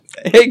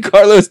Hey,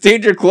 Carlos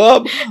Danger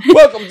Club.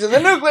 Welcome to the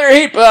Nuclear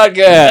Heat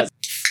Podcast.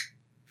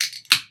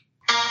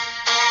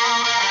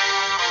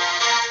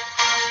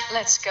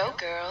 Let's go,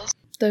 girls.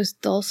 Those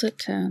dulcet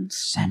tones.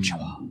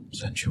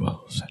 Sensuous.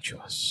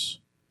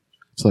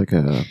 It's like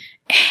a...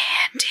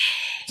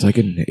 It's like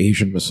an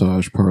Asian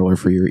massage parlor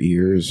for your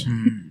ears.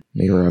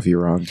 Made her off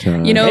your wrong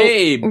time. You know,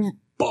 Hey,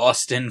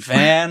 Boston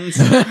fans.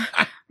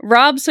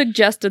 Rob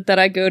suggested that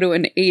I go to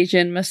an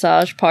Asian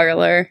massage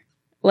parlor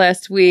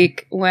last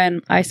week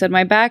when I said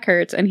my back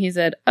hurts, and he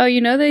said, "Oh, you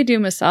know they do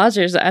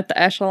massages at the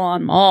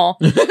Echelon Mall."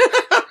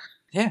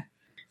 Yeah.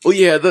 Well,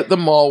 yeah, the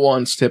mall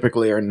ones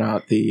typically are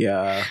not the...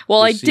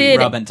 Well, I See did.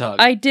 Rub and tug.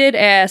 I did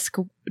ask,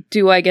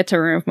 "Do I get to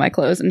remove my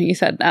clothes?" And he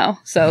said no.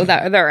 So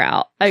that they're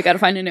out. I got to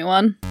find a new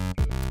one.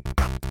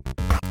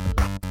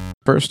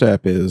 First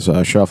step is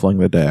shuffling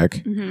the deck.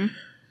 Mm-hmm.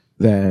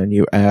 Then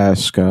you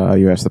ask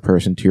the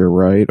person to your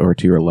right or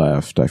to your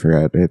left. I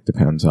forget. It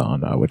depends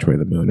on which way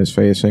the moon is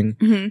facing.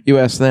 Mm-hmm. You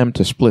ask them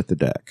to split the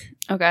deck.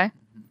 Okay.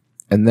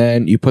 And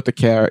then you put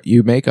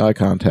you make eye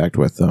contact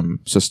with them,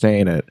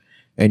 sustain it,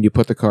 and you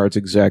put the cards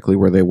exactly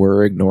where they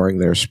were, ignoring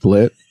their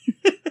split,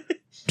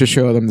 to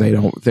show them they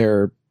don't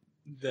fucking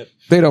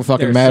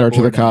They're matter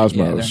to the subordinate.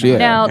 cosmos. Yeah, Yeah.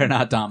 Now, they're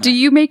not dominant. Do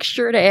you make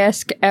sure to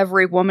ask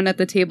every woman at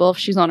the table if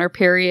she's on her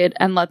period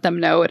and let them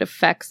know it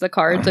affects the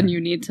cards and you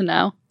need to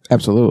know?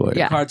 Absolutely.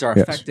 Yeah. Cards are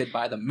Yes. affected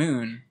by the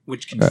moon,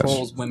 which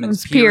controls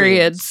women's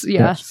Periods,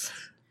 yes.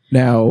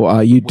 Now,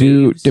 you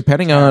do, Waves,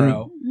 depending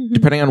tarot.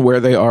 on where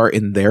they are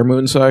in their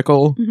moon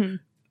cycle, Mhm.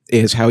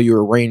 is how you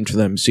arrange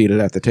them seated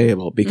at the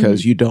table,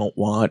 because you don't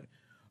want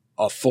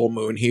a full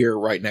moon here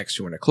right next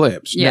to an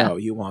eclipse. Yeah. No,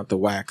 you want the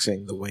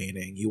waxing, the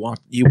waning. You want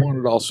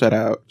it all spread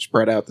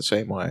out the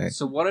same way.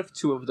 So what if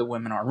two of the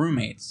women are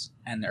roommates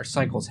and their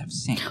cycles have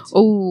synced?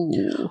 Ooh.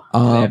 Do they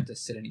have to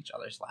sit in each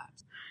other's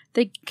laps?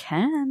 They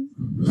can.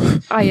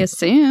 I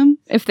assume.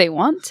 If they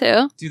want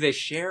to. Do they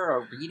share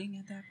a reading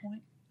at that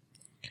point?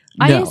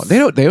 No, they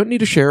don't. They don't need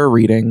to share a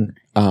reading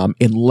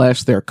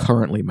unless they're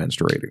currently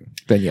menstruating.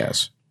 Then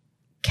yes.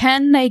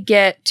 Can they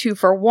get 2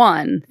 for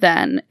 1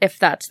 then, if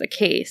that's the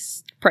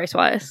case, price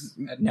wise?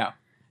 No.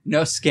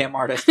 No scam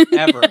artist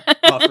ever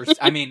offers.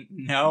 I mean,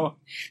 no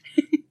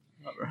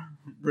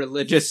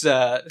religious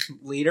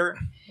leader.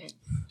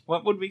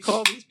 What would we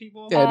call these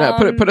people? Yeah,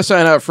 no, put a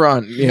sign out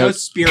front. You No know,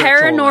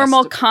 spiritualist.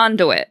 Paranormal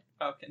conduit.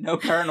 Okay, no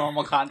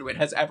paranormal conduit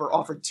has ever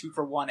offered 2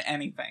 for 1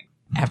 anything.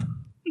 Ever.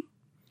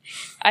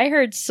 I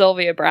heard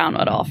Sylvia Brown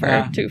would offer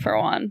Yeah. 2 for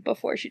 1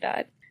 before she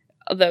died.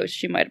 Although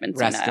she might have been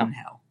Rest senile. in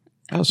hell.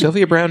 oh,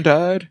 Sylvia Brown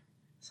died.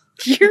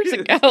 Years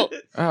ago.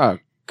 Oh,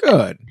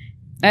 good.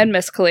 And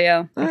Miss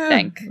Cleo, I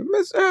think.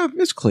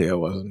 Miss Cleo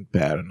wasn't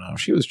bad enough.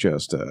 She was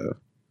just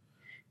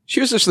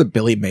the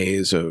Billy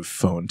Mays of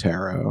phone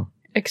tarot.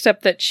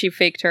 Except that she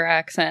faked her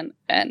accent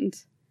and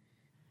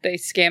they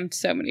scammed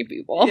so many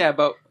people. Yeah,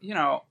 but,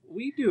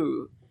 we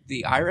do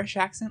the Irish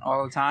accent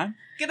all the time.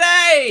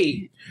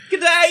 G'day!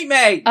 G'day,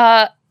 mate!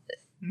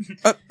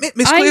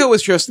 Miss Cleo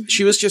was just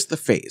the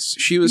face.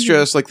 She was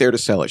just like there to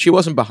sell it. She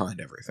wasn't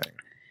behind everything.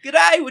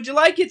 G'day, would you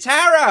like your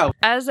tarot?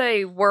 As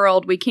a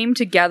world, we came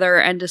together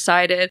and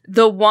decided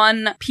the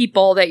one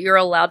people that you're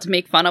allowed to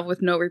make fun of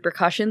with no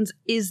repercussions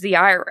is the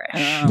Irish.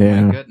 Oh,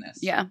 Yeah. my goodness.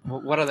 Yeah.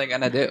 What are they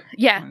going to do?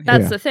 Yeah,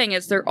 that's Yeah. the thing,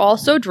 is they're all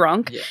so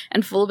drunk Yeah.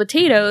 and full of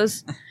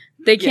potatoes,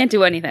 they can't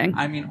do anything.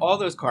 I mean, all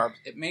those carbs,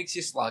 it makes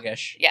you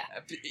sluggish. Yeah.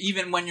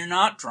 Even when you're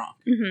not drunk.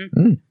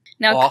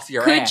 Now, Off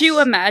your could ass.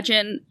 you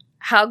imagine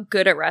how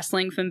good at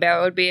wrestling Finn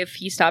Balor would be if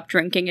he stopped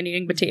drinking and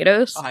eating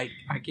potatoes? I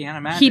can't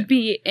imagine. He'd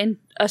be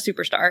a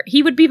superstar.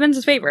 He would be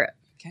Vince's favorite.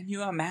 Can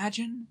you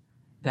imagine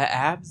the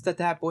abs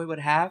that boy would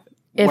have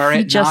If were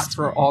he it just- not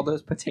for all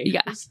those potatoes?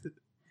 Yeah.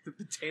 The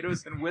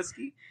potatoes and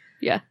whiskey?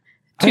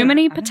 Too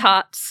many I don't-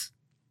 patots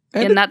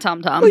And in that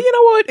tom-tom. Well, you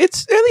know what?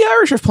 The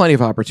Irish have plenty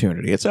of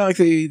opportunity. It's not like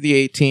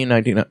the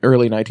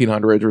early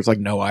 1900s where it's like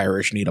no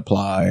Irish need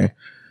apply.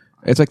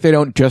 It's like they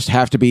don't just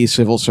have to be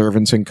civil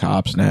servants and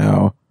cops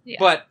now. Yeah.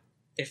 But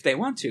if they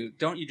want to,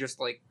 don't you just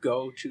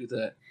go to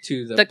the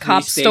the police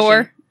cop station?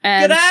 store.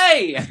 And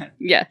G'day!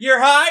 yeah.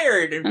 You're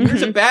hired.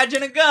 Here's a badge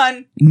and a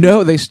gun.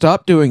 No, they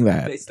stopped doing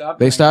that.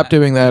 They stopped.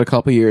 doing that a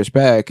couple years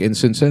back, and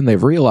since then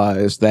they've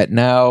realized that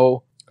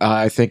now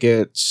I think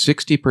it's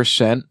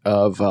 60%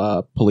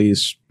 of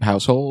police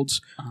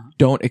households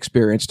don't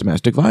experience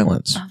domestic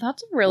violence. Oh,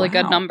 that's really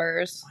good Wow.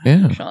 numbers.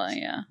 Yeah.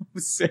 Actually, yeah.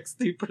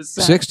 60%.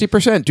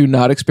 60% do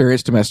not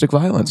experience domestic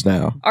violence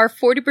now. Are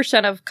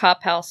 40% of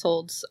cop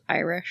households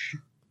Irish?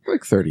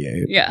 Like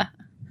 38. Yeah.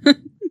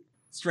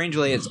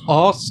 Strangely, it's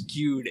all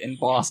skewed in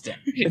Boston.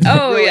 It's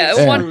Oh, really yeah.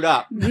 screwed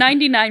up.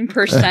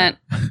 99%.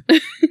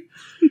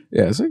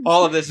 Yeah, it's like,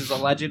 All of this is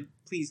alleged.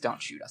 Please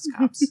don't shoot us,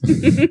 cops.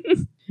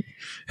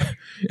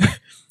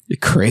 you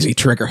crazy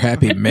trigger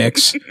happy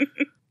mix.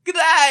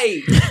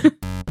 G'day!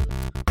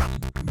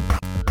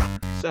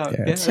 So,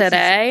 Yeah. this is-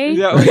 Today?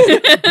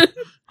 Yeah.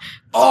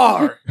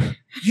 Are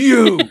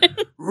you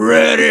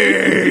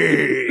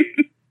ready?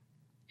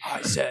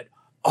 I said,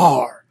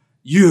 are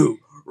you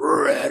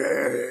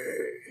ready?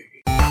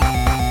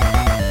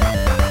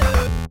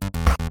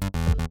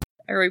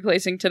 Are we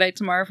placing today,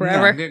 tomorrow,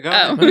 forever? No, go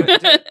oh.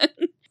 ahead.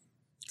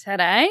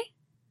 Today,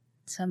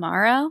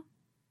 tomorrow,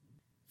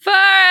 forever!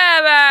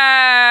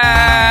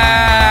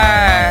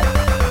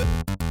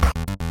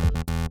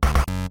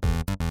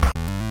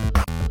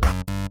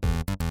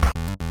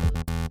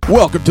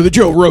 Welcome to the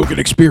Joe Rogan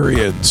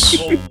Experience.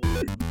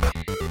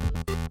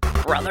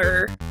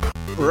 Brother.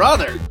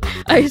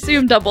 I I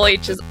assume Double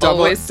H is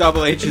Double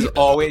H is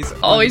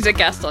always a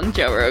guest on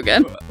Joe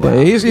Rogan.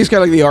 Yeah, he's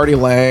kind of like the Artie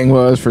Lang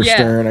was for Yeah.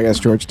 Stern. I guess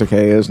George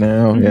Takei is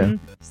now. Yeah. Mhm.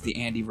 It's the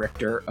Andy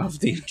Richter of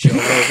the Joe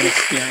Rogan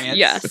Experience.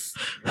 Yes.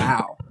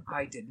 Wow.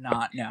 I did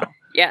not know.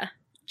 Yeah.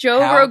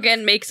 Joe How-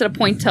 Rogan makes it a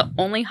point to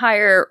only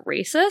hire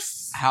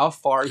racists. How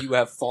far you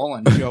have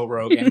fallen, Joe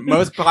Rogan.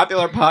 Most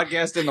popular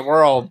podcast in the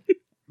world.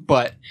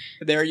 But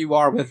there you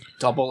are with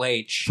Double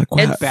H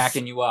Like, wow.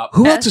 backing you up.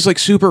 Who else is like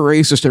super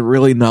racist and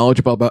really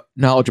knowledgeable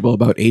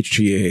about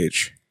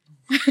HGH?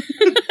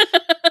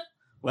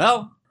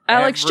 Well,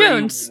 Alex every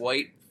Jones.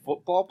 white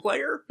football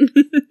player?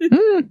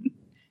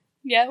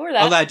 Yeah, we're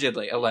that.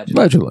 Allegedly.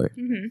 Allegedly.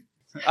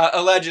 Mm-hmm.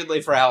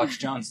 Allegedly for Alex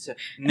Jones to...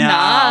 No.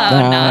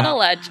 Nah, not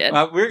alleged.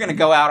 We're going to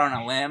go out on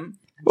a limb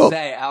and Well-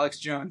 say Alex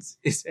Jones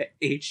is a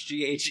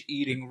HGH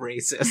eating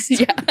racist.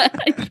 Yeah,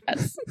 I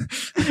guess.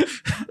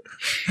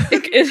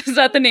 Is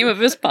that the name of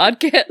his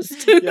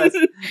podcast? Yes.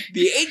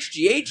 The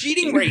HGH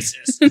eating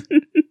racist.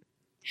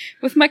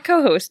 With my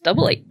co-host,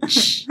 Double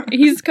H.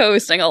 He's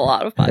co-hosting a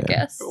lot of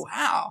podcasts.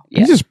 Wow. Yeah.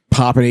 He's just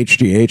popping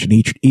HGH and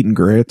eating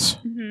grits.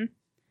 Mhm.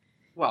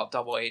 Well,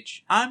 Double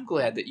H, I'm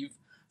glad that you've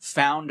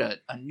found a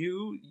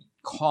new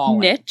calling.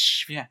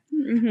 Niche. Yeah.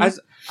 Mhm.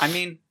 I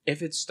mean,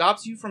 if it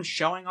stops you from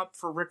showing up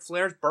for Ric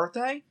Flair's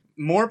birthday,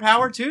 more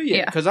power to you.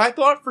 Yeah. Because I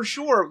thought for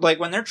sure, like,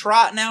 when they're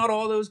trotting out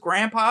all those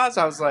grandpas,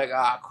 I was like,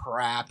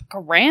 crap.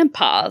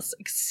 Grandpas.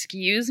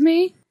 Excuse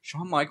me?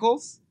 Shawn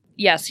Michaels?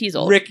 Yes, he's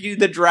old. Ricky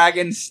the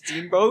Dragon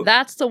Steamboat?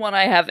 That's the one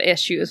I have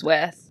issues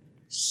with.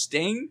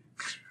 Sting?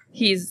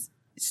 He's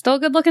still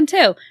good looking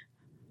too.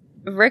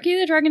 Ricky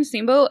the Dragon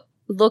Steamboat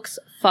looks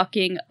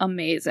fucking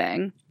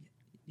amazing.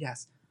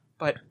 Yes.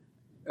 But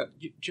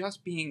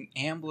just being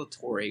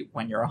ambulatory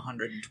when you're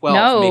 112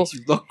 No, makes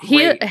you look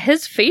great.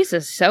 His face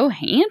is so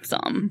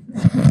handsome.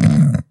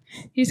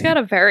 He's got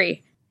a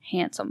very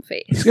handsome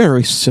He's face. got a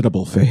very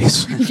sittable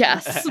face.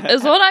 Yes,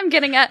 is what I'm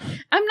getting at.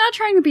 I'm not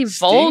trying to be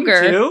Sting,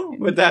 vulgar. too?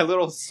 With that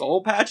little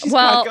soul patch he's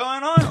Well,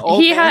 got going on?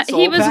 Old He man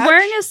soul was patch?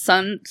 wearing his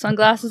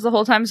sunglasses the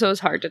whole time, so it was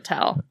hard to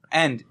tell.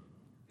 And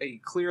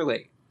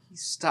clearly, he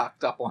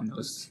stocked up on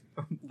those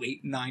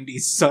late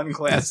 90s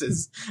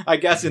sunglasses. I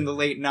guess in the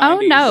late 90s. Oh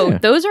no, Yeah.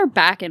 those are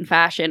back in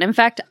fashion. In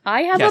fact,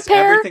 I have Yes, a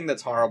pair. everything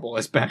that's horrible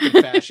is back in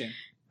fashion.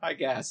 I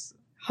guess.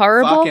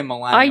 Horrible. Fucking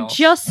millennials. I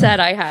just said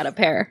I had a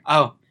pair.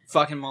 Oh,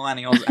 fucking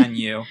millennials and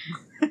you.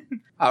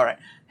 All right.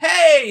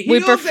 Hey, We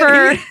heels and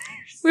prefer- heaters.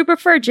 We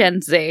prefer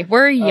Gen Z.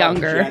 We're Oh,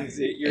 younger. Gen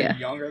Z. You're Yeah.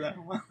 younger than a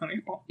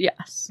millennial.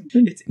 Yes.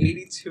 It's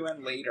 82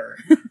 and later.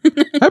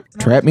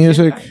 Trap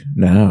music?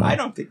 No. I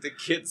don't think the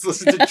kids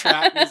listen to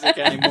trap music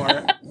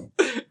anymore.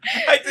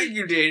 I think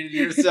you dated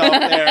yourself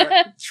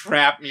there.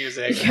 Trap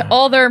music.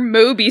 All their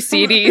Moby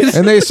CDs.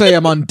 And they say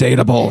I'm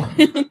undateable.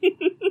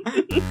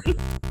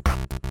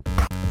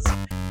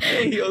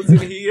 Hey, heels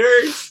and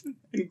heaters,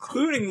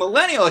 including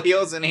millennial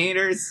heels and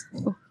heaters.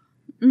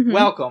 Mhm.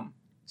 Welcome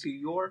to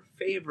your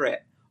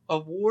favorite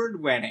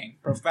award-winning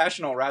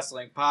professional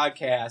wrestling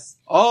podcast,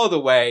 all the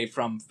way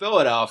from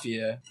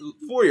Philadelphia.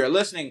 For your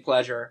listening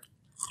pleasure,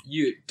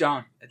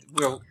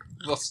 we'll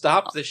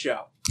stop the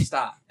show.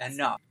 Stop.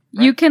 Enough.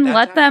 You can That's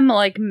let it. them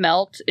like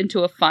melt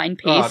into a fine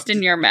paste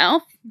in your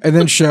mouth. And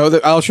then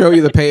I'll show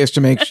you the paste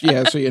to make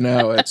so you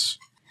know it's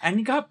And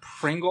you got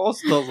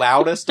Pringles, the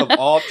loudest of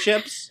all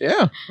chips,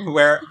 yeah.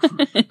 where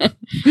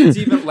it's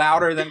even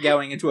louder than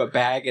going into a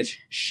bag. It's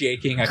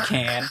shaking a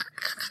can.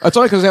 That's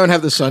only because they don't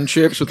have the sun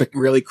chips with the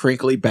really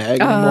crinkly bag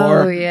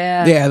anymore. Oh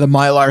yeah. Yeah, the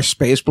Mylar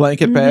space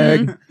blanket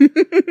bag.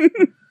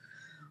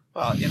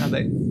 Well,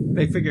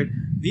 they figured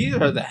these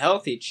are the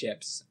healthy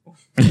chips.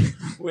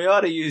 We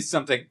ought to use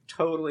something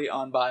totally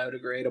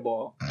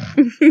unbiodegradable.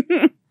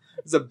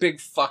 It's a big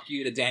fuck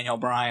you to Daniel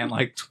Bryan,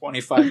 like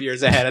 25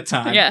 years ahead of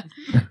time. Yeah.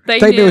 They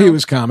Knew he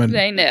was coming.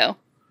 They knew.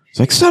 It's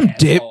like some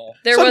Asshole.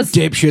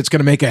 dipshit's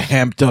gonna make a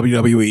hemp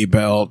WWE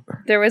belt.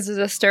 There was a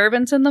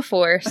disturbance in the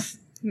force.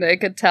 They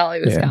could tell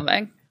he was Yeah.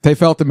 coming. They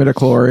felt the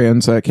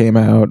midichlorians that came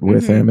out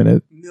with him, and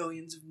it.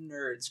 Millions of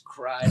nerds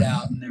cried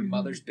out in their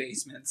mother's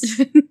basements.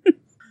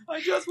 I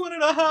just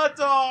wanted a hot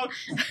dog.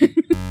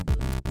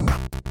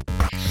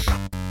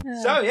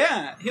 So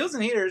yeah, heels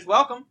and heaters,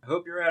 welcome. I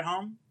hope you're at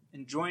home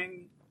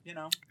enjoying,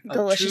 a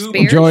Delicious two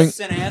beers. Enjoying-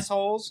 and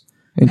assholes.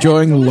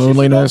 Enjoying and delicious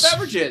loneliness. adult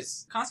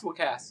beverages. Constable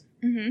Cass.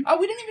 Mhm. Oh,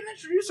 we didn't even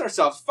introduce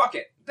ourselves. Fuck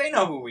it. They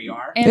know who we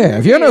are. Yeah,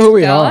 if you don't know who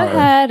we Go are.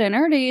 ahead,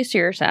 introduce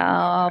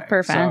yourself, Okay,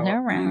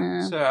 Professor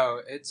Rob.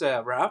 So it's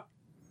Rob.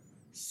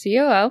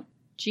 COO,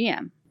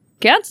 GM.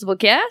 Constable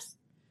Cass.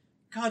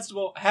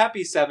 Constable,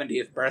 happy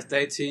 70th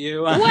birthday to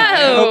you. Whoa.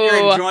 I hope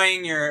you're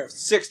enjoying your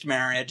 6th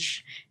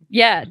marriage.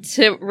 Yeah,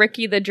 to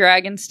Ricky the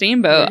Dragon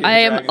Steamboat. Ricky the I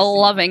am Dragon Steamboat.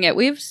 loving it.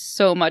 We have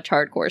so much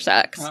hardcore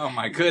sex. Oh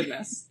my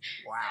goodness.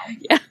 Wow.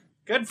 Yeah.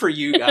 Good for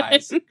you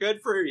guys.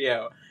 Good for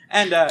you.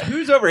 And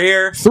who's over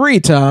here?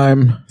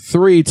 Three-time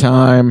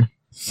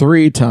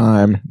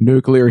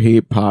Nuclear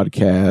Heat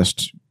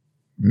Podcast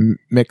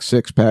Mixed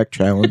Six-Pack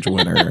Challenge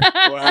winner.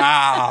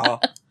 Wow.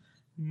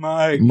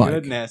 My Mike.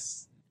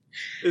 goodness.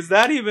 Is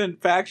that even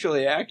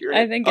factually accurate?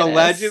 I think it is.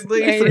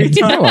 Allegedly I- 3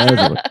 times?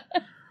 Allegedly.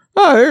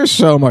 Oh, there's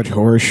so much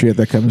horse shit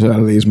that comes out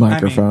of these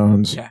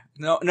microphones. Yeah.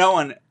 No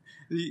one.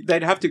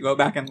 They'd have to go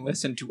back and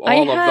listen to I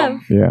all of have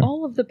them. Yeah.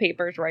 all of the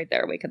papers right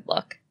there. We could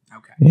look.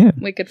 Okay. Yeah.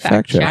 We could Fact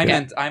fact check check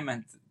it. it. I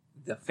meant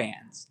the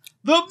fans.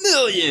 The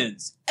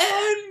millions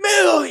and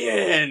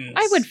millions.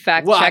 I would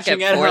fact check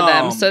watching it at for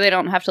them home. so they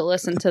don't have to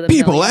listen to the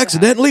People millions.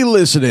 accidentally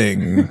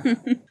listening.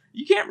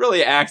 You can't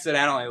really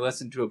accidentally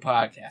listen to a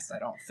podcast, I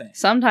don't think.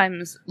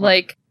 Sometimes,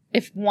 like,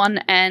 if one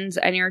ends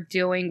and you're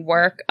doing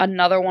work,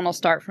 another one will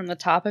start from the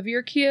top of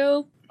your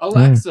queue.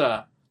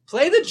 Alexa,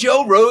 play the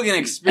Joe Rogan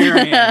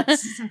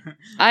Experience.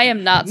 I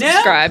am not now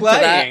subscribed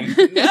playing,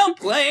 to now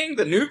playing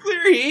the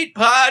Nuclear Heat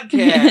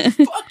Podcast.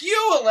 Fuck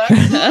you, Alexa.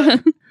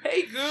 that.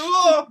 Hey,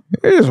 Google.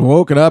 You just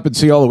woken up and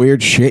see all the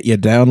weird shit you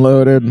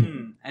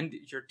downloaded. And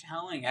you're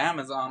telling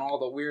Amazon all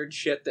the weird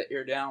shit that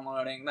you're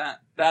downloading.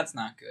 That's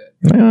not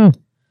good. Yeah.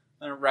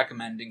 They're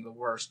recommending the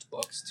worst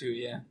books to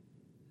you.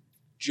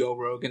 Joe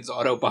Rogan's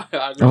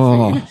autobiography.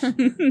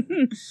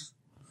 Oh.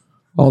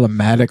 All the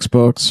Maddox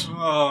books.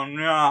 Oh,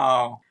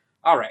 no.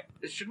 All right.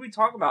 Should we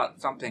talk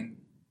about something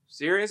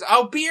serious?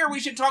 Oh, beer. We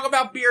should talk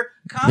about beer.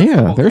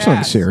 Yeah, there's something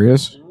Cass,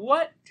 serious.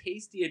 What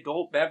tasty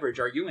adult beverage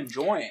are you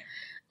enjoying?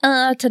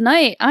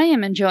 Tonight, I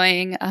am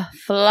enjoying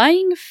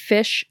Flying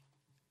Fish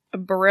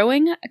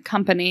Brewing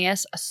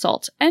Company's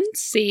Salt and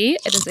Sea.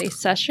 It is a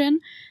session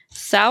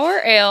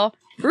sour ale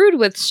brewed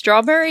with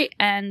strawberry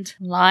and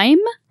lime.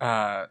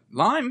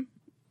 Lime?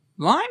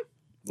 Lime?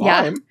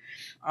 Yeah. Lime?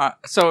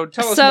 So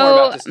tell us more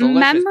about this delicious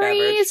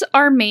memories beverage.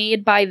 are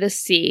made by the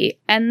sea,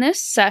 and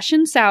this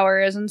session sour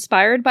is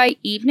inspired by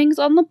evenings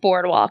on the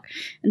boardwalk.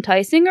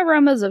 Enticing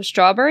aromas of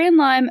strawberry and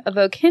lime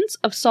evoke hints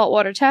of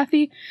saltwater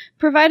taffy,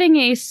 providing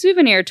a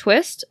souvenir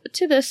twist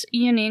to this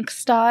unique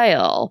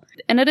style.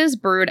 And it is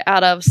brewed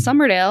out of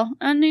Summerdale,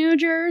 New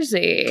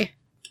Jersey.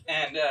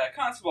 And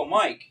Constable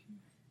Mike,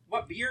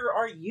 what beer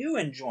are you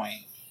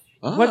enjoying?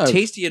 What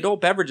tasty adult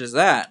beverage is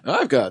that?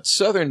 I've got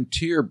Southern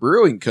Tier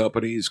Brewing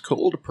Company's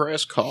Cold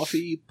Press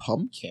Coffee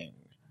Pumpkin.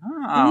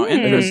 Oh,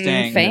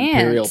 interesting. Fancy.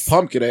 Imperial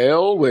Pumpkin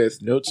Ale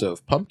with notes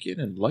of pumpkin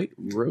and light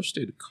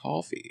roasted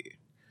coffee.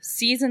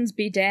 Seasons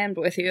be damned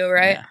with you,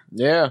 right?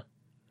 Yeah. Yeah.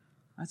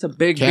 That's a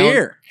big Cal-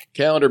 beer.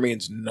 Calendar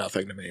means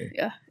nothing to me.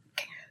 Yeah.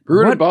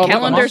 Brewed What and bottled.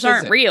 Calendars is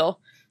aren't it? real.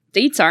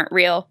 Dates aren't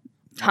real.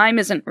 Time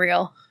isn't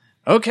real.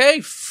 Okay,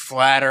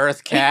 Flat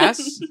Earth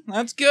Cass.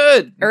 That's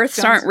good. Earths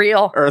Sounds- aren't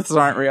real. Earths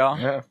aren't real.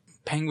 Yeah.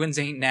 Penguins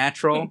ain't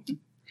natural.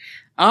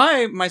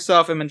 I,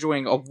 myself, am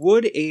enjoying a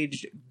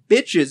wood-aged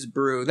bitches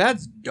brew.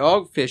 That's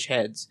Dogfish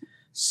Heads.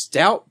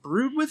 Stout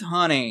brewed with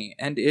honey.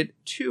 And it,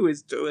 too,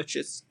 is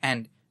delicious.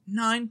 And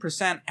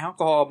 9%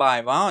 alcohol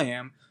by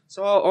volume.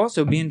 So I'll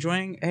also be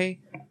enjoying a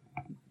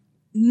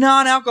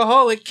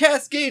non-alcoholic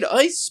Cascade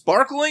Ice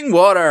sparkling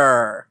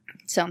water.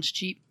 Sounds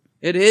cheap.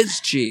 It is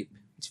cheap.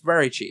 It's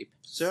very cheap.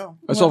 So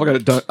I've also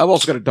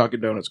got a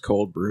Dunkin' Donuts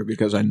cold brew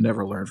because I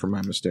never learn from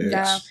my mistakes.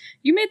 Yeah.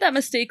 You made that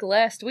mistake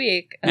last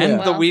week. as and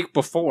the well. week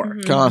before.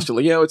 Mhm.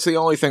 Constantly. You know, it's the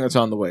only thing that's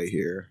on the way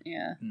here.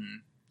 Yeah. Hmm.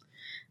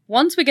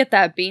 Once we get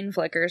that bean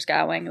flickers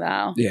going,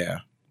 though, Yeah.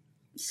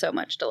 so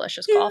much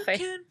delicious You coffee.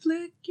 can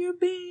flick your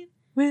bean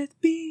with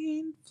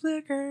bean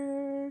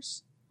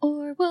flickers.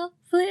 Or we'll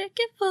flick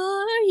it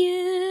for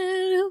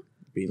you.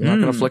 Be not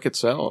going Mm. to flick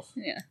itself.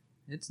 Yeah.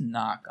 It's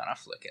not gonna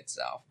flick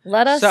itself.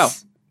 Let us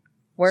So-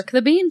 work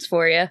the beans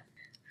for you.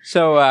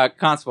 So,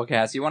 Constable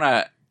Cass, you want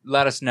to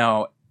let us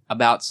know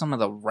about some of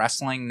the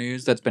wrestling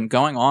news that's been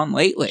going on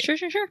lately? Sure.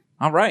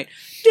 All right.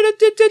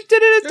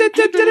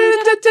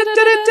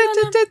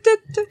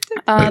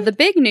 The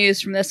big news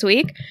from this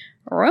week: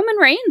 Roman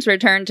Reigns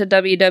returned to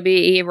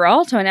WWE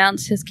Raw to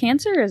announce his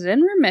cancer is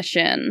in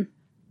remission.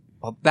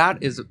 Well,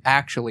 that is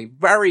actually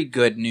very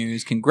good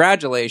news.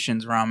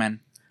 Congratulations,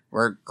 Roman.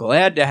 We're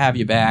glad to have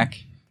you back.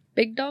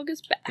 Big Dog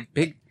is back.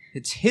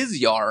 It's his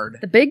yard.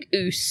 The Big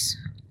Oos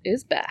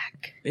is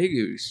back. Big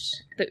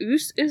Oos. The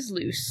Oos is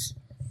loose.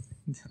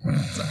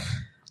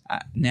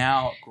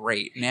 Now,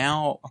 great.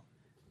 Now,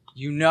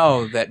 you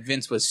know that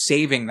Vince was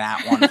saving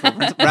that one for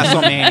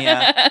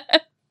WrestleMania,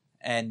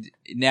 and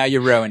now you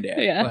ruined it.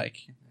 Yeah. Like,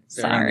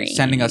 they're gonna be Sorry.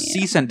 sending us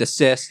cease and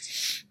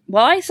desist.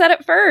 Well, I said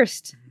it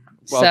first.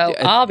 Well, So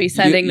I'll be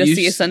sending the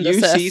cease and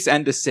desist. You cease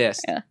and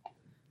desist. Yeah.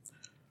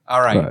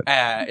 All right.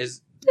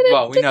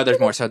 Well, we know there's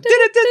more. So,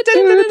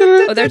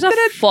 Oh, there's a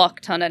fuck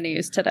ton of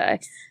news today.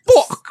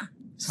 fuck.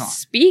 Song.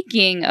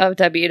 Speaking of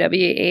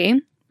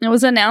WWE, it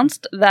was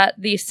announced that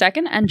the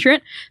second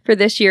entrant for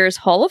this year's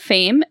Hall of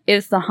Fame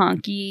is the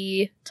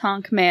Honky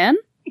Tonk Man.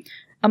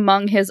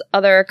 Among his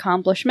other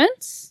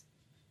accomplishments,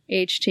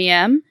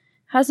 HTM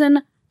has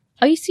an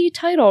icy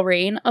title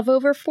reign of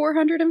over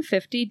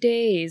 450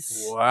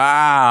 days.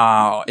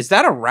 Wow. Is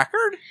that a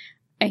record?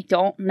 I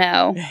don't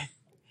know.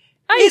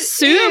 I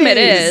assume it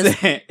is.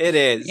 It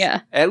is.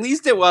 Yeah. At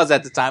least it was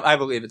at the time. I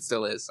believe it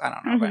still is. I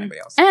don't know if anybody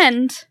else.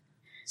 And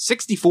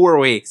 64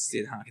 weeks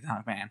did Honky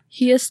Tonk Man,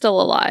 he is still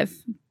alive.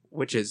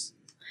 which is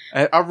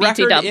a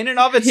record BT-dub. in and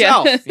of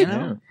itself. Yeah. You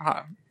know,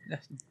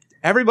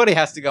 everybody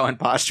has to go in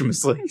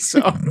posthumously. So,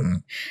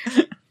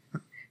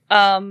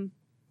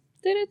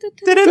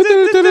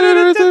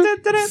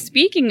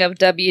 Speaking of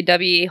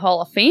WWE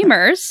Hall of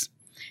Famers,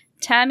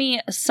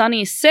 Tammy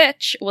Sunny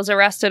Sitch was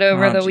arrested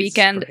over the Jesus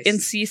weekend Christ. in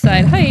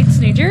Seaside Heights,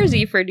 New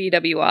Jersey for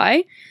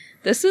DWI.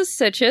 This is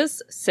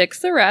Sitch's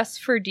 6th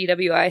arrest for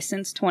DWI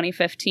since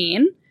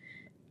 2015.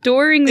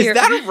 During the is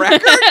that a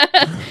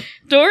record?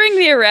 During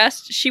the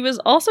arrest, she was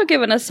also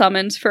given a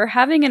summons for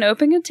having an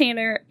open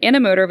container in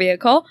a motor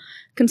vehicle,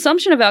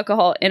 consumption of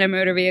alcohol in a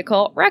motor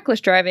vehicle,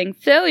 reckless driving,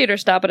 failure to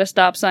stop at a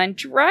stop sign,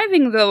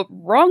 driving the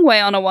wrong way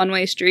on a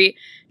one-way street,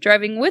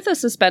 driving with a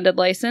suspended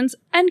license,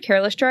 and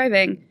careless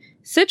driving.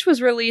 Sitch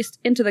was released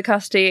into the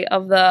custody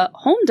of the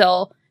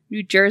Holmdel,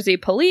 New Jersey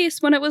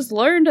police when it was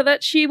learned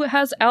that she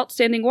has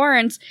outstanding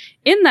warrants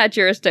in that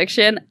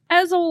jurisdiction,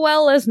 as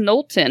well as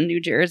Knowlton,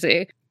 New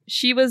Jersey.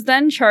 She was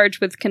then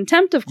charged with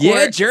contempt of court.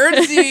 Yeah,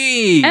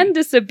 Jersey! And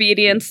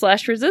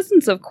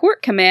disobedience/resistance of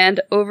court command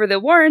over the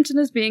warrant and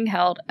is being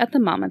held at the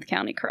Monmouth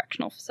County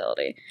Correctional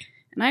Facility.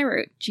 And I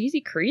wrote,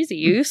 Jeezy crazy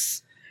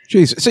use.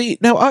 Jeez. See,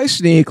 now I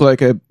sneak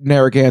like a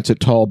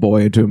Narragansett tall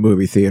boy into a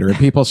movie theater, and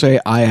people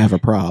say I have a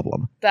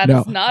problem. That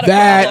no, is not a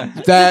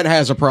problem. That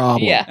has a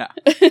problem. Yeah.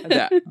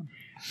 That,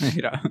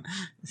 you know,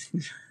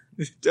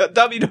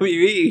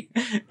 WWE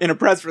in a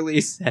press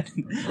release said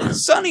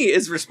Sunny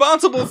is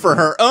responsible for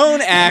her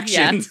own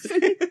actions.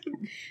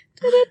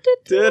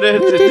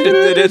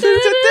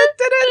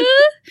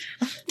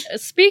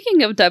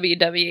 Speaking of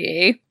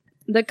WWE,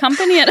 the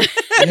company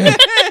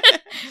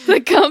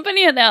the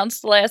company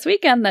announced last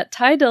weekend that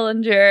Ty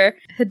Dillinger,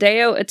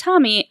 Hideo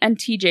Itami, and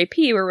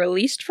TJP were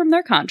released from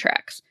their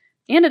contracts.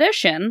 In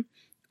addition,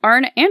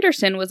 Arn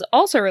Anderson was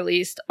also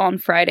released on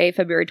Friday,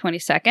 February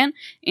 22nd.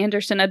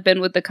 Anderson had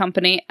been with the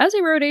company as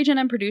a road agent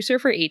and producer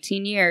for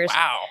 18 years.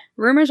 Wow.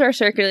 Rumors are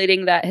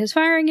circulating that his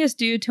firing is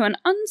due to an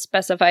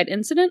unspecified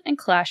incident and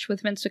clash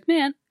with Vince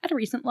McMahon at a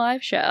recent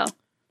live show.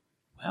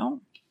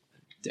 Well,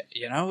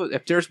 you know,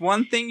 if there's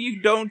one thing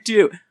you don't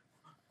do,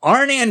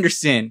 Arn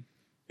Anderson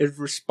is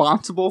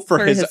responsible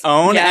for his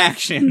own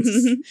actions.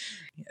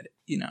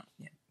 You know,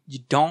 you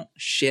don't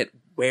shit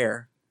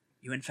where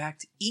you in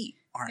fact eat,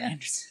 Arn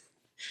Anderson.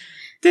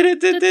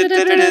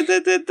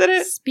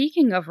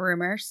 Speaking of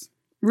rumors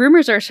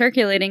are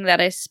circulating that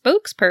a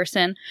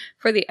spokesperson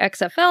for the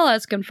XFL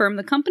has confirmed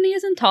the company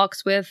is in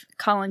talks with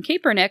Colin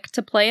Kaepernick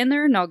to play in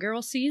their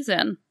inaugural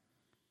season.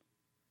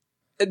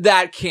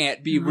 That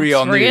can't be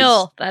real news.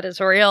 Real. That is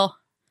real.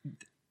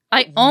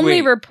 I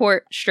only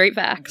report straight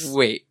facts.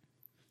 Wait.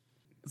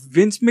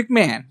 Vince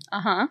McMahon.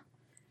 Uh-huh.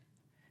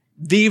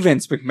 The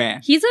Vince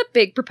McMahon. He's a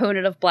big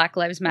proponent of Black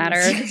Lives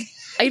Matter.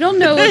 I don't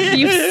know if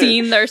you've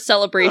seen their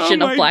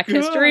celebration of Black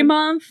History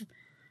Month.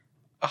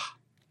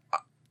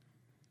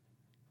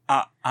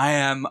 I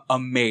am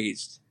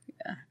amazed.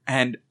 Yeah.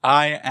 And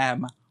I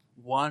am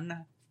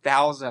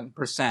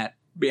 1,000%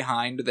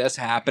 behind this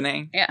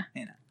happening. Yeah.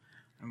 You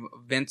know,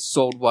 Vince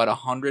sold, what,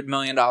 $100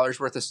 million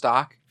worth of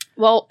stock?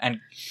 Well, and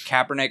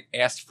Kaepernick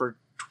asked for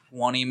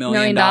 $20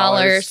 million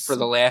for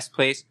the last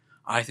place.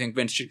 I think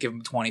Vince should give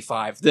him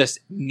 25. This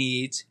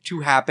needs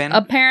to happen.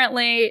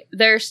 Apparently,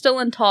 they're still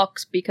in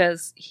talks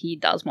because he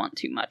does want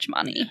too much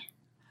money.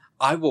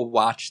 I will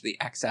watch the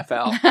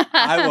XFL.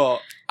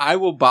 I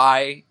will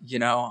buy, you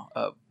know,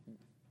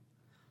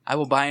 I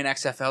will buy an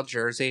XFL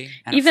jersey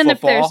and even a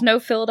if there's no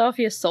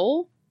Philadelphia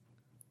Soul.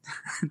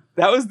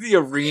 That was the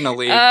Arena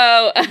League.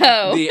 Oh.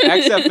 The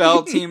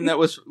XFL team that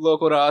was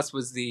local to us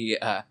was the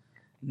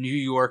New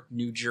York,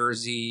 New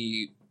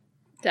Jersey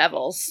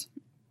Devils.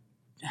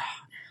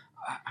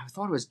 I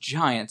thought it was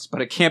Giants,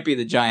 but it can't be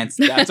the Giants.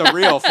 That's a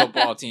real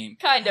football team.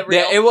 Kind of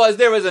real.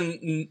 There was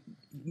a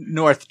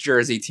North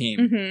Jersey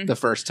team the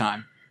first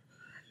time.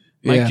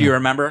 Mike, do you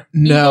remember?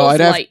 No, I'd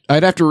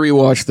have to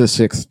rewatch The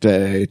Sixth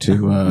Day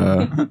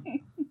to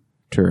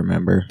to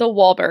remember. The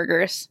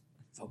Wahlburgers.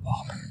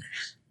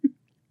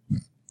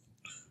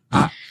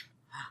 My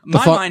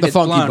mind is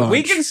blown. Bunch.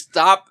 We can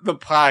stop the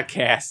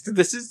podcast.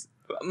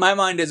 My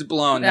mind is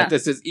blown that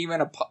this is even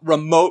a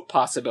remote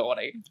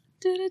possibility.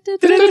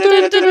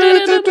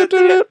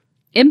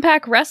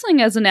 Impact Wrestling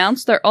has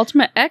announced their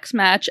Ultimate X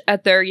match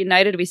at their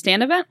United We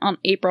Stand event on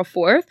April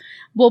 4th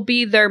will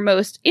be their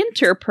most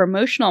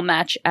inter-promotional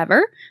match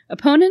ever.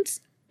 Opponents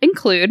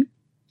include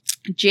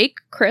Jake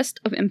Christ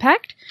of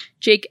Impact,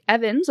 Jake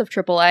Evans of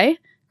AAA,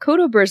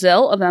 Cotto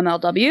Brazil of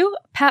MLW,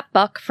 Pat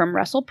Buck from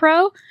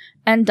WrestlePro,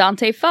 and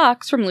Dante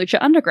Fox from Lucha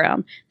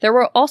Underground. There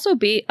will also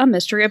be a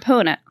mystery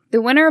opponent.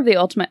 The winner of the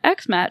Ultimate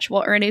X match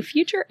will earn a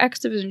future X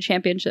Division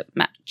Championship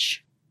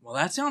match. Well,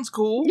 that sounds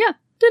cool. Yeah.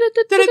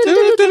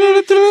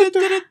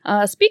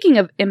 Speaking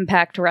of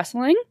Impact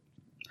Wrestling.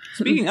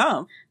 Speaking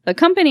of. The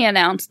company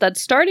announced that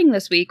starting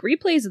this week,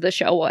 replays of the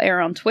show will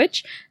air on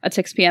Twitch at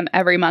 6 p.m.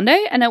 every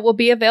Monday, and it will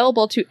be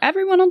available to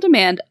everyone on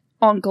demand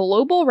on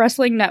Global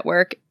Wrestling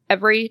Network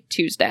every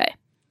Tuesday.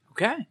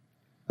 Okay.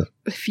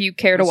 If you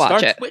care to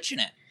watch it. Twitching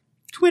it.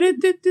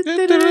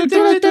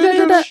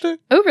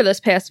 Over this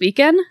past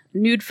weekend,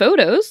 nude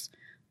photos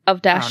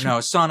of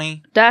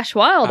Sonny. Dash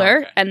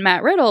Wilder and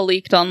Matt Riddle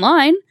leaked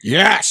online.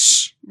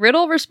 Yes!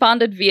 Riddle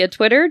responded via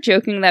Twitter,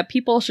 joking that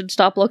people should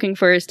stop looking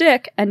for his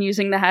dick and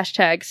using the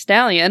hashtag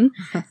Stallion.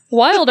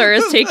 Wilder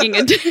is taking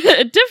a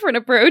different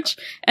approach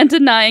and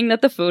denying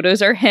that the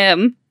photos are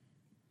him.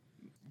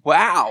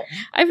 Wow.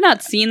 I've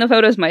not seen the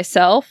photos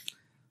myself.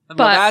 Well,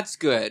 But- that's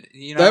good.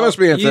 You know, That must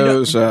be if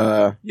those...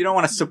 You don't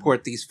want to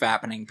support these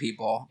fappening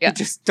people. Yeah.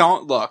 Just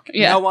don't look.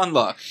 Yeah. No one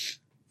look.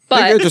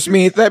 But, that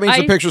means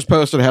the pictures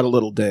posted had a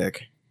little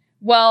dick.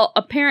 well,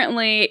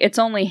 apparently it's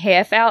only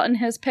half out in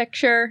his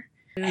picture.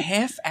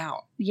 Half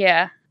out.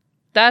 Yeah.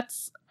 I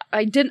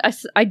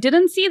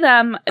didn't see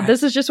them.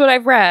 This is just what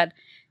I've read.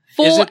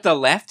 Is it the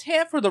left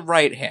half or the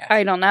right half?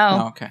 I don't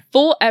know. Oh, okay.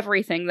 Full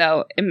everything,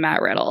 though, in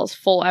Matt Riddle's.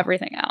 Full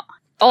everything out.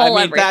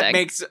 Everything. That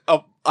makes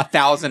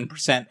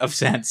 1,000% of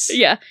sense.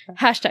 Yeah.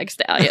 Hashtag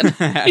Stallion.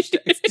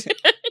 Hashtag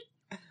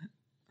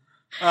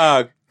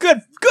good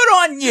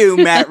on you,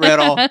 Matt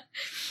Riddle.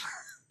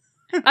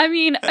 I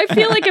mean, I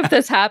feel like if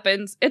this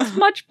happens, it's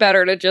much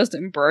better to just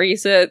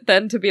embrace it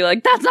than to be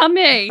like, that's not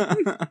me.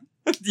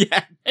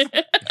 Yeah.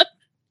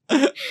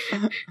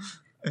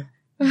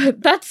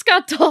 That's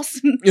Scott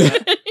Dawson.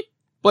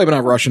 Blame it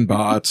on Russian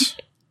bots.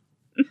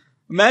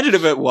 Imagine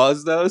if it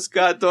was, though,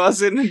 Scott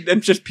Dawson,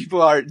 and just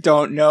people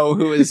don't know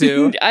who is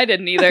who. I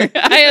didn't either.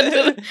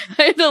 I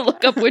had to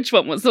look up which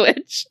one was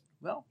which.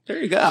 Well,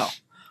 there you go.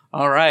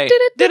 All right.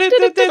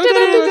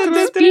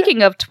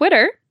 Speaking of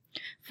Twitter,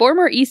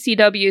 former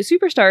ECW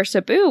superstar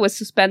Sabu was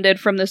suspended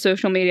from the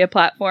social media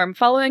platform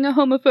following a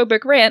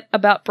homophobic rant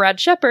about Brad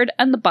Shepard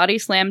and the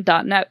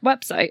bodyslam.net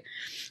website.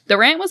 The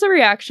rant was a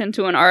reaction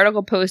to an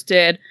article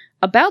posted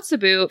about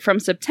Sabu from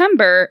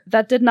September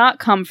that did not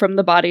come from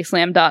the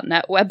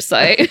bodyslam.net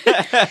website,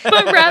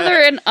 but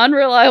rather an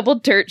unreliable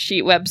dirt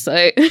sheet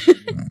website.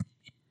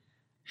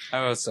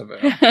 Oh, Sabu.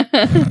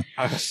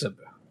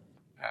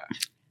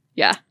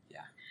 Yeah.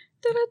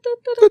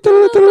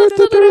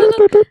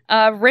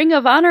 Ring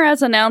of Honor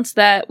has announced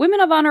that Women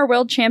of Honor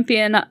World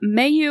Champion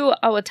Mayu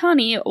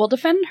Iwatani will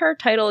defend her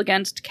title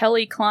against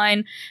Kelly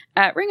Klein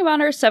at Ring of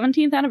Honor's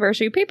 17th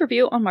anniversary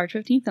pay-per-view on March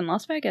 15th in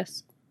Las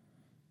Vegas.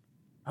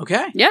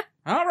 Okay. Yeah.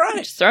 All right.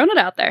 Just throwing it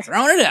out there.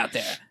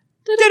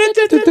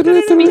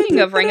 Speaking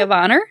of Ring of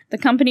Honor, the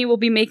company will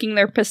be making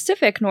their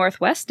Pacific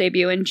Northwest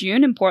debut in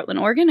June in Portland,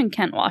 Oregon and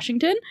Kent,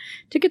 Washington.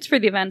 Tickets for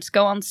the events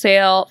go on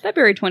sale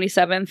February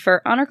 27th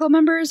for Honor Club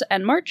members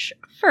and March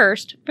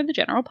 1st for the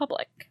general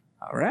public.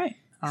 All right.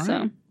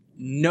 So,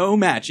 no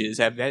matches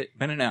have been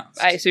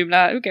announced. I assume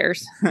not. Who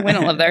cares? We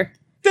don't live there.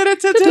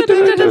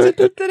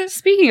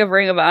 Speaking of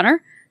Ring of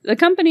Honor, the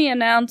company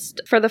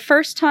announced for the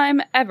first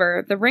time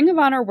ever the Ring of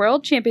Honor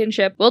World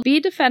Championship will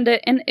be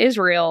defended in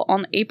Israel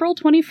on April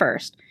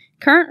 21st.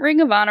 Current Ring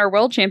of Honor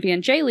World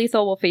Champion Jay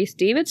Lethal will face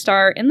David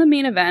Starr in the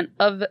main event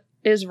of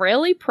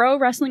Israeli Pro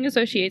Wrestling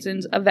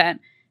Association's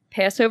event,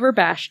 Passover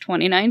Bash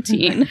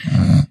 2019.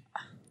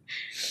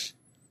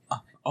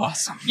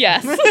 Awesome.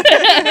 Yes.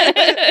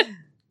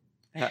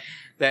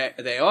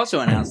 They also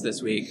announced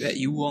this week that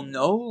you will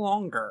no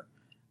longer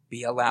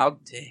be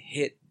allowed to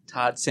hit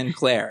Todd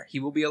Sinclair.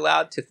 He will be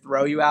allowed to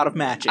throw you out of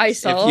matches. I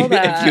saw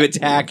that. If you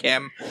attack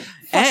him.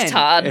 And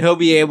Todd. He'll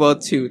be able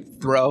to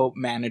throw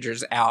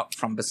managers out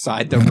from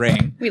beside the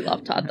ring. We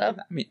love Todd, though.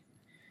 I mean,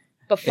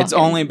 But it's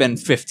only been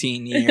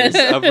 15 years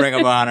of Ring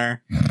of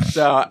Honor.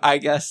 So I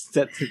guess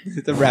that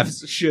the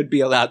refs should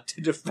be allowed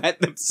to defend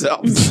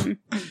themselves. In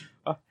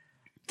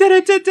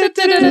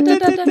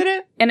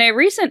a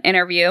recent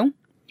interview,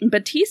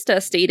 Batista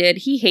stated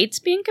he hates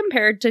being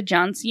compared to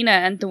John Cena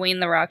and Dwayne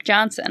 "The Rock"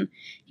 Johnson.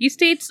 He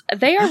states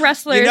they are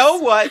wrestlers. You know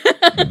what?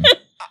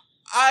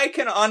 I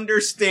can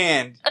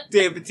understand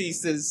Dave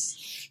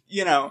Batista's,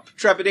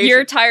 trepidation.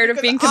 You're tired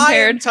of being compared.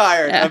 I am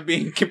tired of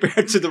being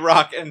compared to The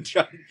Rock and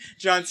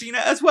John Cena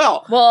as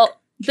well. Well,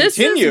 this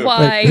Continue. is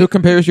why Who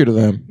compares you to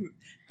them?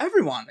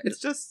 Everyone. It's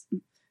just...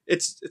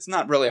 It's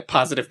not really a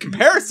positive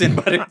comparison,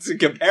 but it's a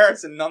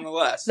comparison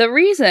nonetheless. the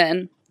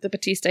reason the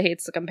Batista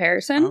hates the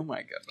comparison. Oh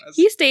my goodness.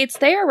 He states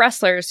they are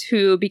wrestlers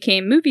who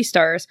became movie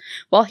stars,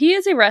 while he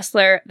is a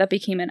wrestler that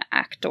became an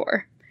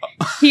actor.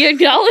 He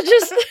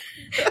acknowledges...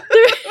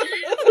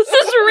 this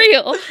is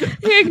real.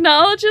 He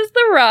acknowledges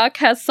The Rock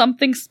has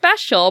something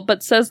special,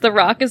 but says The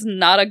Rock is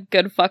not a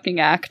good fucking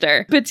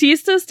actor.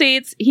 Batista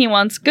states he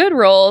wants good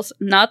roles,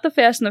 not the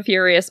Fast and the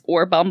Furious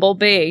or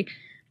Bumblebee.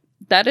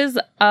 That is,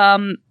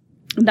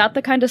 not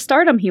the kind of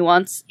stardom he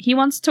wants. He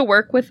wants to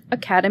work with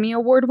Academy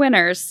Award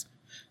winners.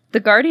 The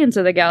Guardians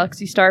of the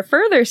Galaxy star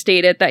further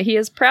stated that he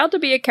is proud to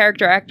be a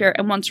character actor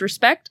and wants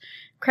respect,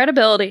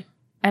 credibility,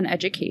 and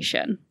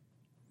education.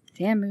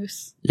 Damn,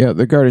 Moose. Yeah,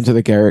 the Guardians of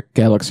the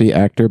Galaxy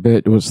actor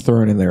bit was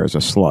thrown in there as a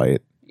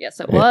slight.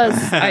 Yes, it was.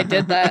 I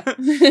did that.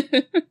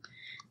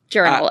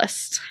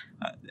 Journalist.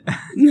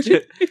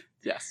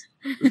 Yes.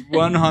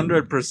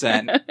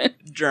 100%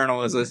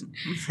 journalism.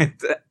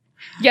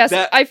 Yes,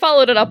 I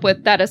followed it up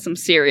with, that is some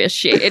serious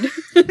shade.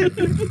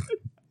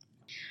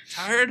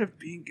 Tired of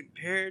being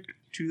compared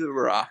to The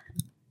Rock.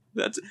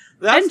 That's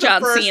and the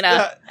John first,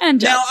 Cena. And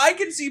John. Now, I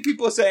can see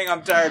people saying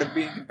I'm tired of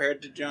being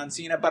compared to John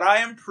Cena, but I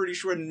am pretty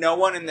sure no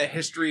one in the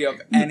history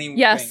of anything...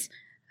 Yes.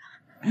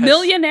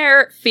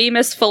 Millionaire,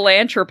 famous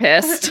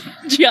philanthropist,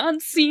 John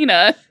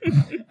Cena.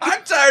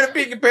 I'm tired of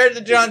being compared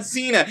to John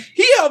Cena.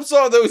 He helps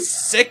all those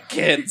sick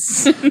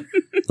kids.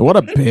 What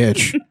a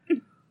bitch.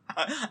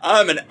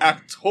 I'm an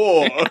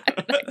actor.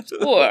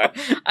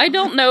 I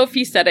don't know if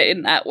he said it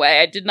in that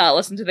way. I did not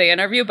listen to the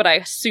interview, but I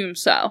assume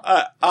so.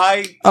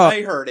 I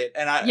heard it,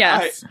 and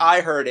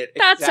I heard it.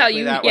 That's exactly how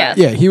you. That Yes.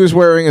 Yeah, he was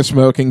wearing a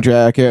smoking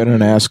jacket and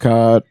an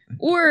ascot.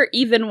 Or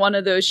even one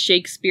of those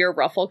Shakespeare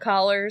ruffle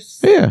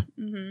collars. Yeah.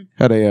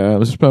 Mm-hmm.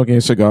 Was smoking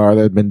a cigar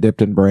that had been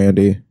dipped in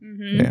brandy.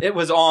 Mm-hmm. Yeah. It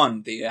was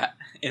on the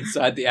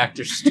inside the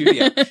actor's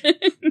studio.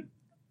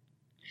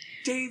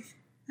 Dave,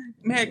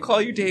 may I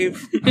call you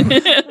Dave?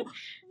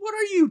 What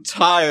are you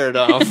tired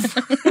of?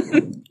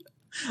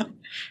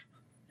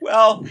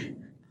 Well,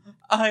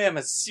 I am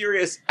a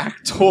serious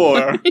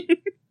actor,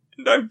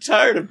 and I'm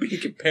tired of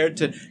being compared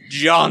to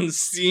John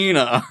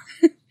Cena.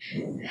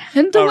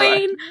 And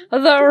Dwayne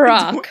The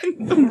Rock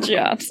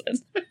Johnson.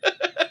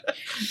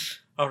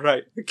 All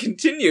right,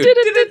 continue.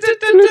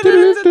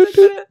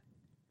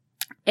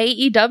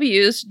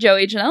 AEW's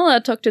Joey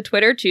Janela took to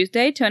Twitter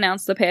Tuesday to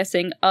announce the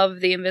passing of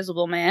the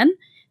Invisible Man.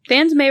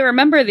 Fans may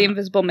remember the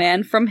Invisible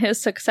Man from his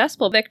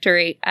successful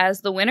victory as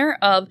the winner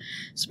of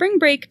Spring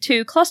Break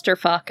 2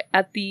 Clusterfuck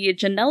at the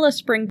Janela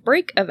Spring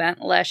Break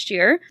event last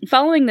year.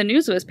 Following the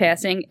news of his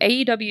passing,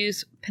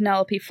 AEW's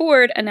Penelope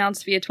Ford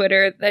announced via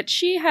Twitter that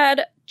she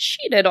had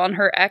cheated on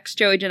her ex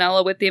Joey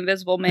Janela with the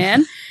Invisible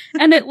Man,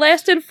 and it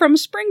lasted from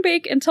Spring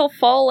Break until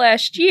fall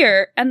last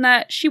year, and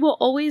that she will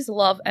always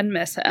love and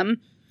miss him.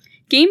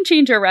 Game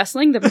Changer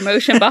Wrestling, the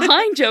promotion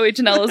behind Joey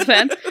Janela's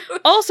event,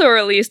 also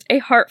released a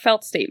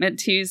heartfelt statement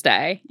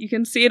Tuesday. You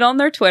can see it on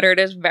their Twitter. It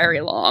is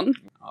very long.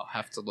 I'll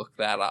have to look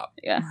that up.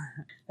 Yeah.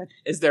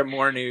 Is there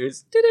more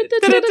news?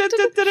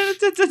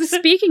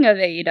 Speaking of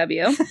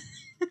AEW,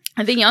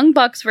 the Young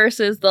Bucks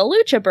versus the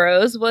Lucha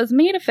Bros was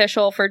made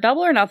official for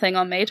Double or Nothing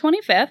on May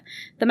 25th.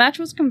 The match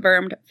was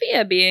confirmed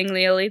via Being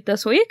the Elite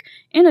this week.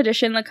 In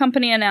addition, the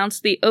company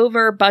announced the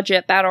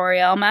over-budget Battle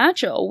Royale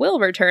match will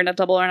return at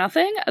Double or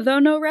Nothing, though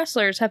no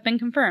wrestlers have been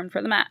confirmed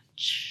for the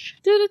match.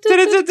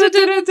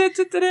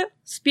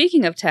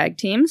 Speaking of tag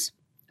teams,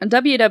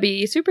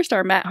 WWE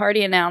superstar Matt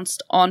Hardy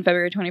announced on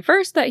February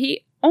 21st that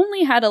he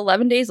only had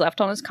 11 days left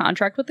on his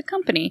contract with the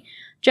company.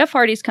 Jeff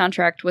Hardy's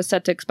contract was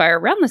set to expire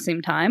around the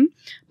same time,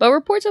 but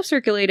reports have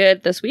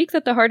circulated this week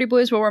that the Hardy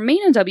Boys will remain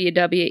in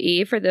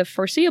WWE for the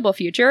foreseeable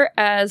future,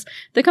 as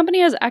the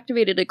company has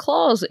activated a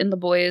clause in the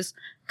boys'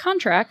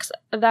 contracts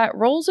that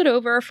rolls it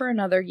over for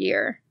another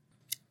year.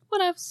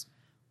 Whatevs.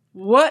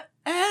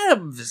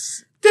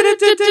 Whatevs.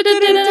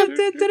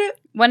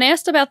 When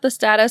asked about the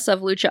status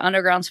of Lucha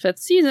Underground's 5th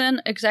season,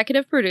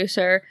 executive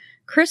producer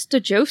Chris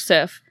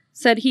DeJoseph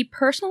said he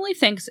personally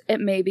thinks it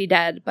may be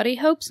dead, but he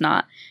hopes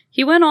not.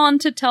 He went on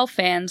to tell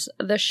fans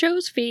the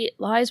show's fate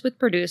lies with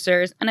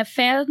producers, and if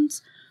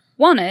fans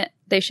want it,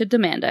 they should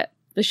demand it.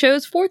 The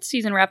show's 4th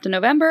season wrapped in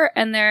November,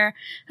 and there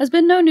has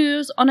been no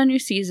news on a new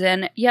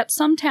season, yet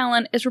some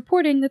talent is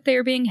reporting that they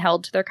are being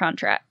held to their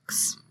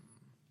contracts.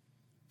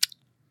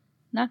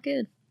 Not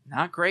good.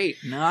 Not great.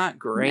 Not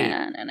great.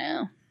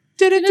 No.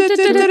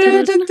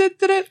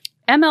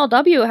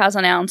 MLW has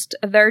announced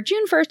their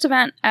June 1st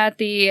event at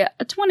the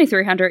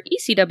 2300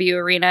 ECW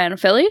Arena in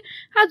Philly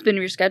has been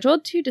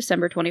rescheduled to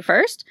December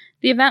 21st.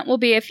 The event will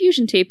be a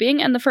fusion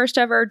taping and the first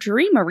ever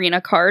Dream Arena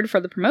card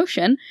for the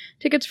promotion.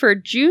 Tickets for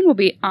June will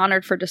be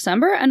honored for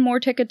December, and more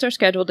tickets are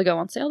scheduled to go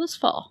on sale this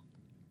fall.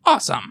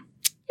 Awesome.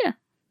 Yeah.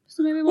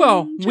 So maybe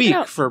we'll check weak it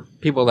out. for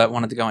people that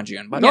wanted to go in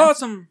June, but Yeah.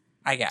 awesome,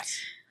 I guess.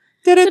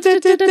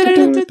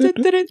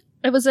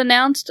 It was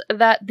announced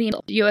that the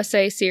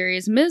USA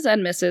series Ms.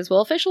 and Mrs.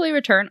 will officially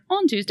return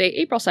on Tuesday,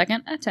 April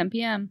 2nd at 10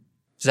 p.m.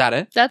 Is that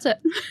it? That's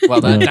it.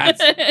 Well,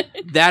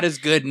 that is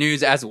good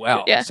news as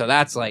well. Yeah. So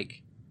that's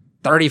like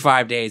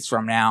 35 days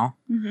from now.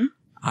 Mm-hmm.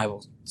 I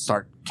will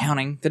start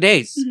counting the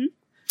days. Mm-hmm.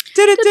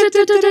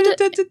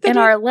 In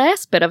our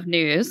last bit of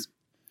news,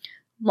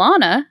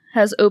 Lana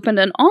has opened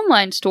an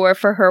online store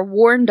for her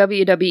worn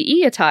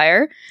WWE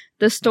attire.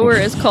 The store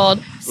is called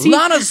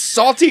Lana's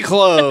Salty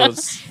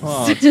Clothes.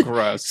 Oh, it's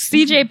gross.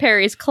 CJ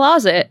Perry's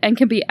Closet and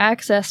can be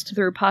accessed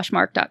through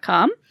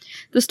Poshmark.com.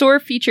 The store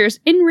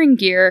features in-ring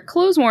gear,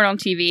 clothes worn on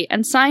TV,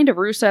 and signed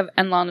Rusev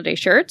and Lana Day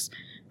shirts.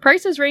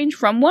 Prices range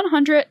from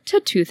 $100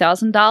 to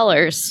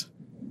 $2,000.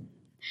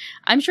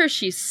 I'm sure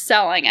she's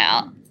selling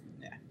out.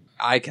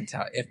 I can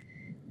tell.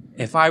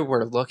 If I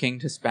were looking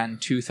to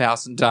spend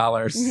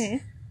 $2,000,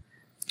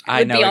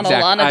 I know be on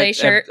exactly. a Lana Day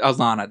shirt. A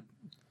Lana.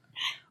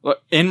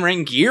 Look,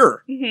 in-ring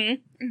gear.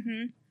 Mm-hmm.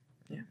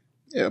 Mm-hmm.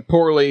 Yeah,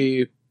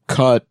 poorly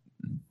cut,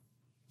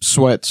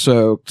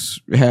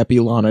 sweat-soaked, happy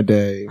Lana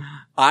Day.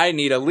 I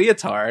need a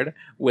leotard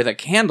with a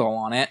candle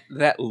on it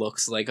that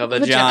looks like a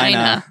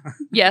vagina.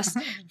 Yes.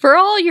 For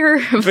all your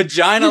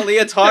Vagina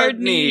leotard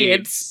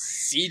needs.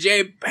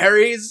 CJ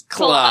Perry's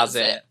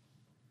Closet.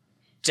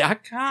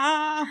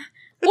 .com.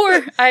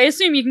 Or I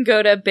assume you can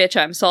go to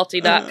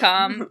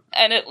bitchimsalty.com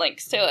and it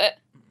links to it.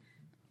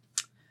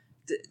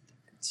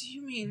 Do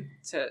you mean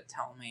to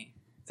tell me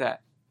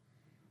that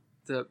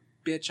the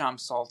Bitch I'm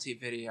Salty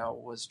video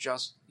was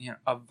just,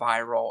 a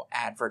viral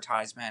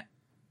advertisement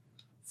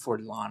for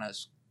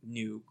Lana's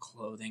new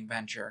clothing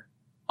venture?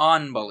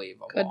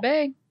 Unbelievable. Could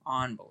be.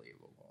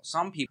 Unbelievable.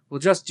 Some people will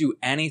just do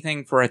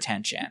anything for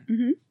attention.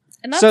 Mm-hmm.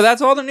 And So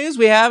that's all the news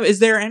we have. Is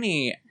there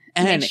any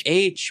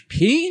NHP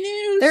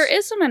news? There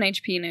is some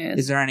NHP news.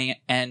 Is there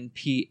any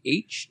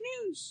NPH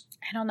news?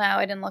 I don't know.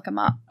 I didn't look him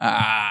up.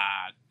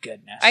 Ah,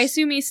 goodness. I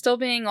assume he's still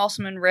being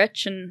awesome and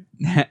rich and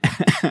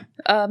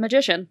a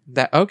magician.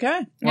 Okay.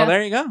 Well, Yeah.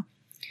 there you go.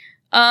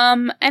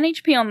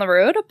 NHP on the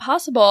road, a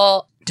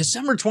possible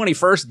December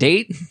 21st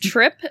date.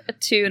 trip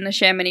to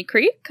Neshaminy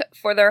Creek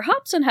for their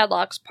Hops and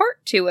Headlocks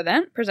Part 2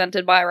 event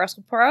presented by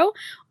WrestlePro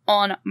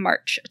on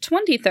March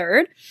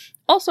 23rd.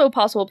 Also a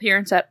possible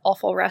appearance at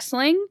Awful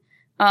Wrestling.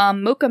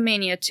 Mocha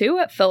Mania 2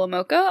 at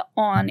Philomoka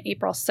on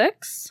April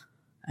 6th.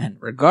 And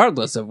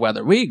regardless of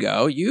whether we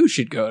go, you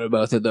should go to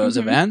both of those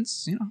Mhm.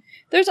 events.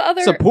 There's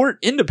other Support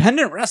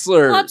independent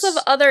wrestlers. lots of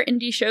other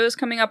indie shows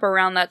coming up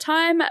around that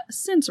time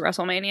since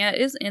WrestleMania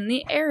is in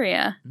the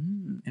area.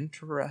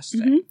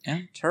 Interesting.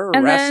 Interesting.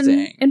 And then,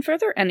 in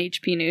further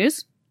NHP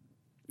news,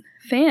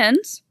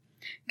 fans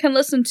can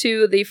listen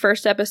to the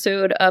first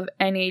episode of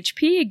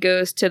NHP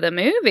Goes to the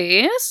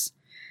Movies.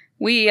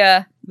 We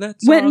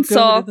Let's went all and go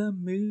saw to the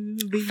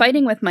movie.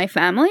 Fighting with My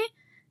Family,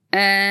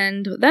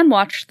 and then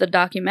watched the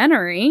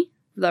documentary,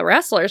 The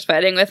Wrestlers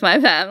Fighting with My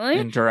Family.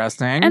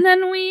 Interesting. And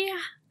then we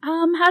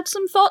had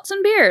some thoughts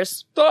and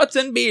beers. Thoughts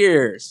and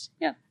beers.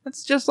 Yeah.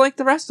 That's just like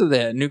the rest of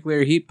the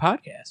Nuclear Heat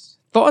podcast.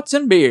 Thoughts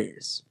and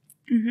beers.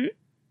 Mm-hmm.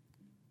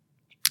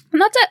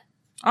 And that's it.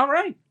 All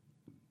right.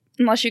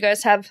 Unless you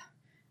guys have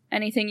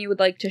anything you would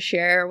like to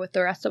share with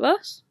the rest of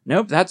us.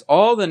 Nope, that's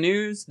all the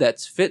news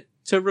that's fit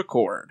to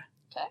record.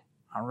 Okay.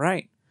 All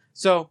right.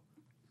 So,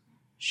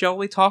 shall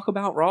we talk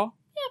about Raw?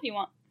 Yeah, if you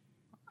want.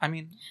 I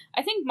mean,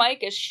 I think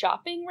Mike is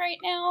shopping right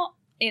now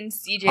in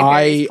CJ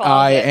I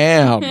Perry's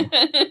am.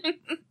 closet.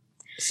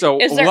 so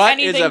Is there what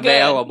anything is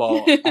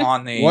available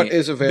on the What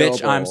is available?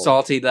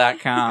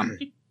 bitchimsalty.com?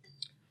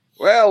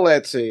 Well,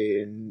 let's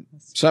see.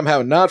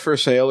 Somehow not for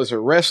sale is a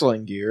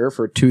wrestling gear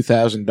for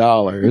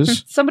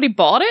 $2,000. Somebody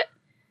bought it?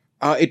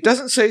 It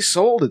doesn't say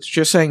sold. It's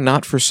just saying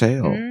not for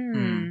sale.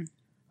 Mm.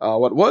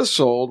 What was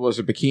sold was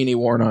a bikini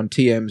worn on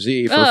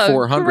TMZ for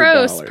Oh, $400.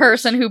 gross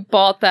person who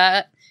bought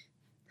that.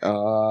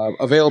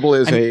 Available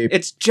is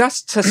It's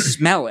just to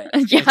smell it.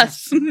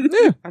 Yes.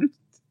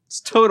 It's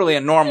totally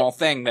a normal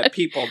thing that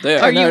people do.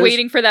 Are you noticed-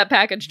 waiting for that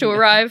package to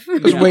arrive?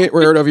 Just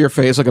wear it over your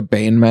face like a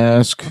Bane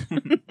mask.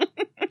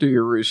 Do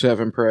your Rusev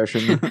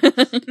impression.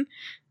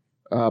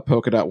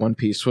 Polka dot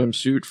one-piece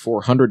swimsuit,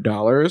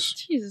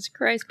 $400. Jesus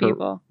Christ,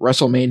 people.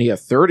 WrestleMania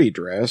 30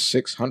 dress,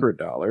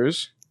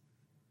 $600.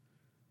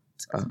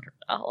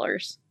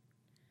 $600.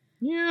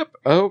 Yep.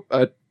 Oh,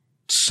 a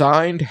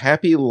signed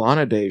Happy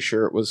Lana Day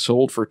shirt was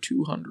sold for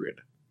 $200.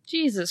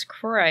 Jesus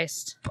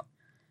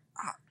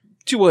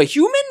To a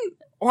human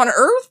on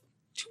Earth?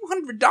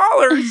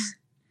 $200?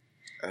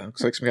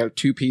 Looks like some kind of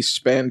two-piece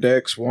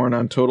spandex worn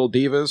on Total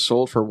Divas,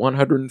 sold for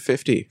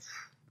 $150.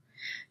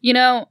 You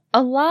know,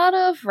 a lot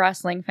of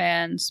wrestling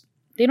fans,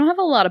 they don't have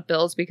a lot of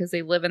bills because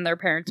they live in their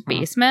parents'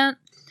 basement.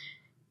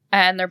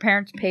 And their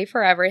parents pay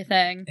for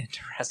everything.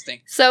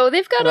 Interesting. So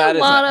they've got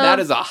That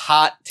is a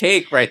hot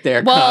take right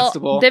there, well,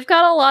 Constable. they've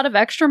got a lot of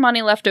extra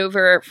money left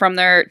over from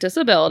their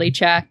disability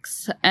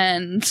checks,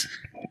 and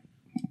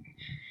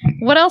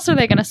what else are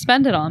they going to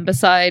spend it on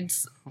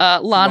besides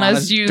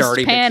Lana's used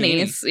dirty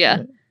panties? bikini.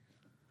 Yeah,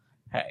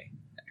 Hey,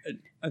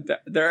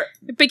 they're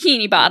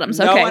bikini bottoms.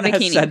 no Okay, one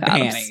bikini has said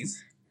bottoms.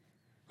 panties.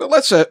 But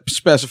let's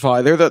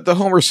specify, they're the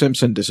Homer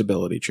Simpson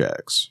disability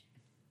checks.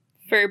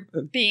 For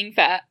being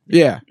fat.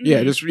 Yeah,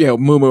 Mhm. just,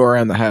 moo-moo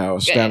around the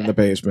house, Yeah, down in yeah. the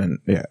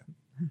basement, yeah.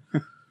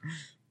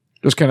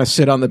 Just kind of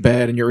sit on the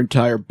bed and your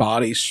entire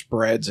body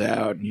spreads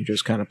out and you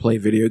just kind of play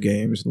video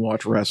games and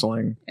watch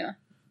wrestling.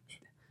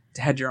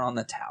 Dad, you're on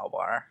the towel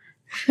bar.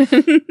 Oh,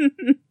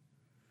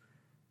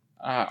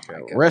 my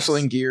goodness.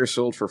 Wrestling gear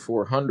sold for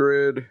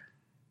 $400.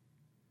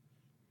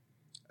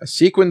 A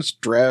sequins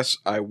dress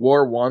I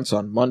wore once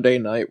on Monday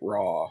Night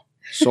Raw,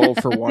 sold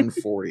for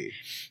 $140.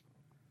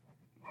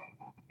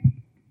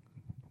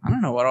 I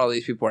don't know what all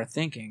these people are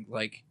thinking.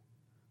 Like,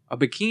 a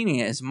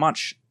bikini is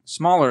much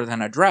smaller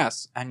than a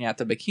dress, and yet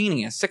the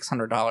bikini is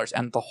 $600,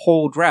 and the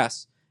whole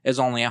dress is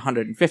only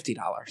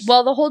 $150.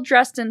 Well, the whole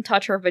dress didn't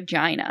touch her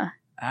vagina.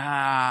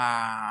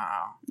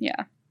 Ah,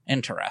 Yeah.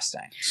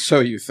 interesting. So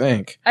you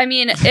think. I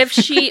mean, if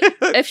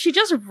she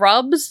just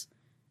rubs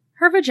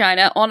her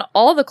vagina on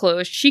all the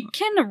clothes, she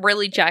can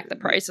really jack the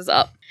prices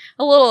up.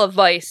 A little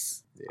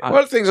advice One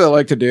of the things I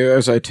like to do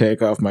as I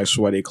take off my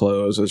sweaty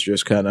clothes is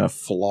just kind of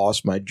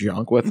floss my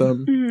junk with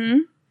them. Mm-hmm.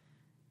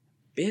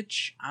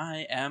 Bitch,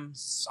 I am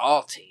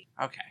salty.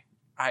 Okay.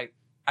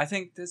 I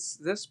think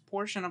this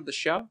portion of the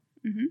show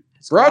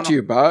is Brought to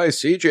you by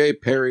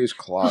CJ Perry's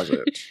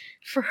Closet.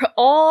 For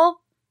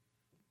all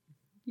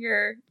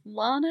your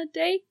Lana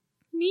Day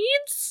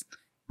needs,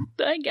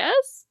 I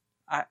guess.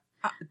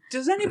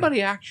 Does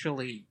anybody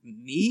actually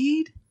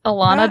need A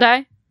Lana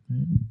Day?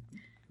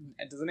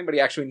 Does anybody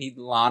actually need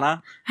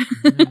Lana?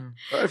 Well,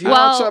 if you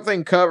want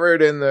something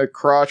covered in the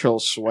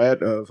crotchal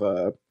sweat of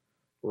a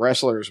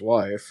wrestler's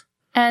wife.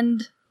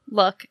 And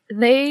look,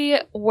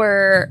 they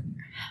were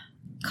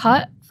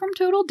cut from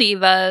Total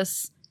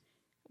Divas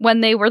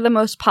when they were the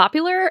most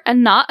popular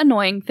and not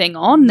annoying thing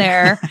on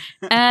there,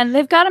 and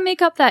they've got to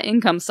make up that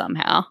income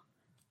somehow.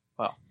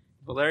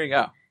 Well, there you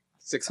go.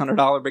 $600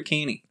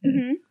 bikini.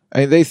 Mm-hmm.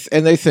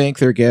 And they think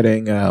they're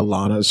getting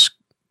Lana's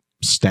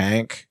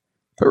stank,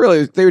 but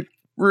really,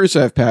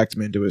 Rusev packed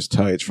him into his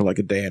tights for like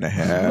a day and a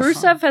half.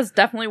 Rusev has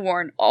definitely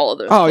worn all of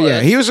those. Oh clothes. yeah,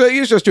 he was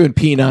just doing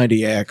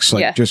P90X,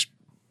 like Yeah. just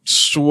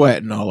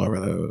sweating all over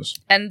those.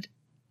 And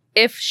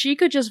if she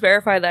could just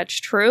verify that's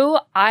true,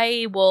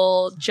 I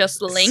will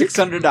just link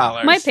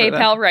 $600. my for that.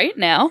 PayPal right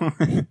now.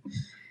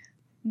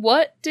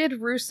 What did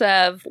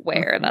Rusev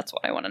wear? That's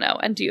what I want to know.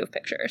 And do you have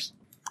pictures?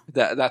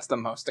 That's the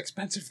most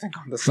expensive thing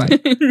on the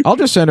site. I'll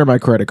just send her my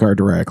credit card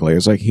directly.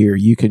 It's like, here,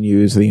 you can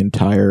use the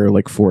entire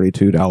like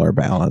 $42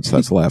 balance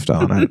that's left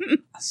on it.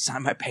 I'll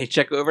sign my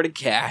paycheck over to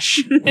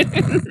cash.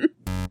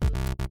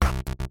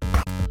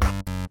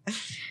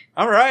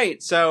 All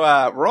right, so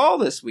Raw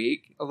this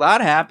week, a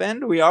lot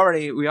happened. We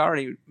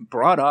already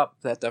brought up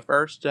that the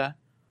first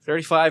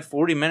 35,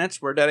 40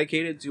 minutes were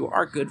dedicated to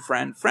our good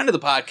friend of the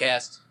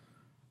podcast,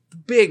 the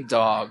big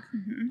dog,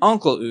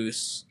 Uncle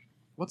Oos.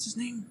 What's his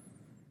name?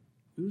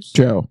 Oos?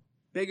 Joe.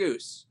 Big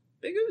Oos.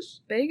 Big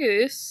Oos? Big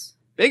Oos.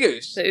 Big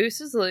Oos. The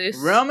Oos is loose.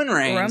 Roman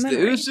Reigns. Roman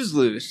The Reigns. Oos is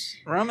loose.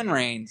 Roman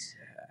Reigns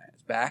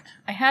is back.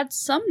 I had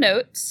some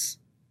notes.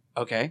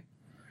 Okay.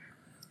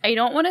 I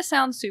don't want to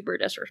sound super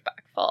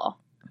disrespectful.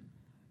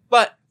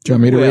 But Do you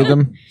want me to Well, read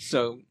them?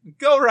 so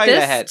go right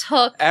This ahead.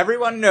 took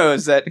Everyone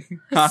knows that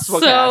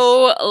Gospel Cast.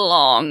 so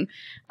long.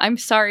 I'm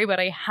sorry, but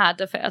I had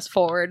to fast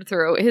forward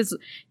through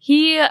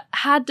he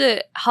had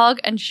to hug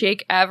and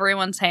shake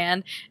everyone's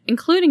hand,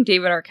 including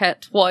David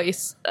Arquette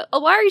twice.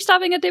 Why are you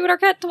stopping at David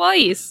Arquette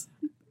twice?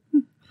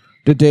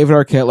 Did David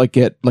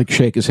Arquette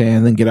shake his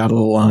hand, then get out of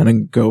the line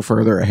and go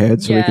further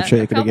ahead so he could shake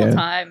a it couple again?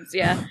 times,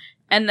 yeah.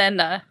 And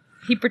then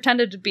he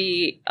pretended to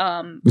be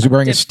Was he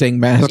wearing a Sting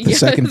mask the I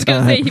second was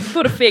gonna say, time? he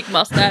put a fake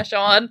mustache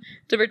on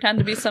to pretend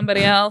to be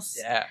somebody else.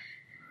 Yeah.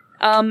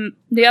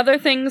 The other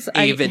things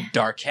David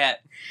Darquette.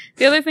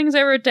 The other things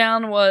I wrote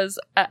down was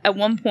at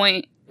one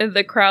point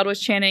the crowd was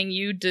chanting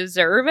 "You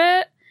deserve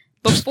it"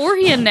 before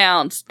he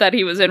announced that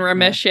he was in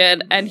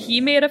remission, and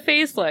he made a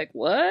face like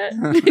 "What?"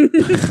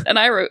 and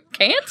I wrote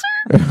 "Cancer."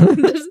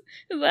 Is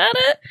that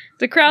it?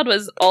 The crowd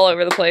was all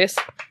over the place.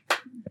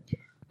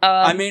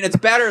 I mean, it's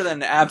better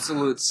than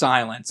absolute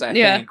silence, I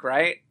Yeah. think,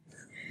 right?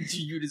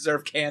 You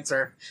deserve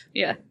cancer.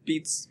 Yeah.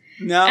 Beats.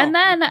 No. And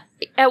then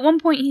at one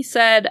point he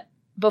said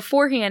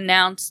before he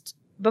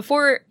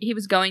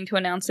was going to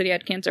announce that he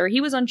had cancer,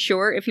 he was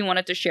unsure if he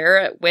wanted to share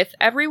it with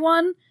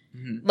everyone,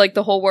 like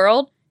the whole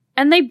world,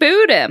 and they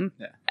booed him.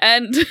 Yeah.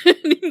 And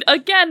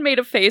again made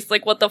a face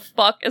like, what the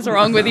fuck is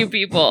wrong with you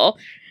people?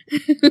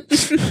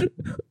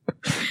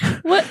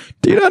 What?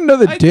 Do you not know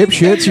the I think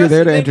dipshits you're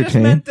there to they just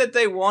entertain? meant that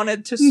they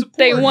wanted to support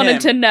They wanted him.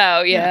 to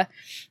know, yeah.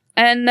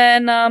 And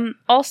then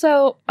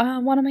also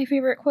one of my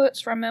favorite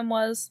quotes from him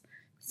was,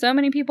 "So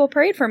many people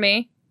prayed for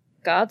me.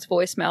 God's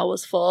voicemail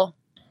was full."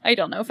 I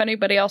don't know if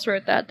anybody else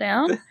wrote that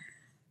down,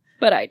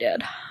 but I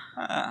did.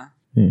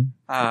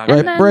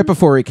 Right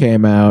before he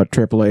came out,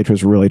 Triple H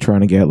was really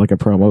trying to get like a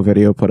promo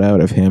video put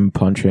out of him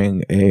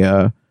punching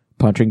a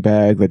punching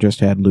bag that just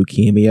had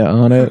leukemia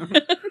on it.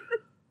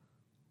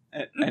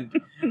 and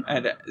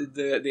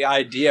the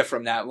idea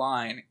from that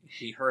line,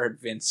 he heard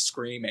Vince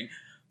screaming,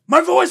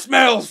 "My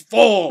voicemail's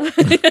full!"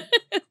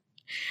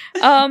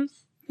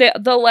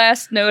 The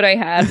last note I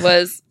had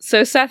was,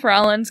 so Seth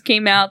Rollins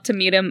came out to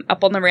meet him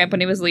up on the ramp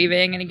when he was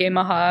leaving, and he gave him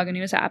a hug, and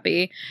he was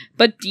happy.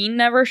 But Dean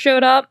never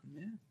showed up.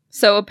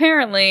 So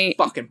apparently...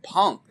 Fucking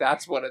punk.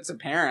 That's what it's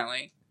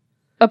apparently.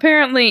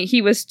 Apparently,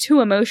 he was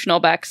too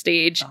emotional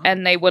backstage,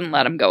 and they wouldn't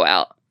let him go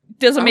out.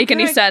 Doesn't make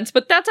any sense,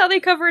 but that's how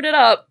they covered it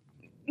up.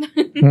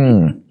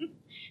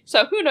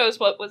 So who knows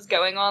what was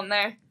going on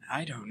there.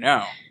 I don't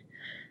know.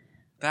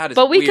 That is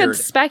But we weird. could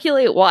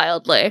speculate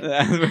wildly.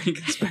 We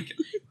can speculate.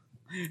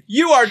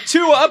 You are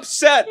too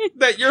upset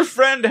that your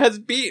friend has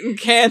beaten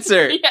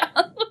cancer. Yeah.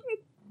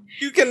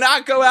 You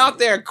cannot go out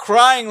there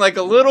crying like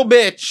a little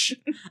bitch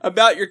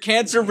about your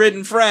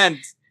cancer-ridden friend.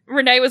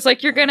 Renee was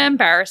like, "You're gonna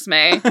embarrass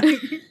me."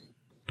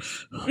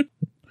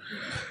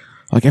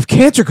 Like, if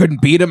cancer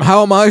couldn't beat him,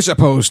 how am I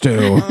supposed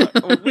to?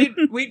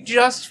 We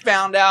just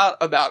found out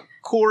about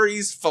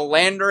Corey's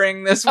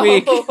philandering this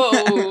week.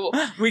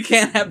 Oh. We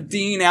can't have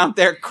Dean out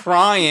there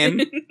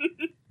crying.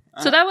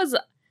 So that was...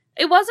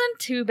 It wasn't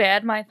too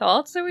bad, my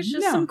thoughts. There was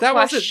just some that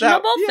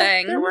questionable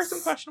things. There were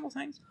some questionable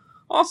things.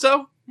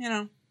 Also,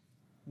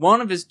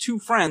 one of his 2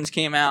 friends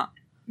came out,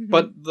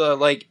 but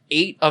the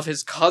 8 of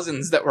his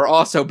cousins that were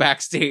also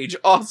backstage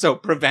also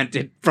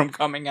prevented from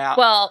coming out.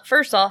 Well,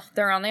 first off,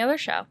 they're on the other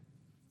show.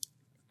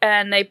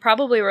 And they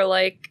probably were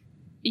like,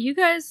 you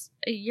guys,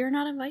 you're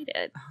not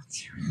invited.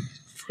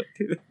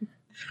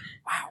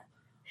 Wow.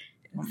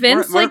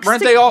 Vince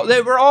weren't they all?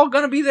 They were all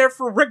going to be there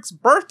for Rick's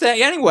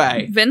birthday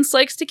anyway. Vince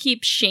likes to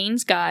keep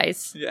Shane's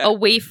guys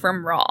away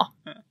from Raw.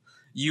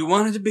 You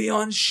wanted to be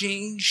on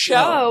Shane's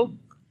show.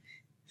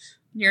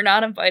 You're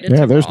not invited.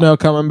 Yeah, to there's Raw. no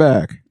coming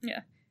back.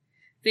 Yeah,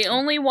 the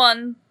only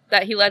one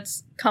that he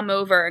lets come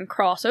over and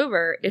cross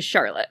over is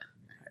Charlotte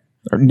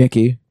Or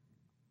Nikki.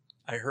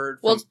 I heard.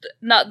 Well,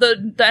 not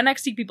the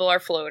NXT people are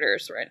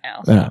floaters right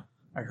now. Yeah.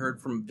 I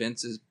heard from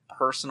Vince's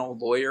personal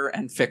lawyer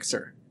and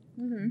fixer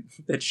Mm-hmm.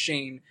 that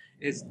Shane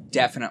is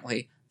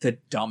definitely the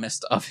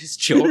dumbest of his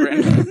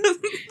children.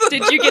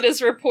 Did you get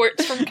his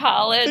reports from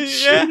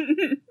college? Yeah.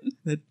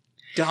 The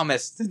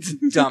dumbest.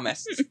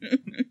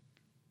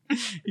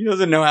 He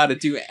doesn't know how to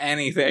do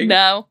anything.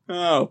 No.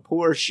 Oh,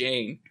 poor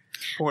Shane.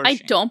 I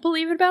don't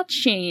believe it about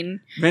Shane.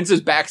 Vince is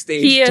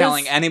backstage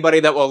telling anybody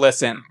that will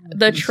listen.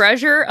 The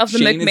treasure of the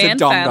Shane McMahon is a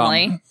dum-dum.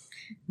 family.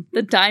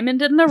 The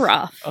diamond in the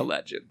rough.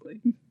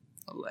 Allegedly.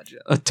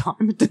 A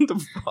diamond in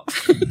the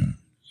rough.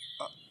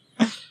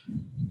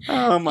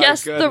 Oh my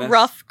yes, goodness. the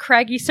rough,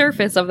 craggy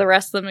surface of the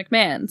rest of the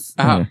McMahons.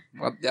 Oh,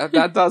 well,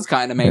 that does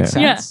kind of make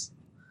sense.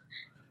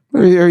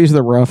 Or he's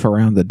the rough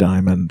around the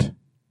diamond.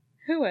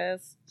 Who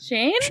is?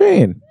 Shane?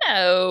 Shane.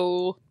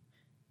 No.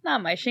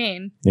 Not my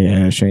Shane.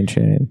 Yeah, Shane.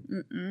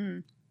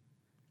 Mm-mm.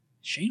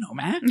 Shane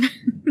O'Mac?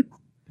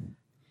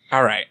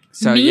 All right.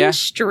 So, Mean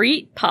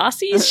Street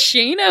Posse's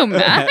Shane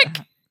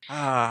O'Mac?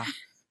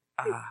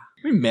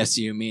 We miss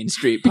you, Mean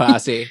Street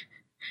Posse.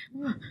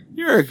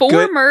 You're a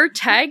former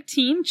tag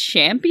team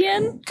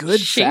champion? good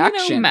Shane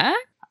faction. O'Mac?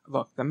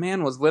 Look, the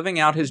man was living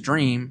out his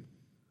dream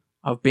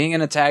of being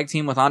in a tag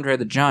team with Andre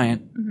the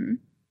Giant, Mm-hmm.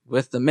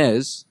 with The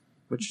Miz,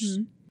 which is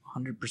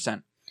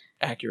 100%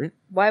 accurate.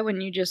 Why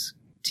wouldn't you just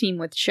team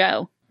with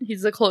Show?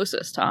 He's the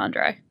closest to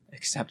Andre.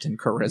 Except in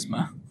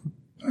charisma.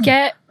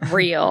 Get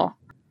real.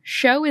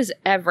 Show is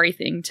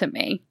everything to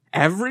me.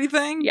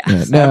 Everything?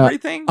 Yes. No,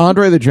 Everything?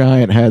 Andre the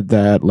Giant had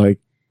that,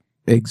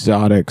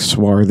 exotic,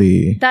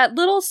 swarthy... That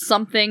little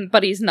something,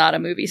 but he's not a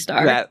movie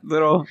star. That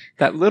little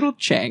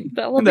chang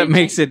That little that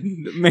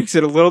bit makes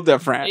it a little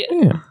different. Yeah.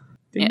 Yeah.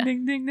 Ding Yeah.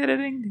 ding ding da da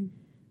ding ding.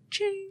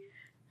 Ching.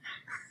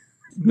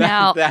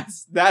 Now-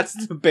 that's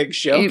the big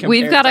show.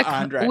 We've got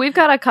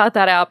got to cut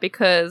that out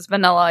because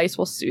Vanilla Ice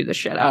will sue the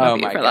shit out Oh of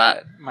you my for god!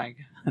 that. My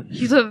god!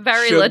 He's a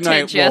very Suge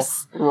Knight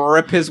litigious. will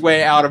rip his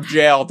way out of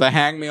jail to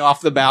hang me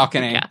off the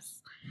balcony. Yes.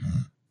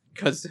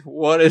 Because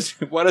what does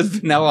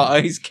Vanilla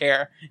Ice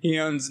care? He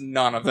owns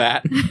none of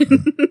that.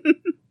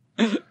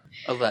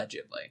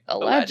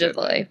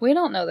 Allegedly. We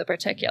don't know the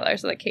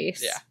particulars of the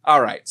case. Yeah.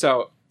 All right.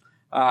 So,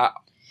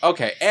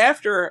 okay.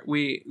 After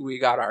we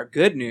got our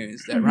good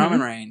news that Mhm.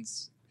 Roman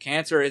Reigns'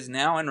 cancer is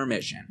now in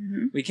remission,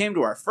 Mhm. we came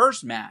to our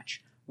first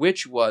match,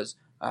 which was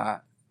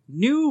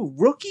new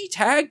rookie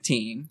tag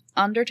team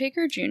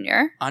Undertaker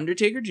Jr.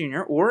 Undertaker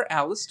Jr. or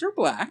Aleister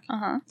Black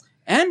Uh-huh.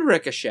 and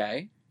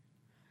Ricochet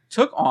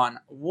took on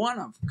one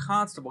of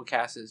Constable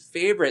Cass's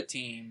favorite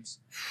teams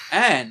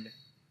and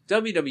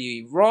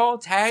WWE Raw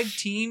Tag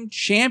Team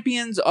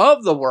Champions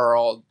of the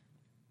World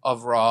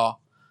of Raw,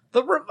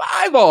 The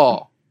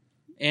Revival,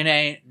 in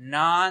a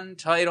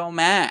non-title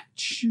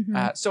match.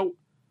 Mhm. So,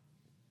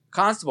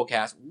 Constable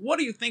Cass, what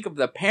do you think of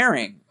the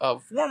pairing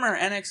of former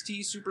NXT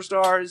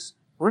superstars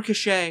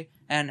Ricochet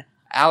and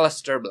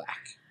Aleister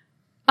Black?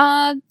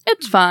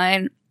 It's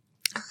fine.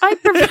 I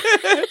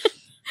prefer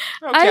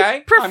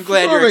Okay, I'm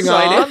glad you're Moving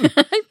excited.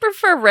 I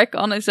prefer Rick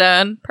on his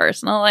own,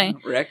 personally.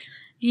 Rick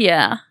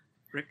Yeah.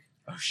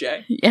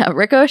 O'Shea. Yeah,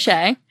 Rick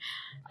O'Shea.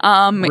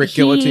 Rick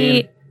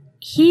Guillotine.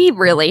 He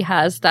really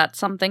has that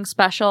something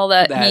special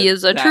that he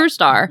is a that true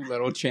star.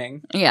 Little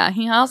Ching. Yeah,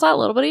 he has that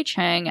little bitty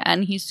chang,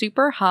 and he's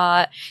super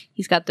hot.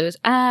 He's got those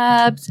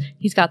abs.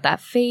 He's got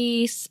that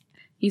face.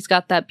 He's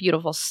got that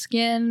beautiful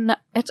skin.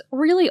 It's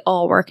really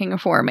all working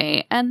for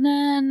me. And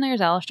then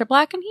there's Aleister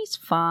Black, and he's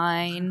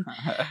fine.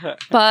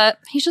 But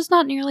he's just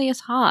not nearly as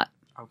hot.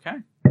 Okay.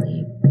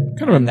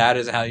 Kind of And that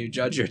is how you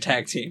judge your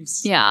tag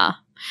teams. Yeah.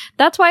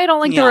 That's why I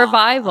don't like the Yeah.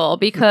 Revival,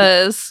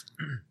 because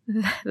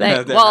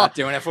They're not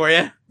doing it for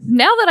you.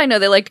 now that I know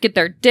they like to get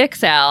their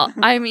dicks out,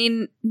 I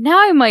mean, now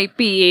I might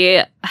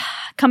be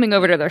coming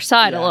over to their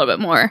side a Yeah. little bit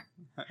more.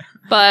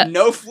 But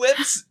No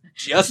flips,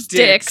 just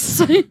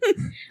dicks.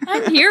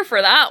 I'm here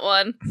for that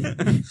one.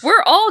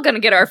 We're all going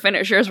to get our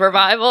finishers,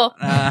 Revival.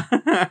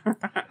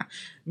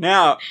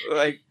 Now,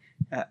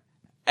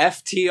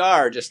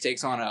 FTR just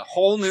takes on a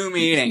whole new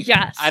meaning.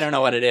 Yes. I don't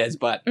know what it is,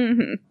 but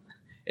Mhm.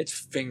 it's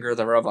Finger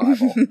the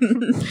Revival.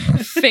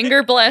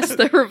 Finger blast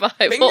the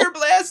Revival. Finger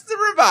Blast the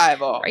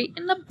Revival. Right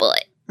in the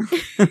butt.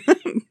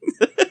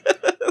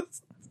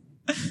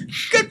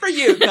 Good for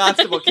you,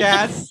 Constable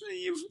Cass.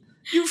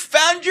 You've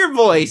found your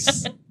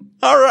voice.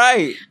 All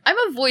right. I'm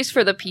a voice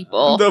for the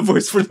people. The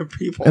voice for the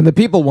people. And the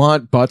people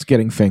want butts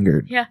getting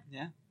fingered. Yeah.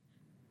 Yeah.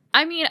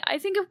 I mean, I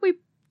think if we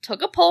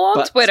took a poll on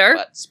Butts, Twitter,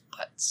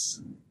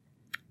 Butts.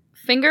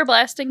 finger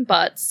blasting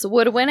butts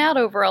would win out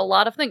over a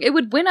lot of things. It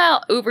would win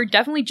out over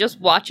definitely just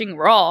watching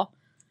Raw.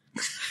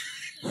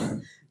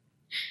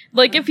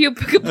 Like if you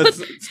could A put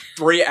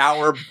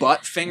 3-hour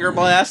butt finger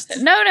blast?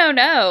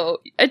 No.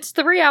 It's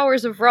 3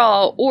 hours of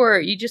Raw, or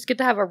you just get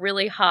to have a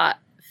really hot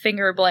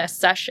finger blast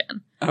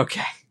session.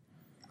 Okay.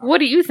 What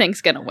do you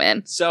think's gonna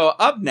win? So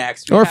up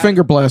next, we Or have-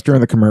 finger blast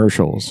during the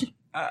commercials.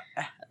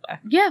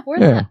 Yeah, where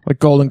Yeah, that? like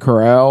Golden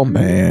Corral,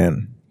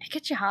 man. It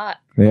gets you hot.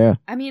 Yeah,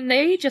 I mean,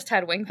 they just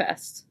had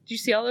Wingfest. Did you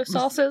see all those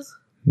sauces?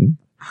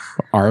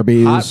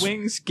 Arby's. hot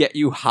wings get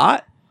you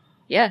hot?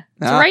 Yeah,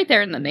 it's Ah. right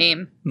there in the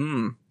name.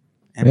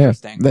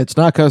 Interesting. Yeah, that's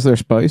not because they're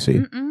spicy.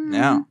 Mm-mm.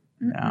 No.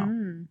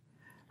 Mm-mm.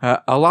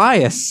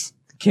 Elias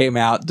came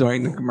out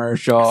during the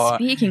commercial.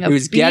 Speaking he of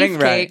was getting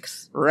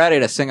beefcakes, ready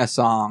to sing a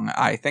song.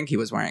 I think he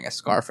was wearing a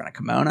scarf and a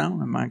kimono.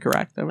 Am I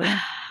correct over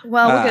there?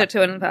 well, we'll get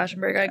to it in the fashion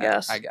break, I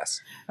guess. I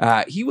guess.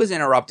 He was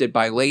interrupted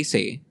by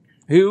Lacey,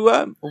 who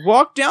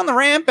walked down the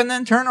ramp and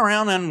then turned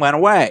around and went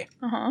away.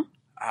 Uh-huh.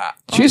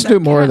 She used to do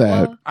more of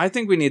that. I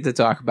think we need to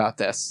talk about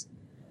this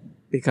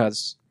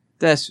because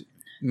this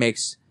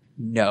makes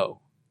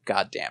no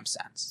goddamn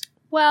sense.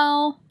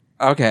 Well,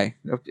 Okay,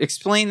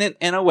 explain it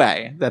in a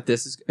way that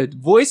this is a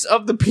voice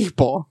of the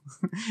people.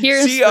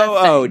 here's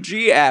COO, the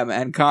thing. GM,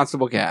 and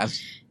Constable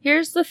Cass.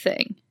 Here's the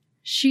thing.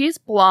 She's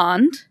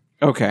blonde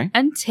Okay.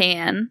 and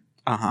tan,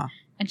 Uh-huh.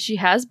 and she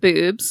has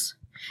boobs.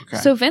 Okay.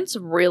 So Vince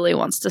really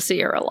wants to see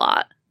her a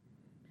lot.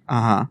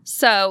 Uh-huh.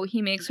 So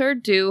he makes her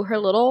do her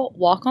little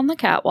walk on the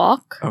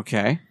catwalk.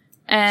 Okay.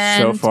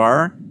 And So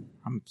far,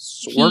 I'm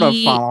sort of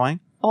he- following.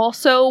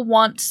 also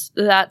wants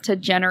that to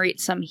generate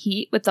some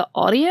heat with the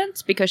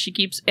audience because she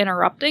keeps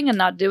interrupting and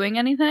not doing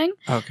anything.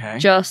 Okay.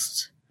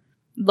 Just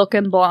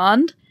looking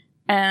blonde.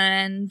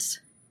 And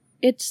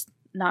it's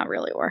not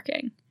really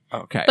working.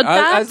 Okay. But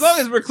that's- as long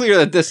as we're clear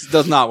that this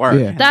does not work.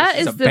 Yeah. That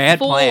This is a the bad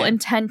full plan.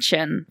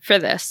 intention for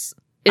this,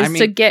 is I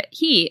mean- to get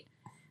heat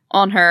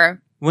on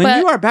her. When but-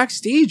 you are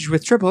backstage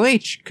with Triple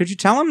H, could you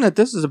tell him that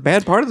this is a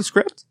bad part of the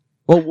script?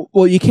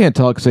 Well, you can't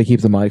tell because they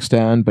keep the mics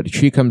down, but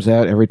she comes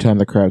out every time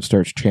the crowd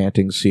starts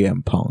chanting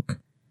CM Punk.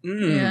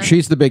 Yeah.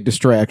 She's the big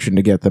distraction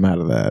to get them out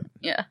of that.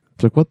 Yeah.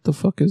 It's like, what the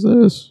fuck is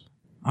this?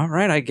 All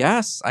right, I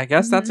guess.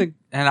 That's an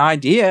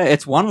idea.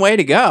 It's one way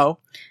to go.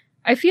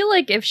 I feel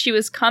like if she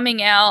was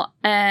coming out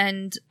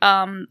and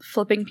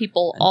flipping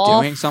people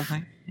off, Doing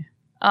something.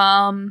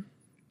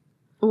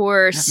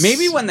 or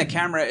Maybe when the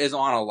camera is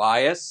on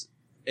Elias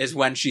is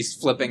when she's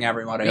flipping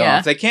everybody Yeah.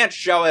 off. They can't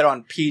show it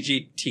on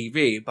PG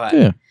TV, but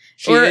Yeah.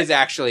 she Or- is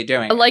actually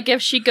doing it. like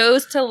if she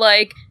goes to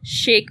like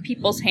shake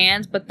people's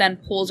hands, but then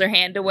pulls her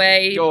hand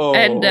away, Oh,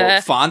 and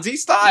Fonzie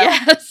style?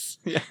 yes,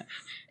 Yeah.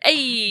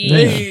 hey,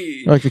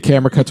 Hey. Like the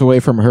camera cuts away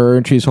from her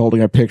and she's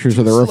holding up pictures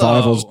of the Slow.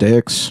 revival's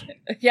dicks.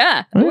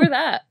 yeah, or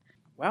that.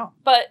 Well,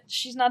 But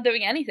she's not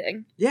doing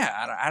anything.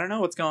 yeah, I don't know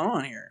what's going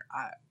on here.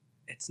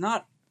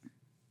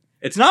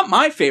 It's not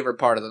my favorite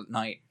part of the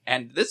night,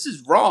 and this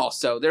is Raw,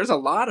 so there's a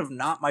lot of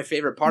not my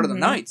favorite part of the Mhm.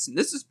 nights, and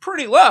this is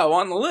pretty low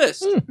on the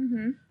list.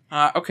 Mm-hmm.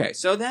 Okay,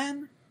 so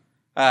then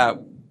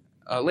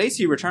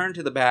Lacey returned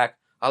to the back.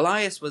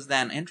 Elias was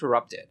then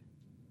interrupted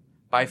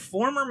by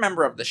former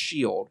member of the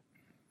Shield,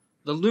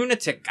 the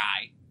lunatic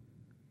guy,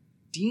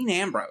 Dean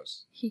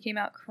Ambrose. He came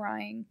out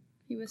crying.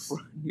 He was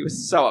He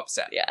was so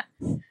upset. yeah.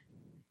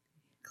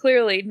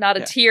 Clearly, not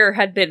a Yeah. tear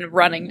had been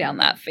running down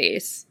that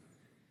face.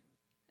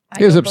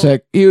 He was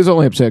upset. He was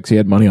only upset because he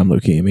had money on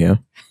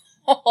leukemia.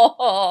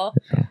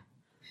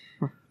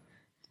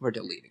 We're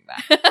deleting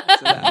that.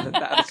 So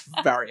that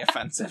is very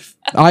offensive.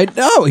 I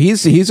know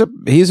he's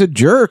a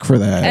jerk for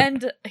that.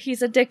 And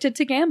he's addicted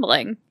to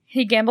gambling.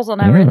 He gambles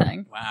on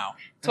everything. Wow.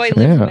 That's why he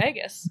lives in Yeah.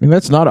 Vegas. I mean,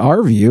 that's not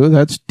our view.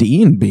 That's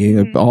Dean being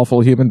an Mhm.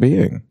 awful human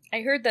being.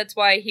 I heard that's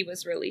why he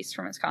was released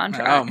from his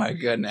contract. Oh my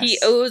goodness. He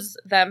owes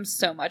them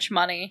so much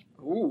money.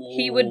 Ooh.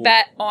 He would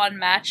bet on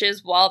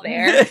matches while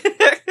there.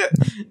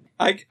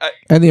 I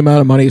And the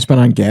amount of money he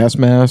spent on gas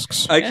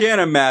masks. I can't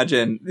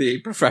imagine the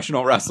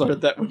professional wrestler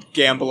that would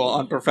gamble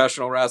on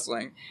professional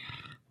wrestling.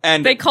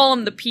 And They call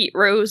him the Pete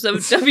Rose of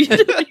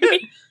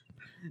WWE.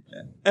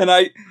 and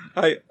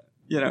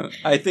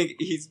I think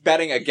he's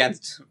betting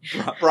against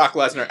Brock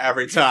Lesnar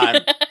every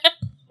time.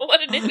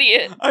 What an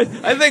idiot.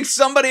 I think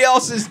somebody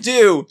else is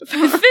due.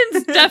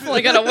 Finn's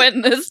definitely going to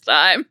win this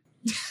time.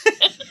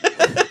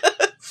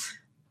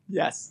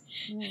 Yes.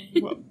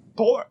 Well,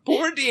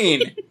 poor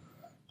Dean.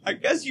 I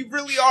guess you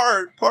really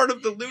are part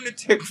of the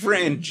lunatic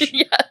fringe.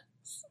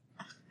 Yes.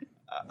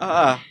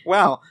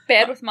 Well.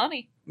 Bad with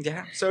money.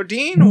 Yeah. So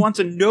Dean wants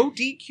a no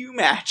DQ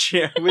match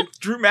with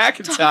Drew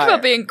McIntyre. Talk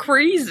about being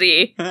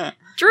crazy.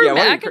 Drew Yeah,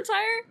 what are you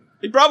McIntyre?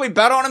 He probably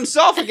bet on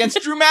himself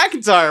against Drew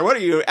McIntyre. What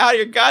are you, out of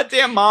your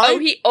goddamn mind? Oh,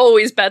 he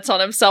always bets on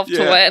himself to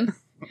Yeah. win.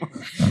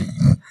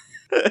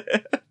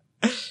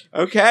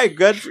 Okay,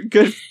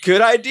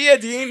 good idea,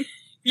 Dean.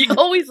 He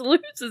always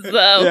loses,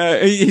 though.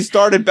 Yeah, he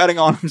started betting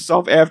on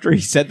himself after he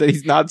said that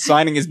he's not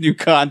signing his new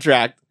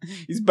contract.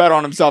 He's bet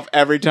on himself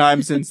every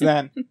time since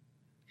then.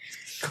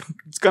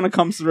 It's going to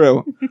come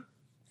through.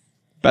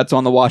 Bets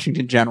on the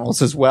Washington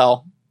Generals as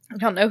well. I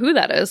don't know who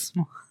that is.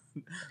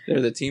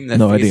 They're the team that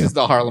No faces idea.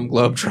 the Harlem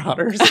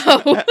Globetrotters.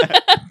 Oh.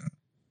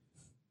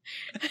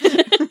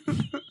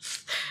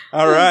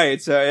 All right,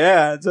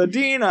 so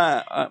Dean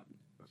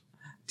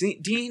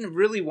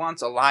really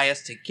wants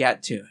Elias to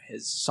get to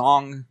his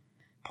song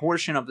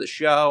portion of the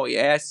show. He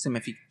asks him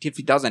if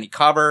he does any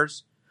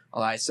covers.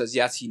 Elias says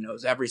yes, he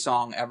knows every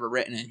song ever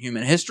written in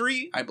human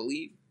history, I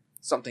believe.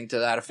 Something to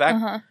that effect.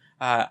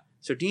 Uh-huh.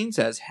 So Dean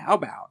says, how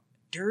about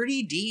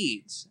Dirty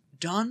Deeds,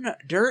 Done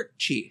Dirt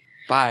Cheap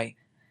by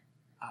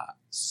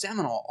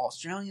seminal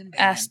Australian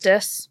band.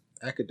 Astis.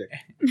 Academic.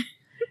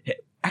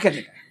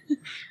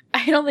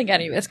 I don't think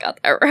any of us got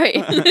that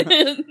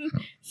right.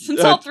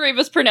 Since all three of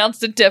us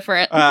pronounced it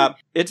different.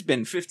 It's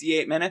been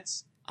 58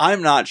 minutes.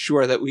 I'm not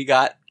sure that we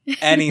got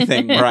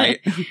anything right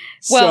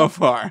so Well,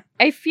 far.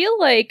 I feel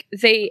like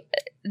they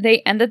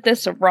ended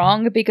this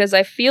wrong because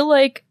I feel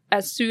like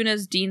as soon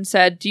as Dean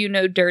said, "Do you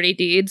know Dirty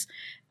Deeds?"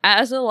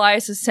 as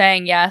Elias is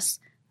saying yes,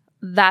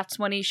 that's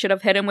when he should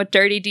have hit him with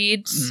Dirty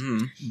Deeds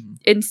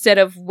instead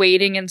of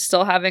waiting and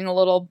still having a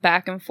little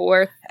back and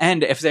forth.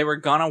 And if they were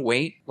gonna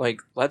wait,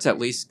 like, let's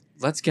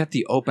get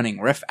the opening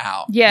riff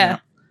out. Yeah. You know?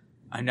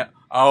 I know.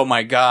 Oh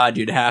my God,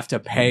 you'd have to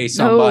pay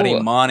somebody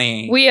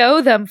money. We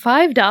owe them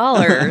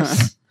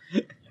 $5.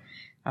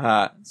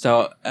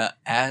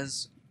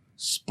 As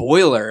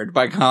spoilered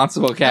by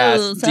Constable Cass,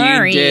 Oh, Dean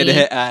sorry. did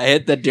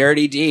hit the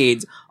Dirty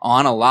Deeds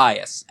on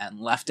Elias and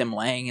left him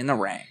laying in the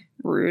rain.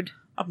 Rude.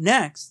 Up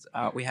next,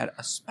 we had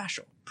a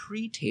special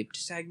pre-taped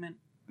segment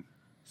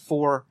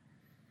for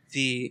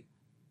the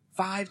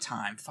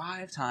five-time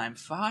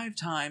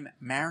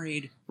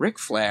married Ric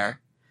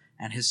Flair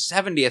and his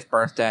 70th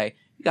birthday.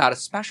 He got a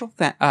special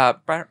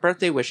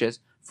birthday wishes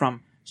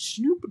from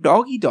Snoop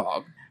Doggy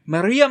Dogg,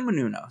 Maria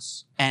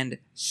Menounos, and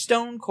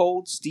Stone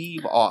Cold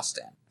Steve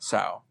Austin.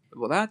 So,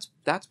 well, that's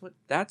what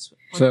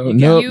So you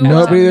got.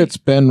 nobody that's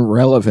been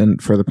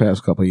relevant for the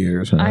past couple of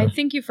years. Huh? I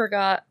think you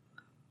forgot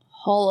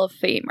Hall of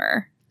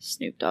Famer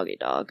Snoop Doggy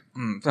Dogg.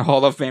 The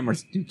Hall of Famer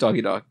Snoop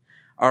Doggy Dogg.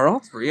 Are all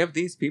three of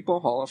these people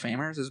Hall of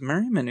Famers? Is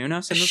Maria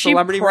Menounos in the She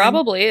celebrity ring?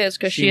 probably is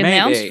because She she may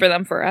announced be. for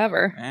them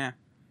forever. Yeah.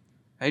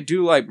 I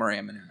do like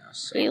Maria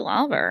Menounos. We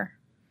love her.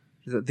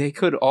 They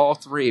could all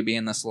three be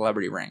in the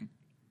celebrity wing.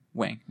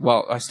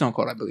 Well, Stone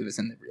Cold, I believe, is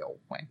in the real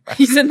wing.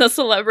 He's in the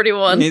celebrity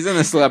one. He's in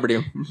the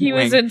celebrity He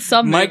wing. was in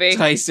some Mike movie.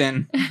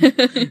 Tyson,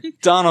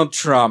 Donald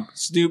Trump,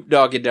 Snoop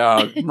Doggy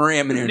Dogg,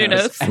 Maria Menounos,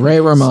 Menounos. and Ray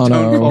Romano.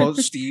 Stone Cold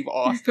Steve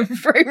Austin.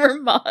 Ray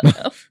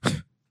Romano.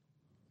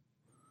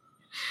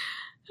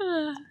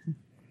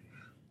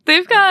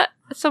 They've got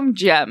some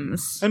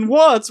gems. And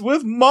what's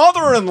with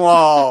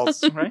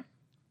mother-in-laws? Right?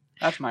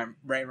 That's my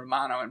Ray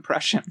Romano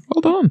impression.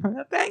 Well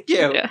done. Thank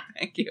you. Yeah.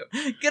 Thank you.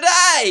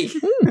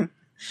 G'day!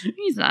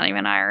 He's not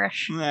even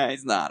Irish. Nah,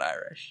 he's not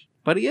Irish.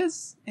 But he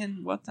is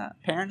in, what's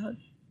that? Parenthood?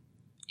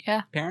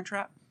 Yeah. Parent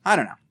Trap? I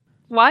don't know.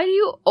 Why do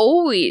you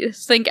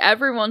always think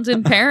everyone's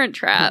in Parent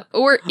Trap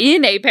or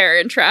in a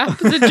Parent Trap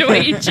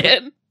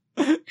situation?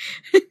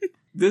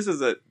 This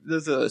is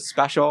a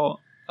special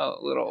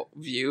little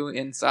view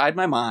inside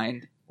my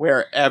mind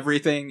where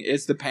everything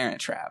is the Parent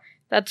Trap.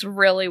 That's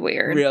really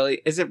weird.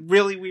 Really? Is it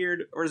really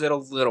weird or is it a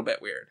little bit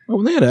weird? Well,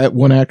 when they had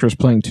one actress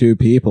playing two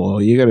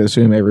people, you got to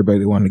assume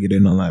everybody wanted to get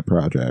in on that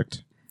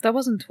project. That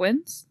wasn't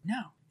twins? No.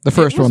 The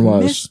first one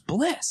was. Miss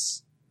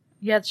Bliss.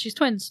 Yeah, she's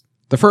twins.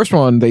 The first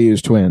one, they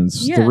used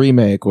twins. Yeah. The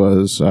remake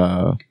was, they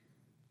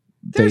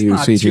There's used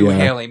not two CGI.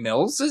 Haley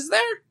Mills, is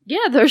there?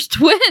 Yeah, there's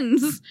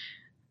twins.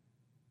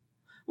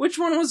 Which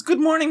one was Good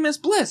Morning Miss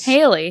Bliss?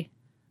 Haley.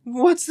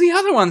 What's the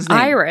other one's name?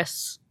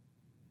 Iris.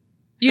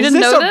 You Is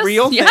didn't this know a this?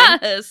 real thing?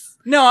 Yes.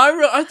 No,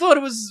 I thought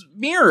it was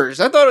Mirrors.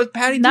 I thought it was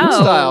Patty No, Duke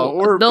style.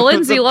 Or the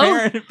Lindsay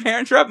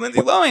Parent Trap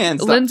Lindsay Lohan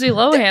stuff. Lindsay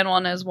Lohan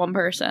one is one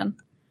person.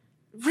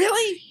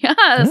 Really?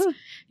 Yes. Yeah.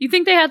 You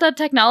think they had that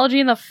technology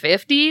in the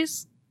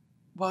 50s?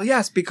 Well,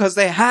 yes, because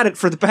they had it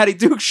for the Patty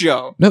Duke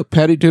show. No,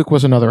 Patty Duke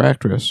was another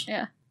actress.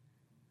 Yeah.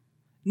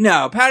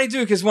 No, Patty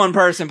Duke is one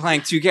person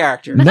playing two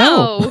characters.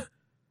 No.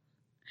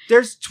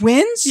 There's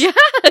twins?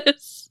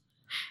 Yes.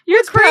 You're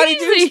What's Patty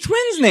crazy. Duke's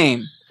twin's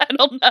name? I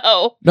don't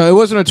know. No, it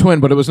wasn't a twin,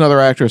 but it was another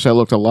actress that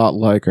looked a lot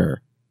like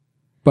her.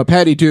 But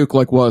Patty Duke,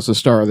 was the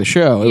star of the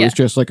show. It Yeah. was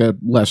just like a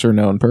lesser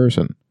known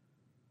person.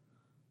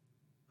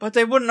 But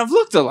they wouldn't have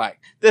looked alike.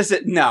 This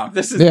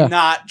is Yeah.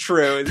 not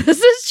true.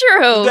 This is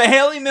true. The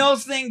Haley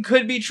Mills thing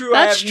could be true.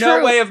 That's I have no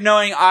true. way of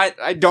knowing.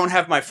 I don't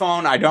have my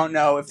phone. I don't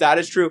know if that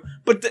is true.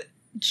 But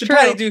It's the true.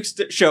 Patty Duke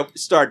show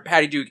starred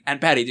Patty Duke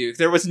and Patty Duke.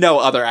 There was no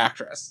other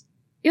actress.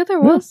 Yeah, there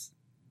was.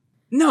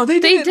 No, they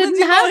They did it didn't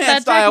Lindsay have Lohan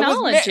that style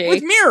technology.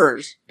 with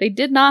mirrors. They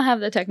did not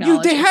have the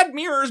technology. They had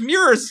mirrors.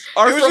 Mirrors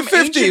are It was from the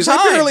 50s. ancient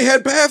They barely times. had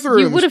You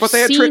bathrooms, would've but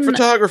they had trick seen-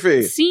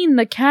 photography. seen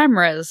the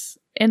cameras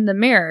in the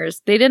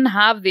mirrors. They didn't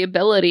have the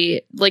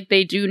ability like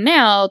they do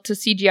now to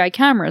CGI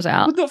cameras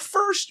out. But the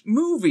first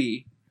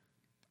movie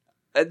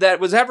that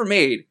was ever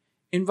made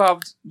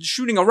involved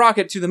shooting a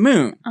rocket to the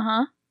moon.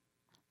 Uh-huh.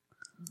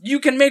 You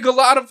can make a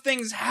lot of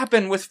things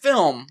happen with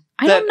film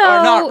I that don't know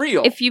are not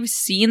real. if you've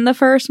seen the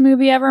first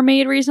movie ever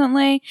made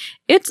recently.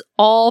 It's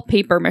all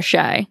paper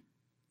mache.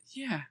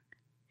 Yeah.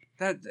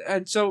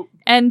 So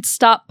and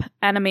stop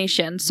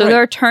animation. So Right.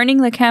 they're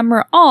turning the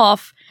camera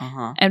off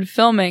uh-huh. and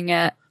filming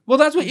it. Well,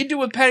 that's what you do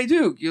with Patty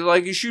Duke.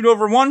 You shoot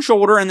over one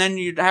shoulder and then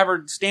you have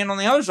her stand on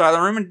the other side of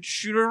the room and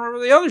shoot her over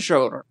the other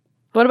shoulder.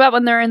 What about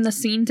when they're in the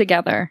scene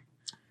together?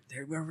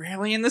 They were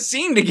rarely in the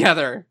scene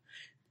together.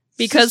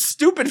 Because It's a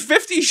stupid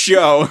 50s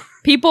show.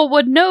 people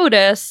would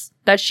notice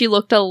that she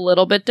looked a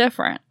little bit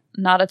different.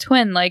 Not a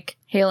twin like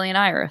Haley and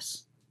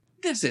Iris.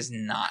 This is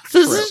not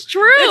This true. is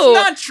true. It's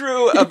not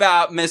true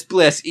about Miss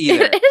Bliss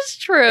either. It is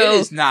true. It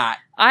is not.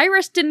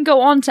 Iris didn't go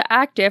on to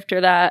act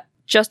after that.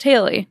 Just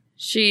Haley.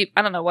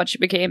 I don't know what she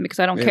became because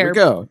I don't There care. we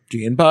go.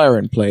 Jean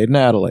Byron played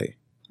Natalie.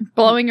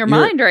 Blowing your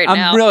mind right I'm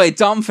now. really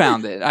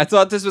dumbfounded. I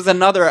thought this was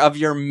another of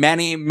your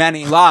many,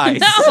 many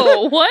lies.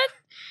 No, what?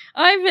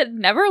 I've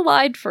never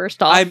lied,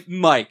 first off.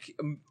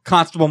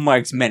 Constable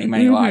Mike's many,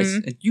 many Mhm. lies.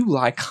 And you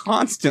lie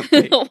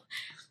constantly.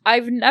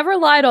 I've never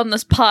lied on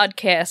this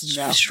podcast.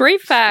 No.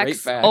 Straight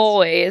facts, facts.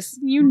 always.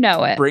 You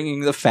know it.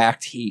 Bringing the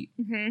fact heat.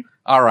 Mhm.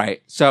 All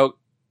right. So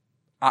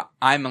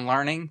I'm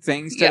learning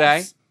things today.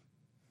 Yes.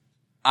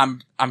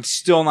 I'm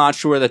still not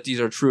sure that these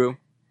are true.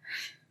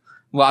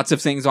 Lots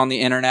of things on the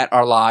internet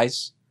are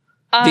lies.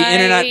 The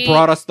internet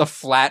brought us the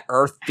flat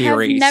earth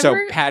theory, so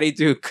never- Patty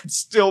Duke could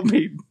still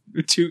be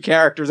two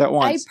characters at I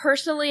once.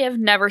 personally have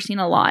never seen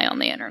a lie on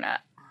the internet.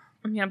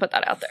 I'm going to put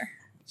that out there.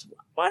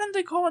 Why didn't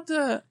they call it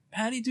the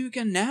Patty Duke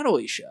and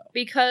Natalie show?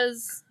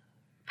 Because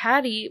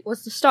Patty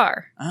was the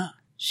star. Ah.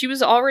 She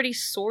was already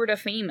sort of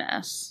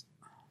famous.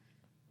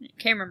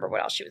 Can't remember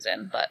what else she was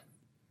in, but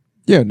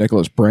Yeah,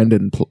 Nicholas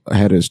Brendan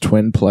had his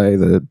twin play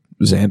the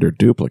Xander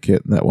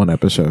duplicate in that one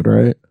episode,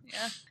 right?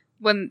 yeah.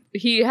 When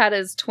he had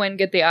his twin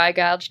get the eye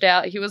gouged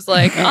out, he was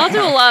like, I'll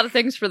do a lot of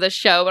things for this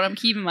show, but I'm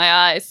keeping my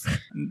eyes.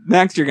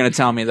 Next, you're going to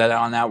tell me that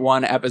on that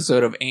one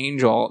episode of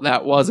Angel,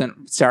 that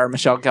wasn't Sarah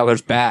Michelle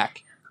Gellar's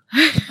back.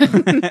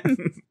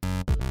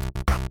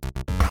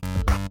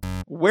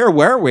 Where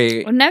were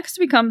we? Next,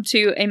 we come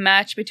to a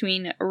match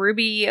between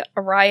Ruby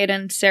Riott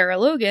and Sarah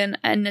Logan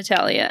and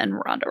Natalya and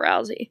Ronda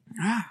Rousey.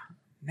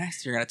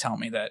 Next, you're going to tell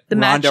me that The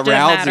match Ronda didn't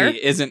Rousey matter.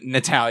 isn't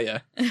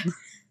Natalya.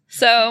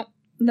 So,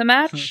 the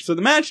match So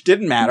the match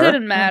didn't matter.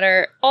 didn't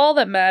matter. All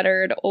that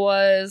mattered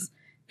was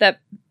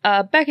that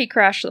Becky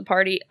crashed the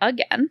party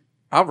again.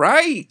 All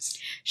right.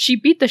 She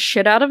beat the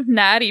shit out of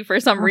Natty for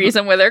some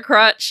reason with her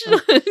crutch.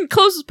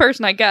 Closest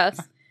person, I guess.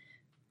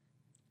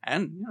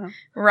 And you know,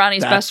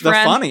 Ronnie's that's best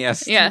friend. the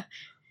funniest. Yeah.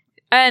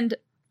 And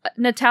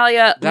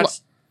Natalya...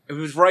 It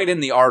was right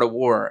in the art of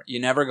war. You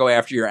never go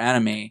after your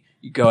enemy.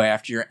 You go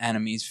after your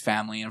enemy's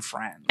family and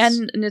friends.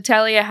 And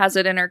Natalya has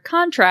it in her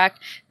contract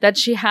that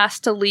she has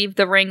to leave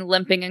the ring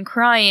limping and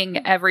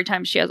crying every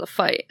time she has a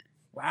fight.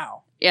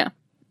 wow. Yeah.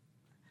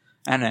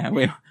 And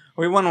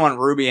we wouldn't want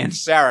Ruby and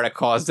Sarah to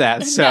cause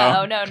that. So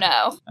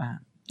No. Uh.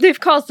 They've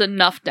caused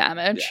enough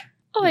damage.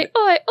 Yeah. Oi,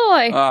 oi,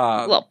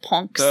 oi. Little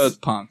punks. those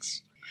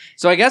punks.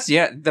 So I guess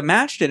the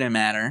match didn't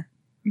matter.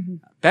 Mhm.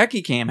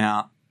 Becky came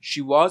out.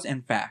 She was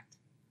in fact,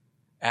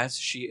 as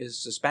she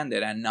is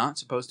suspended and not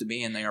supposed to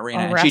be in the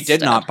arena. And she did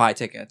Arrested. not buy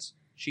tickets.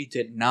 She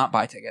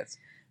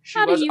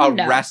How do was you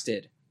know?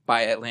 arrested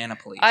by Atlanta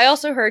police. I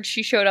also heard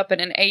she showed up in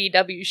an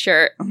AEW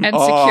shirt and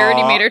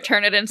security Aw. made her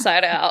turn it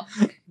inside out.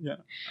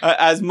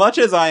 As much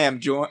as I am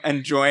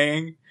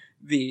enjoying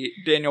the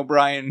Daniel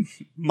Bryan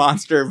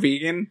monster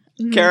vegan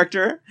Mhm.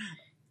 character,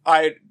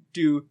 I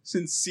do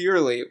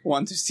sincerely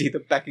want to see the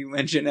Becky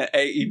Lynch in an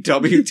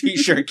AEW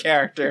t-shirt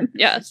character.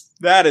 Yes.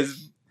 That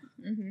is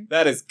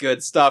Mhm.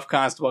 good stuff,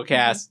 Constable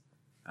Cass.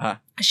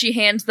 She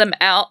hands them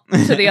out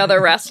to the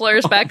other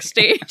wrestlers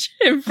backstage,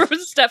 and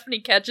Stephanie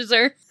catches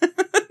her.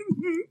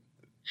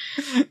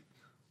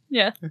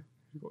 Yeah.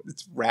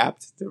 It's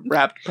wrapped. The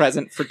wrapped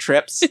present for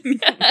Trips.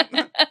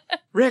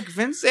 Rick,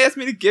 Vince asked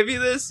me to give you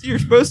this. You're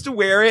supposed to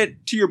wear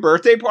it to your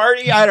birthday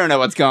party? I don't know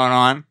what's going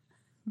on.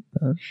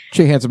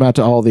 She hands them out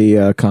to all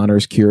the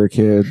Connors Cure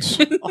kids.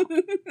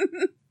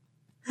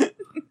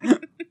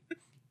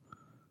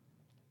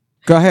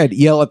 Go ahead,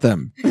 yell at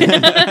them.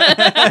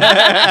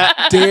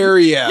 Dare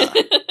ya?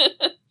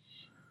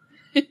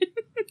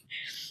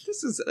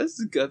 This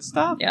is good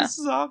stuff. Yeah. This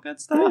is all good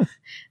stuff.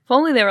 If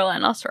only they were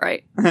letting us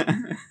write.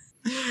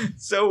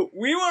 So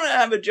we want to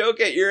have a joke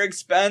at your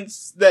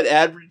expense that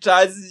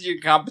advertises your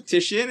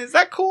competition. Is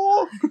that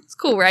cool? It's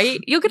cool, right?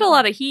 You'll get a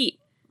lot of heat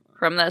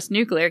from this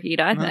nuclear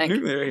heat, I Not think.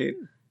 nuclear heat.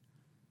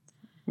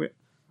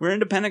 We're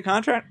independent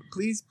contract.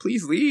 Please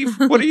leave.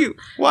 What are you?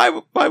 Why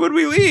would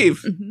we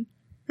leave? Mhm.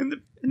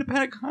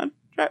 Independent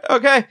contract.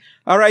 Okay.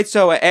 All right.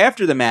 So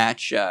after the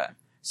match,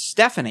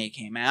 Stephanie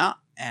came out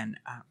and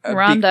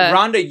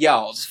Ronda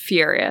yelled.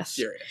 Furious.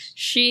 Serious.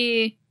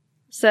 She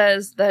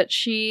says that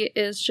she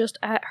is just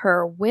at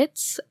her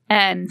wits'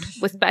 end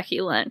with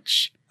Becky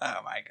Lynch.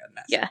 Oh my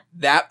goodness. Yeah.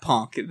 That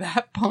punk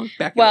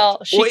Becky. Well,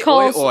 Lynch. she Oi,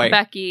 calls oi, oi.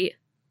 Becky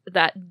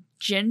that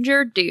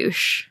Ginger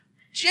douche.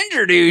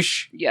 Ginger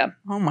douche. Yeah.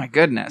 Oh my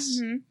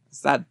goodness. Mhm. Is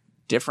that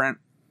different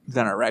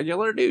than a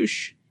regular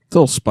douche? It's a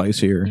little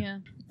spicier. Yeah.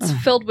 It's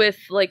filled with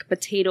like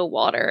potato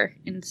water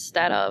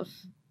instead of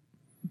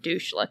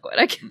douche liquid.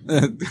 I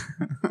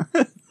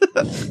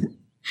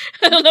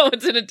don't know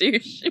what's in a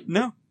douche.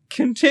 No.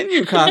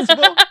 Continue,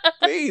 Constable.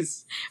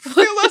 Please.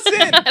 Fill us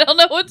in. I don't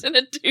know what's in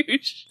a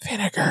douche.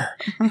 Vinegar.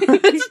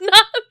 It's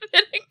not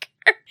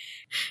vinegar.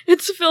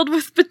 It's filled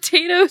with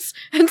potatoes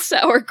and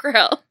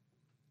sauerkraut.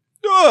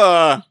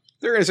 Ugh.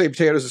 They're going to say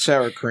potatoes and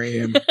sour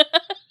cream.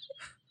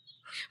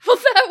 Well,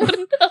 that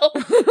wouldn't help.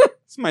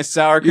 It's my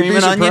sour You'd cream be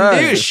and onion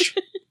surprised. douche.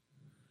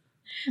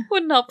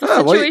 Wouldn't help the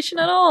Oh, well, situation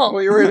at all.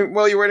 While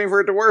you're waiting for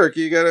it to work,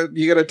 you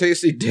got a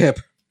tasty dip.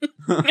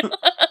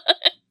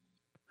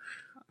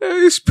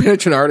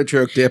 Spinach and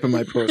artichoke dip in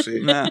my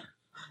pussy. Nah.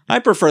 I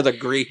prefer the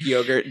Greek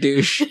yogurt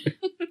douche.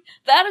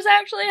 That is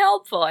actually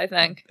helpful, I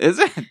think. Is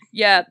it?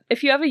 Yeah,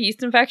 if you have a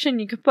yeast infection,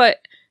 you could put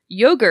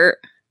yogurt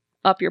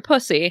up your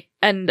pussy,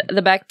 and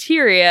the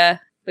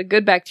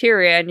good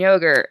bacteria in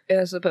yogurt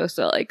is supposed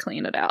to like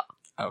clean it out.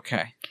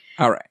 Okay.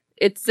 All right.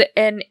 It's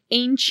an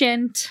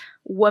ancient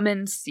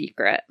woman's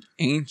secret,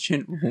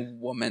 Ancient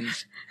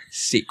woman's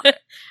secret.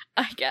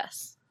 I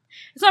guess.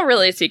 It's not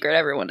really a secret.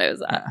 Everyone knows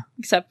that. Yeah.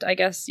 Except, I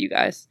guess, you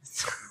guys.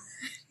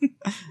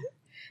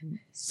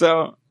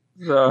 So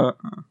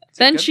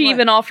Then she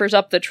even offers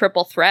up the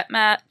triple threat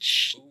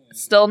match.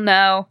 Still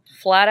no.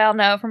 Flat out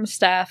no from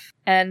staff.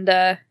 And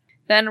then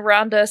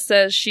Rhonda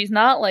says she's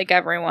not like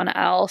everyone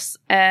else.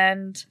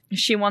 And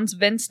she wants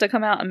Vince to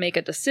come out and make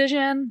a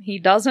decision. He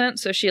doesn't.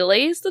 So she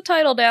lays the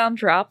title down,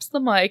 drops the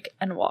mic,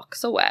 and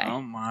walks away.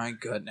 Oh my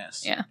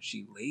goodness. Yeah.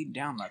 She laid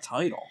down the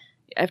title.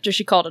 After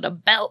she called it a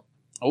belt.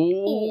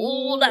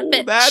 Oh, that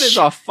bitch. That is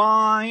a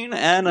fine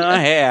and a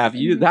half.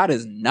 That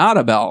is not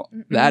a belt.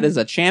 Mm-mm. That is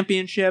a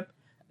championship.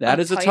 That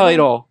A is a title?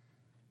 title.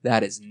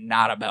 That is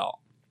not a belt.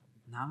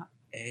 Not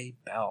a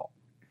belt.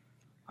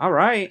 All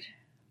right.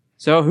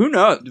 So who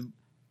knows?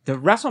 The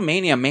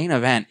WrestleMania main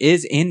event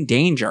is in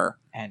danger,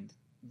 and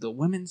the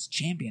women's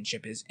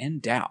championship is in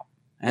doubt.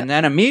 And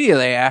then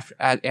immediately after,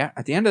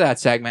 at the end of that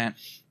segment,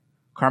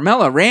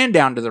 Carmella ran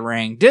down to the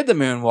ring, did the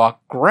moonwalk,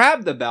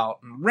 grabbed the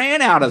belt, and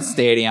ran out of the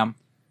stadium,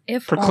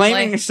 If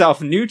proclaiming only.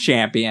 herself new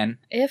champion.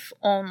 If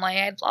only.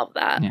 I'd love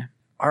that. Yeah.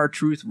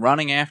 R-Truth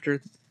running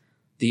after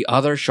the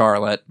other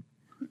Charlotte,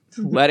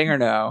 letting her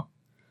know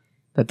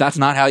that that's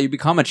not how you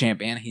become a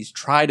champion. He's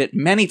tried it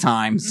many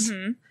times.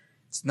 Mm-hmm.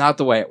 It's not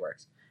the way it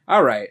works.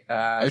 All right.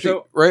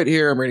 Actually, right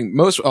here, I'm reading,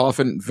 most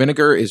often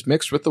vinegar is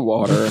mixed with the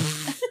water,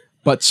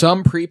 but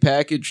some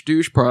prepackaged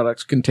douche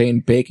products contain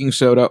baking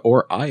soda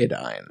or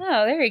iodine.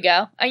 Oh, there you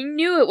go. I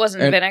knew it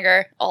wasn't And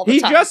vinegar all the He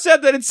time. just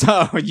said that it's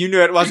so. You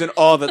knew it wasn't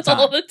all the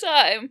all time. the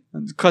time.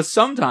 Because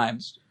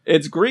sometimes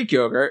it's Greek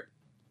yogurt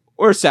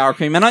or sour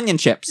cream and onion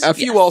chips. A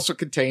few Yes. also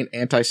contain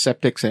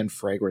antiseptics and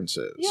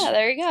fragrances. Yeah,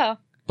 there you go.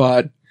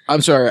 But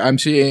I'm sorry, I'm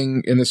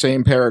seeing in the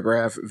same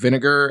paragraph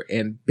vinegar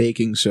and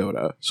baking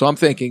soda. So I'm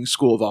thinking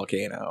school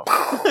volcano.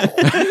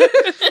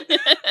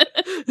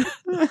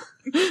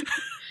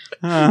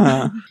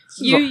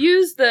 You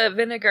use the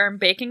vinegar and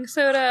baking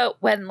soda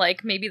when,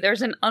 like, maybe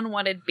there's an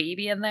unwanted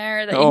baby in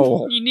there that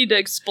Oh. you need to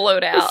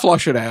explode out.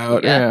 Flush it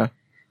out. Yeah. Yeah.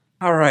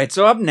 All right,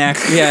 so up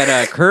next, we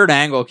had Kurt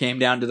Angle came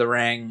down to the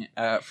ring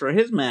for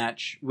his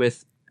match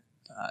with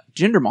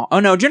Jinder Mahal. Oh,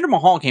 no, Jinder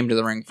Mahal came to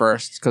the ring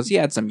first because he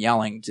had some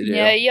yelling to do.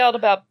 Yeah, he yelled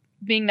about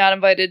being not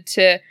invited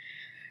to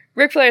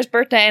Ric Flair's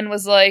birthday and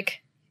was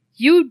like,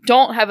 you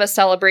don't have a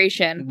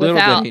celebration Little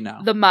without did he know.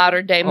 the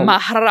modern day A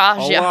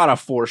Maharaja. lot of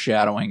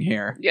foreshadowing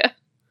here. Yeah.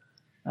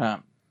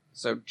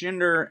 So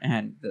Jinder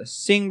and the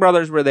Singh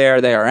brothers were there.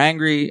 They are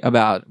angry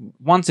about,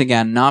 once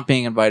again, not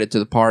being invited to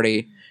the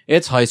party.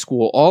 It's high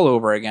school all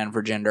over again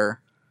for Jinder.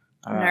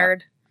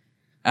 Nerd.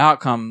 Out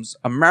comes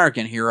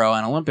American hero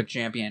and Olympic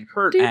champion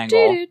Kurt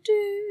Angle.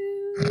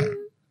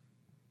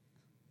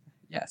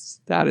 Yes,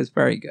 that is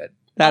very good.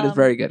 That is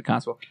very good,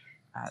 Constable.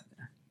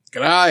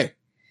 G'day.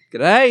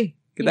 G'day.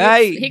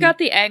 G'day. He got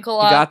the ankle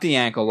He lock. got the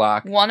ankle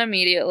lock. One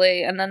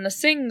immediately, and then the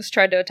Singhs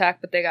tried to attack,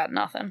 but they got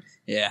nothing.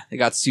 Yeah, they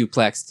got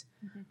suplexed.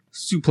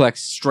 Suplexed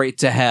straight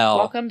to hell.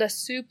 Welcome to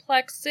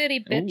Suplex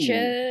City,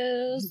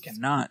 bitches. You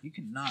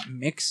cannot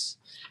mix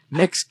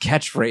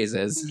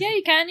catchphrases. Yeah,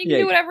 you can. You can Yeah,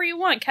 do you whatever you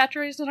want.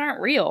 Catchphrases aren't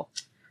real.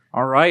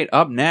 All right,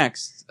 up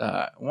next,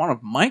 one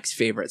of Mike's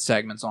favorite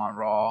segments on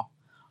Raw,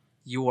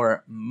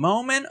 your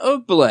Moment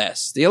of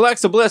Bliss, the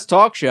Alexa Bliss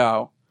talk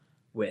show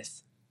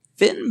with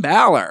Finn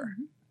Balor.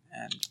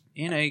 And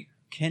in a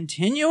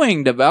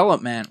continuing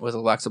development with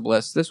Alexa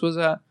Bliss, this was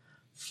a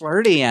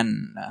flirty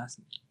and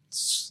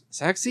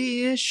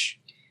sexy-ish.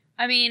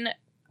 I mean,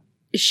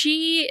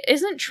 she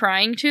isn't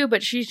trying to,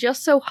 but she's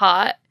just so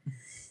hot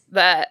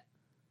that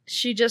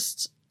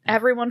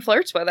everyone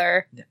flirts with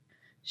her. Yeah.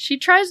 She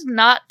tries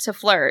not to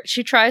flirt.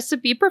 She tries to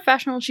be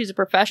professional. She's a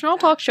professional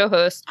talk show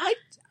host. I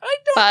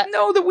don't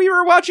know that we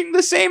were watching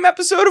the same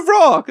episode of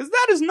Raw, because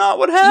that is not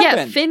what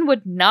happened. Yeah, Finn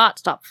would not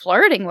stop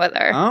flirting with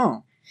her.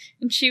 Oh.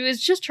 And she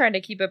was just trying to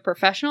keep it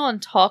professional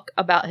and talk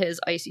about his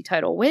IC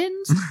title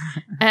wins.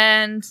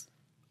 And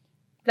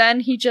then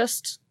he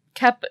just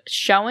kept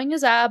showing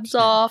his abs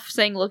off,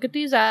 saying, look at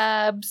these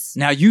abs.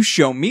 Now you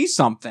show me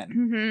something.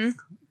 Mm-hmm.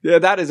 Yeah,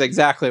 that is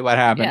exactly what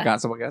happened, Yeah.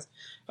 Constable Gus.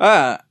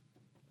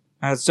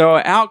 So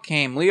out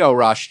came Lio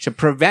Rush to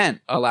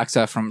prevent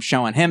Alexa from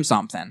showing him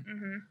something.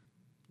 Mm-hmm.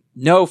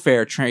 No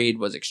fair trade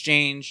was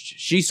exchanged.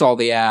 She saw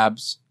the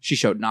abs. She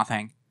showed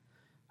nothing.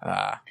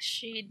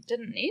 She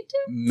didn't need to?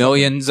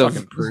 Millions of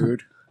Fucking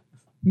prude.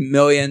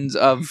 millions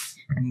of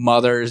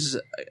mothers'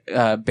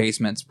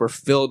 basements were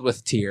filled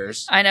with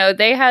tears. I know,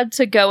 they had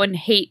to go and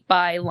hate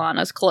buy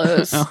Lana's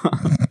clothes.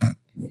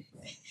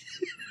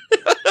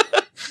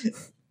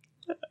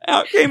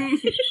 Out came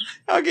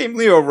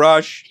Lio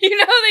Rush You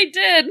know they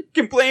did.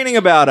 complaining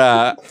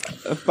about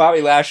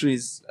Bobby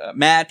Lashley's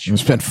match. I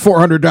spent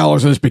 $400 on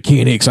this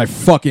bikini because I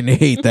fucking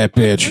hate that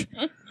bitch.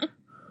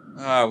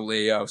 Oh,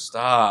 Leo,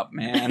 stop,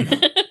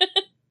 man.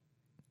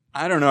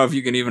 I don't know if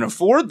you can even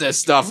afford this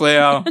stuff,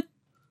 Leo.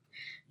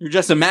 You're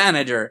just a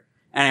manager.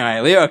 Anyway,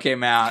 Leo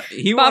came out.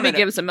 He Bobby wanted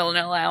gives him an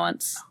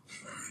allowance.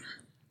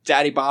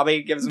 Daddy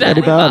Bobby gives him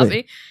Daddy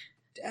Bobby.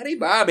 Daddy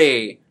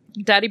Bobby.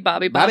 Daddy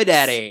Bobby. Bobby Bucks.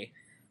 Daddy.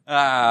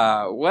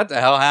 What the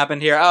hell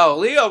happened here? Oh,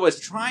 Leo was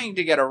trying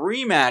to get a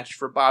rematch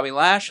for Bobby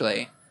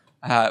Lashley.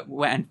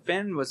 When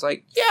Finn was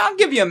like, yeah, I'll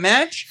give you a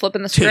match.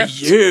 Flipping the To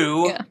script.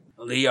 you, Yeah.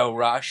 Leo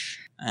Rush.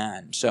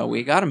 And so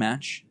we got a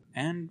match.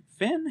 And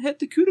Finn hit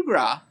the coup de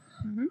grace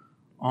Mhm.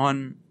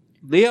 on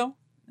Leo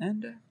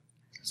and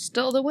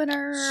Still the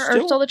winner, or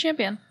Still- still the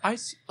champion.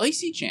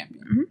 IC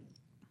champion.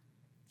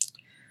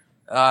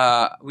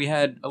 We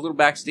had a little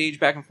backstage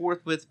back and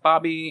forth with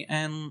Bobby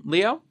and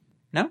Leo.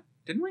 No?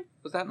 Didn't we?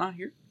 Was that not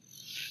here?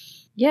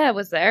 Yeah, it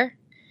was there.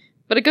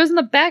 But it goes in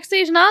the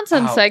backstage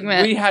nonsense Oh,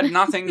 segment. We had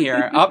nothing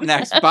here. Up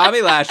next,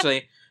 Bobby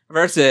Lashley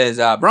versus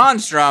Braun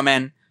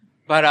Strowman.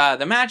 But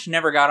the match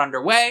never got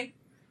underway.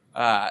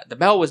 The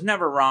bell was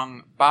never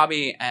rung.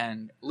 Bobby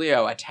and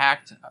Leo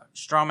attacked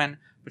Strowman,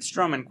 but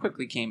Strowman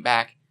quickly came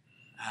back,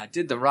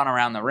 did the run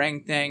around the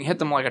ring thing, hit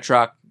them like a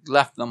truck,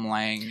 left them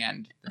laying,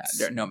 and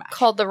no match.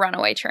 Called the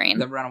runaway train.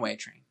 The runaway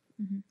train.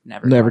 Mhm.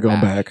 Never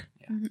going back.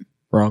 Yeah. Mhm.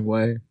 Wrong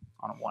way.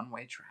 On a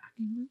one-way track.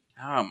 Mhm.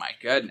 Oh my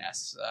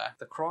goodness.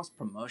 The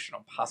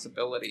cross-promotional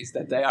possibilities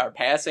that they are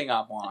passing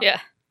up on. Yeah.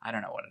 I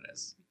don't know what it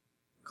is.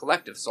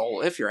 Collective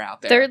Soul, if you're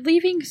out there. They're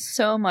leaving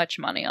so much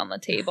money on the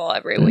table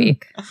every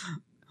week.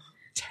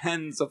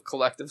 Tens of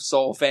Collective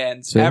Soul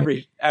fans See?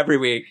 every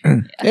week.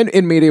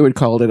 In media, would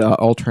call it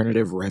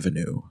alternative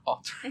revenue.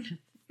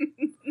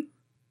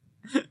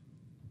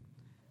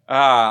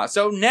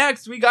 So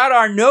next we got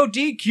our no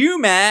DQ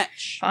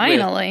match.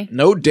 Finally.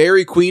 No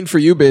Dairy Queen for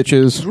you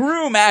bitches. with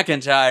Drew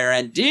McIntyre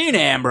and Dean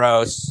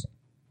Ambrose.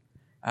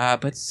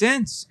 But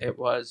since it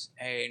was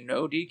a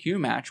no DQ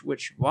match,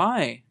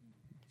 why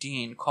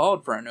Dean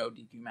called for a no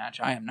DQ match,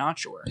 I am not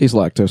sure. He's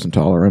lactose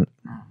intolerant.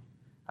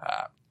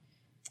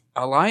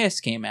 Elias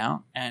came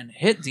out and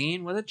hit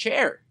Dean with a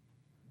chair,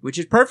 which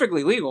is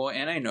perfectly legal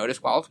in a no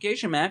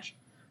disqualification match,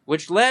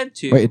 which led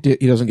to... Wait,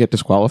 he doesn't get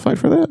disqualified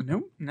for that?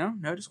 No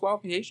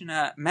disqualification.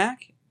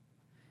 Mac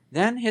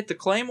then hit the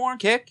Claymore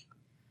kick,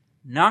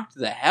 knocked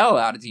the hell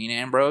out of Dean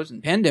Ambrose,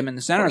 and pinned him in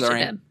the center of the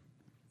ring.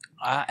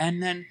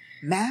 And then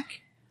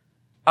Mac,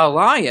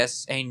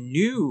 Elias, a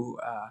new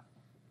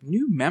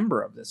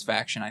member of this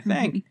faction, I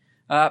think,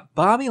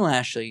 Bobby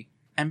Lashley,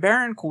 and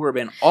Baron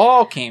Corbin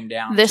all came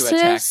down This to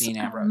attack is Dean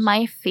Ambrose.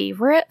 my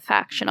favorite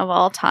faction of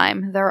all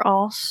time. They're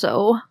all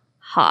so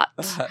hot.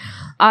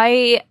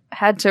 I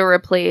had to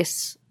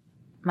replace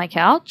my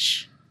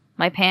couch,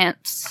 my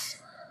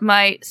pants,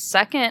 my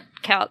second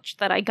couch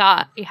that I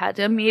got. I had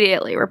to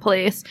immediately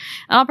replace.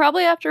 And I'll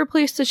probably have to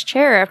replace this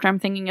chair after I'm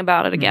thinking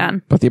about it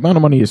again. But the amount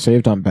of money you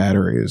saved on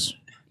batteries.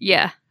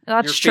 Yeah,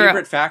 that's Your true.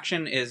 favorite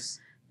faction is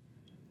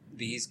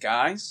these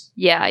guys?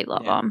 Yeah, I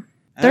love Yeah. them.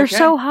 They're Okay.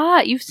 so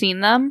hot. You've seen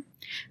them.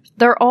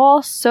 They're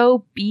all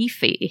so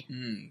beefy.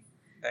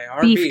 They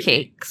are beefy.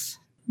 Beefcakes.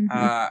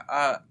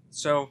 Mhm.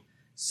 So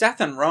Seth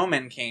and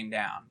Roman came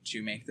down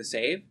to make the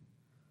save.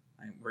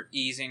 We're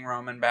easing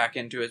Roman back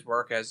into his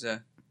work as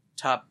a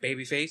top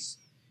babyface.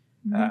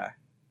 Mhm.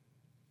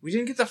 We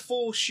didn't get the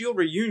full Shield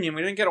reunion.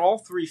 We didn't get all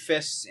three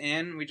fists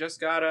in. We just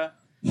got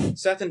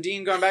Seth and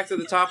Dean going back to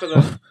the top of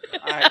the...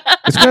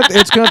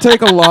 It's gonna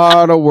take a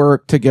lot of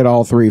work to get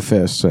all three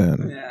fists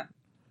in. Yeah.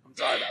 I'm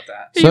sorry about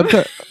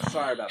that.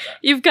 Sorry about that.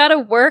 You've got to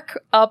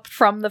work up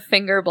from the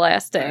finger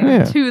blasting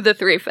Yeah. to the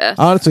three fists.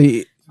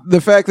 Honestly,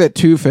 the fact that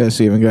two fists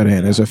even got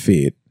in is a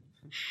feat.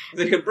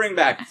 They could bring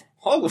back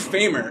Hall of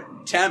Famer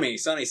Tammy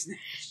Sonny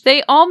Snatch.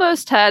 They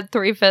almost had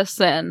three fists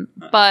in,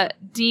 but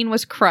Dean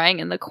was crying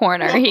in the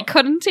corner. He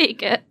couldn't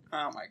take it.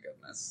 Oh my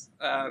goodness.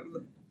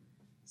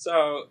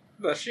 So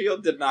the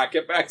Shield did not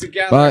get back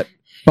together.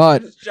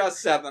 But It's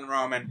just Seth and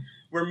Roman.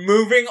 We're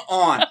moving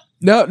on.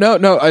 no.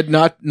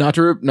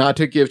 Not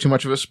to give too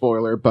much of a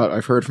spoiler, but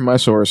I've heard from my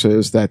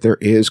sources that there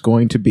is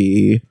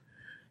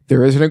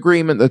an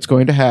agreement that's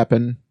going to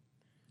happen.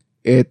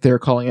 They're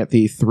calling it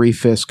the three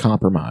fist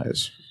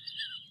compromise.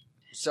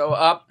 So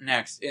up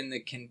next in the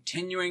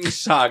continuing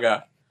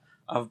saga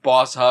of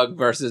Boss Hug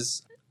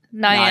versus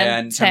Nia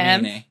and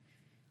Tam. Tamini.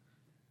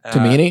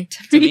 Tamini?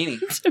 Tamini.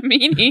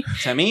 Tamini.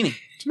 Tamini.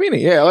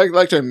 Tamini, yeah, I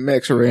like to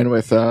mix her in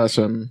with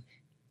some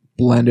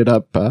blended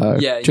up Yeah,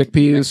 you mix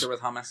chickpeas. her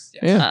with hummus.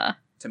 Yes. Yeah.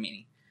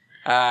 Tamini.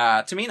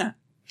 Tamina.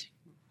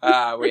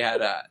 We had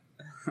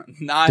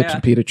Dips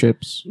and pita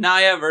chips.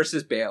 Nia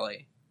versus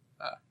Bailey,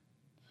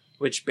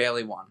 which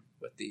Bailey won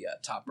with the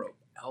top rope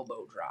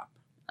elbow drop,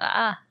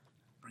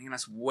 bringing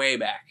us way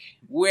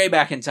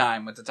back in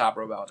time with the top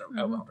rope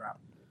elbow drop.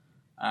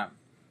 I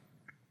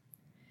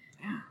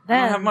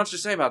don't have much to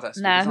say about this.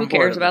 Nah, because who I'm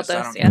bored cares of about I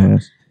this? don't Yeah. care.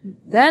 Yes.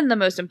 Then the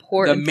most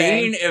important The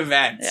main thing.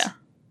 event. Yeah.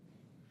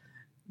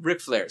 Ric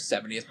Flair's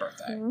 70th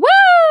birthday. Woo!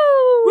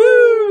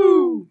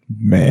 Woo!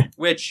 Meh.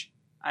 Which,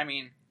 I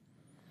mean,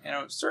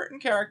 certain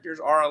characters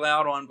are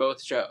allowed on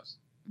both shows.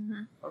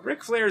 Mhm. But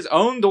Ric Flair's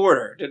own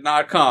daughter did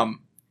not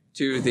come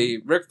to the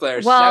Ric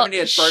Flair's Well,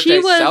 70th she birthday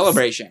was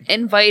celebration.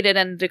 Invited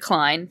and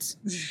declined.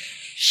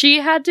 She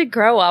had to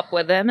grow up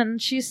with him,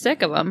 and she's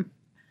sick of him.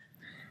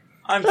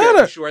 I'm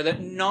fairly sure that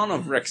none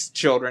of Ric's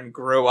children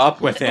grew up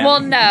with him. Well,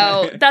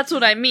 no, that's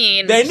what I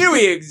mean. They knew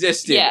he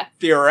existed, Yeah,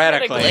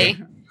 theoretically.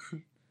 theoretically.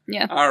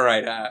 Yeah. All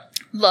right.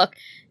 Look,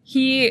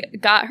 he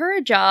got her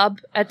a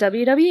job at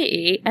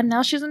WWE, and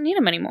now she doesn't need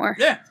him anymore.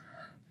 Yeah.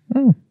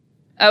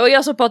 Oh, he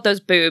also bought those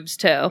boobs,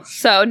 too.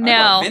 So I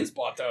now... thought Vince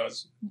bought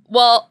those.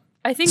 Well,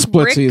 I think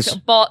Splitsies.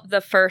 Rick bought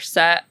the first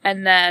set,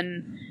 and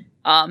then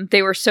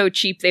they were so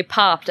cheap they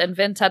popped, and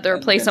Vince had to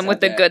And replace Vince them with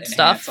had the to good enhance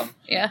stuff. them.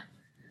 Yeah.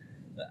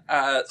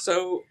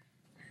 So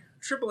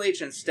Triple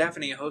H and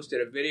Stephanie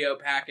hosted a video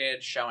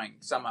package showing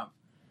some of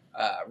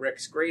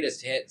Ric's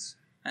greatest hits,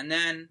 and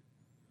then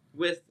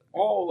with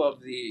all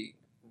of the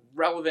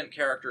relevant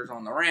characters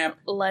on the ramp.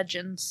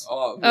 Legends.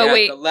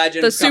 The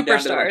legends The come down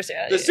to superstars.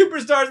 the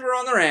superstars were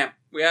on the ramp.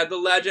 We had the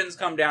legends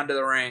come down to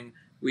the ring.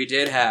 We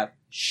did have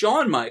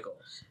Shawn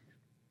Michaels,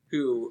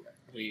 who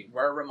we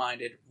were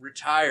reminded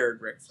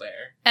retired Ric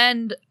Flair.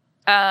 And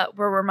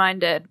we're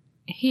reminded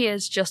he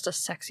is just a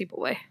sexy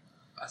boy.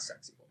 A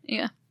sexy boy.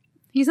 Yeah.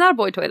 He's not a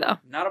boy toy, though.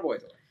 Not a boy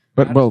toy.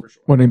 But, That is well, for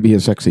sure. wouldn't he be a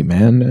sexy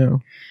man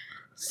now?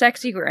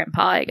 Sexy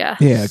grandpa, I guess.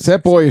 Yeah,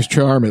 that boy's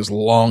charm is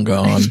long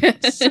gone.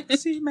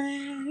 Sexy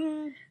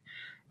man.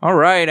 All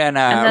right, and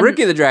then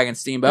Ricky the Dragon The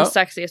Steamboat,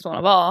 sexiest one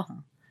of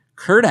all.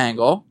 Kurt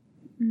Angle,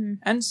 Mhm.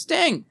 and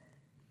Sting.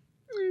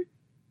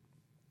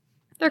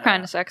 They're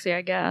kind of sexy,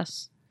 I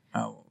guess.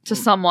 Oh, To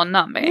someone,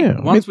 not me. Yeah,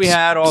 Once we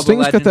had all the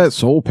Sting's got legends- that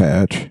soul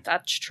patch.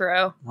 That's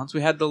true. once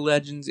we had the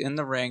legends in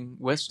the ring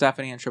with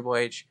Stephanie and Triple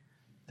H,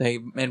 they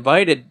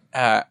invited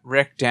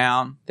Rick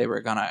down. They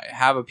were gonna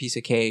have a piece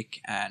of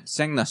cake and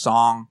sing the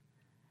song.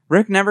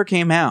 Rick never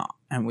came out,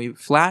 and we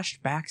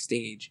flashed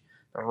backstage.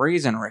 The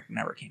reason Rick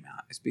never came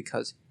out is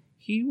because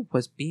he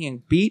was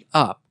being beat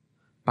up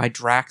by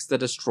Drax the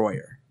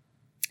Destroyer.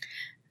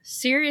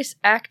 Serious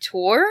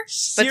actor?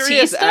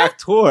 Serious Batista?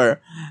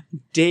 actor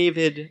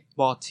David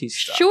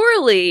Bautista.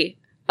 Surely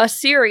a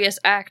serious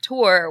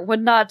actor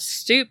would not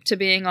stoop to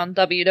being on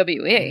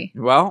WWE.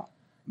 Well,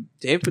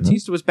 Dave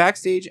Bautista was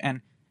backstage,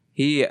 and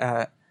he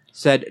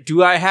said,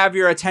 "Do I have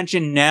your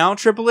attention now,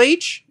 Triple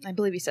H?" I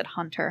believe he said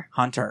Hunter.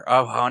 Hunter.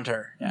 Oh,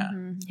 Hunter. Yeah.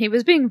 Mhm. He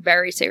was being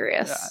very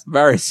serious. Yeah,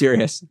 very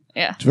serious.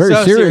 Yeah. It's very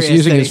So serious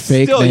using that his he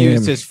fake still name.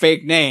 used his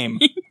fake name,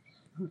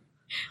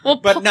 Well,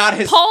 but not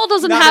his. Paul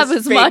doesn't not have his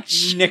as fake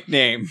much.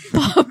 nickname.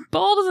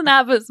 Paul doesn't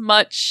have as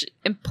much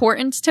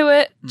importance to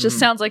it. Just Mhm.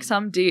 sounds like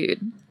some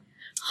dude.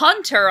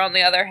 Hunter, on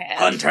the other hand.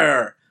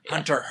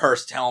 Hunter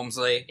Hurst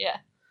Helmsley.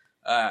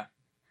 Yeah.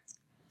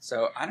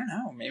 So I don't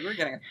know. Maybe we're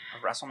getting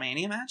a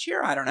WrestleMania match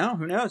here. I don't know.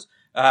 Who knows?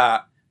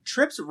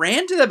 Trips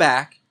ran to the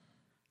back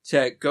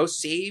to go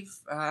save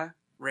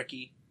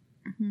Ricky,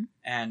 Mhm.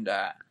 and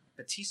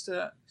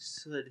Batista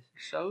stood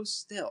so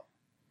still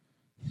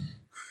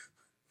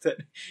that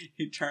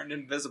he turned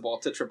invisible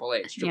to Triple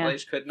H. Triple Yeah,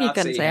 H could he not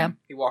couldn't see see him. him.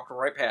 He walked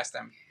right past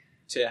him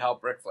to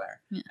help Ric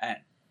Flair, Yeah. and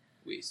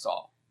we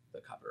saw the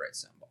copyright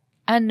symbol.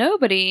 And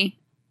nobody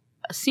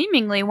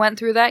seemingly went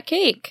through that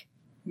cake.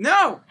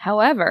 No.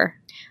 However,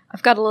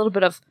 I've got a little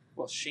bit of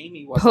Well,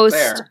 Shamey wasn't post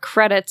there.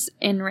 credits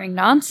in ring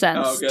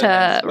nonsense Oh, to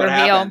goodness. What reveal.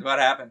 happened? What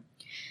happened?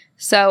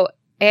 So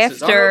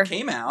Cesaro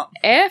came out.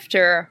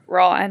 after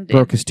Raw ended,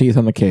 Broke his teeth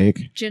on the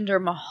cake.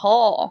 Jinder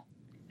Mahal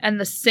and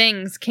the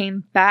Sings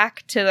came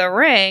back to the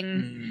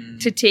ring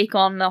to take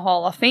on the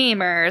Hall of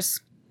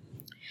Famers.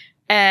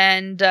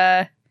 And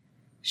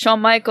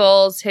Shawn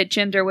Michaels hit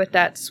Jinder with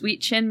that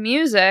sweet chin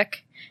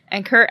music.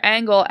 And Kurt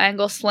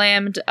Angle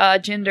slammed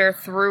Jinder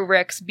through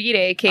Rick's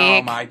B-Day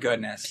cake. Oh my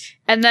goodness.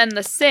 And then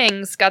the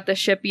Sings got the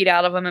shit beat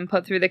out of him and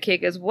put through the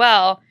cake as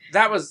well.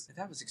 That was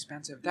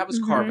expensive. That was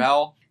Mhm.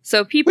 Carvel.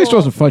 So At people least it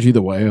wasn't Fudgy the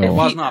It Whale.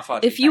 was not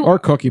fudgy. if you- Or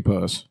Cookie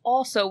Puss.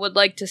 also would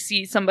like to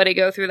see somebody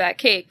go through that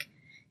cake.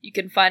 You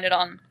can find it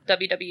on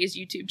WWE's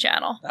YouTube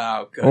channel.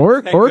 Oh, good.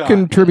 Or Thank God.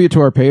 contribute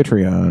to our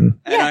Patreon.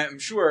 And I'm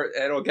sure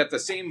it'll get the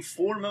same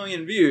 4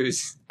 million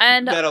views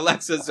And that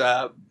Alexa's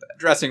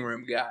dressing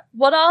room got.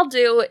 what I'll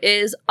do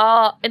is,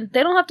 and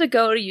they don't have to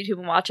go to YouTube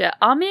and watch it.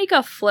 I'll make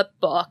a flip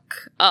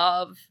book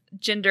of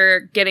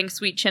Jinder getting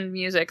Sweet Chin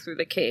music through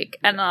the cake,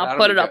 and I'll That'll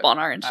put be it up good. on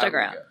our That'll be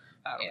Instagram. good.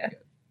 That'll Yeah. be good.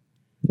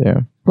 Yeah.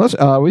 Plus,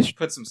 we should,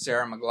 Put some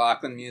Sarah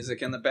McLachlan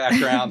music in the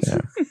background. Yeah.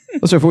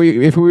 so if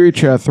we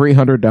reach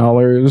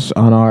 $300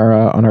 on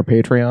our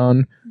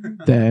Patreon,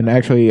 then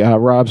actually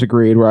Rob's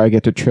agreed where I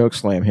get to choke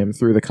slam him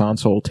through the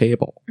console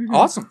table. Mhm.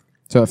 Awesome.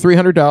 So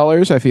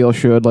 $300 I feel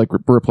should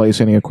replace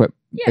any Yeah.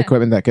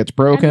 equipment that gets Anything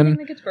broken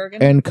that gets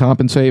broken. and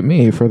compensate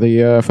me for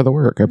the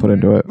work I put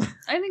into it.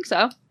 I think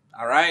so.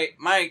 All right,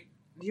 Mike,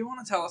 do you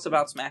want to tell us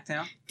about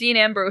SmackDown? Dean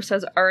Ambrose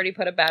has already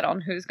put a bet on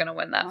who's going to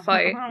win that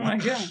fight. Oh my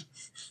god.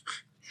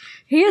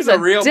 He is He's a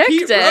real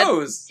addicted. Pete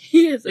Rose.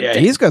 He is Yeah,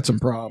 addicted. he's got some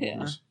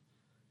problems.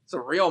 It's a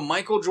real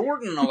Michael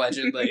Jordan,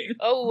 allegedly.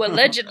 Oh,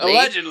 allegedly.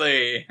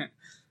 Allegedly.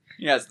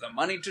 He has the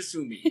money to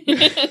sue me.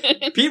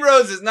 Pete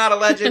Rose is not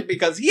alleged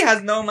because he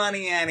has no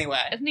money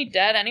anyway. Isn't he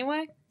dead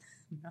anyway?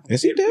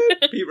 Is he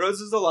dead? Pete Rose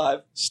is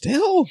alive.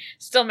 Still?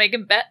 Still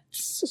making bets.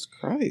 Jesus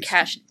Christ.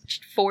 Cash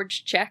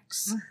forged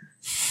checks.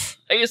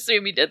 I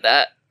assume he did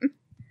that.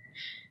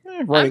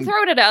 I'm Writing-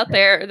 throwing it out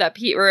there that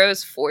Pete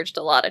Rose forged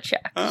a lot of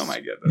checks. Oh my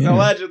goodness. Yeah.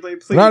 Allegedly,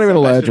 please. Not even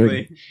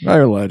allegedly. Not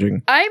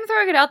alleging. I'm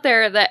throwing it out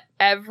there that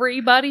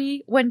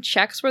everybody, when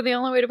checks were the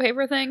only way to pay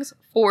for things,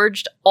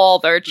 forged all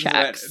their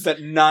checks. That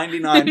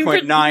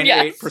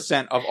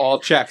 99.98% of all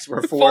checks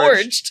were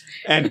forged.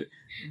 And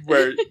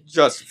were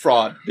just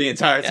fraud the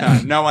entire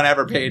time. No one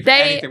ever paid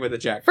They- anything with a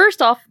check.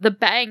 First off, the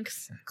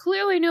banks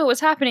clearly knew what was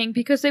happening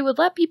because they would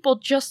let people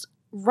just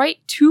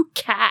write to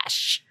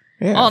cash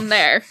Yeah. on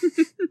there.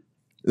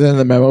 Then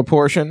the memo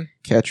portion,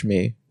 catch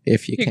me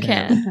if you You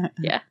can.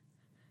 can.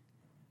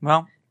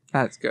 Well,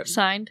 that's good.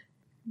 Signed,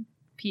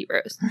 Pete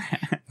Rose.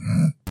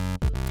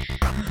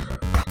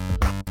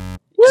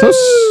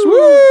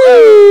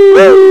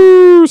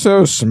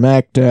 So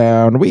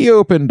SmackDown, we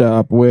opened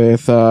up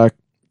with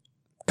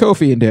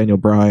Kofi and Daniel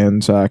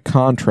Bryan's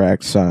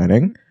contract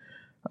signing.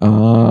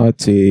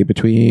 Let's see,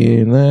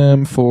 between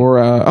them for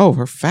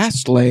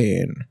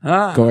Fastlane,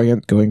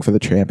 going for the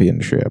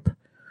championship.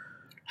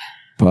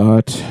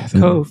 But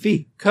then-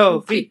 Kofi.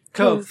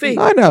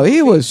 I know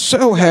he was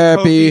so Kofi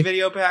happy.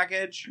 video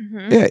package.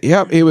 Mhm. Yeah,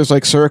 yep. He was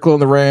circling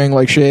the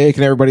ring,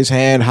 shaking everybody's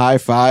hand, high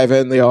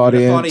fiving the I thought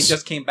he audience.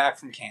 just came back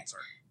from cancer.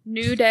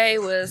 New Day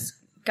was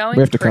going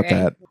We have to free. cut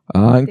that.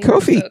 And They were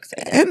Kofi, so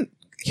excited. and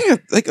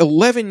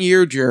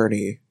 11-year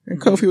journey.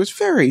 And Kofi was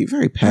very,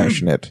 very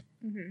passionate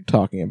Mhm.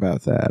 talking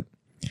about that.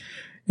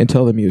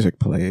 Until the music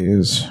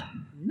plays,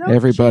 No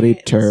everybody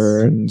chance.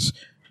 turns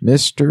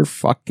Mr.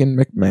 fucking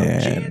No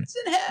McMahon. chance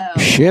in hell.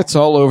 Shits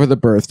all over the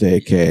birthday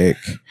cake.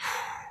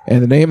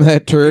 And the name of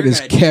that turd You're is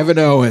gonna Kevin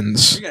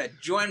Owens. You're gonna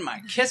join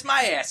my Kiss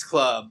My Ass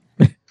Club.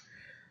 Do,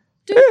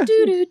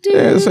 do, do, do.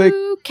 Yeah, it's like-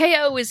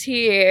 KO is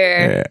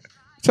here. Yeah.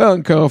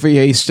 Telling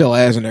Kofi he still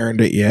hasn't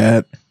earned it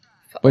yet.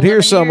 But 11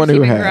 here's someone years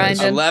who you've been has.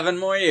 grinding. 11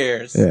 more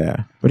years.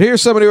 Yeah. But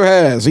here's someone who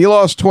has. He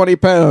lost 20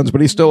 pounds, but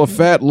he's still a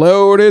fat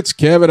load. It's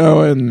Kevin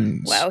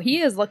Owens. Wow, he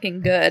is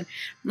looking good.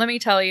 Let me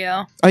tell you.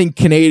 I think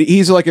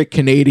he's like a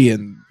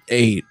Canadian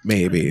 8,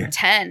 maybe.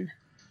 10.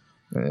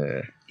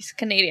 Eh, He's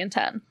Canadian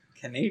 10.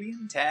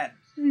 Canadian 10.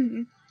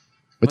 Mhm.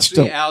 but What's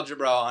still, the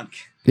algebra on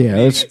yeah,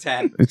 Canadian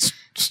 10? it's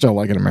still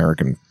like an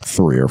American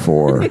 3 or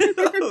 4.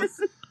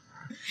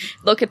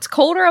 Look, it's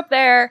colder up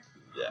there.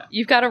 Yeah.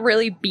 You've got to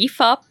really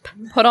beef up,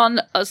 put on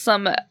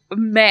some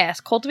mass,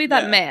 cultivate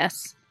that Yeah.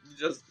 mass.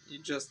 You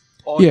just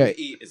all Yeah. you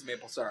eat is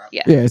maple syrup.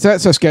 Yeah. Yeah, is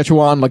that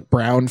Saskatchewan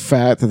brown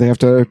fat that they have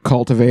to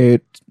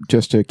cultivate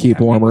just to keep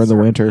Yeah, warmer maple in the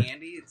syrup winter?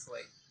 Candy, it's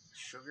like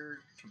sugar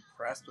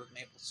compressed with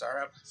maple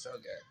syrup. It's so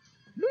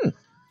good.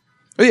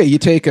 Oh yeah, you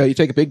take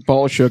a big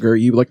ball of sugar,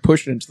 you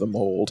push it into the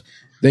mold,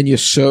 then you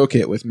soak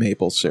it with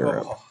maple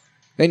syrup. Oh,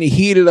 Then you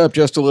heat it up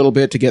just a little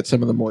bit to get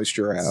some of the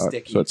moisture out,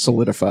 Sticky. so it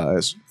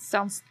solidifies.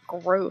 Sounds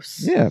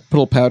gross. Yeah, put a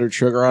little powdered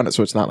sugar on it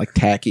so it's not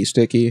tacky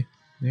sticky.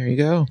 There you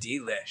go.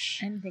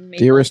 delish. Anything The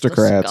maple is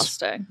aristocrats.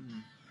 disgusting.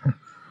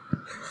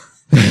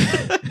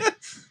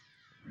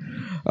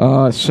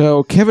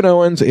 So Kevin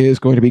Owens is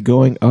going to be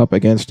going up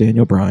against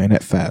Daniel Bryan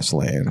at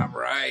Fastlane. All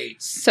right.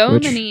 So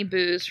Which- many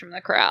boos from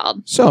the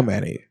crowd. So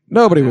many.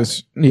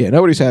 Nobody's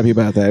happy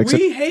about that.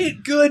 Except We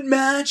hate good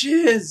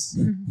matches.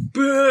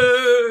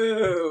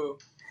 Boo.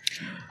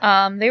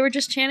 They were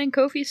just chanting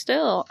Kofi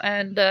still,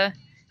 and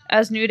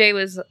as New Day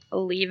was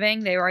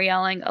leaving, they were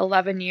yelling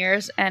 11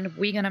 years, and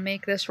we gonna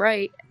make this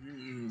right.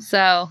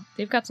 So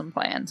they've got some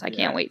plans. I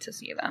can't wait to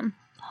see them.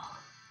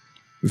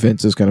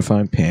 Vince is going to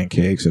find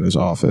pancakes in his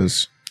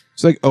office.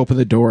 It's open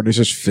the door and it's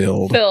just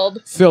filled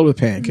Filled. with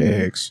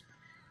pancakes.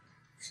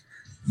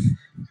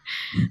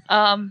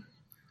 No,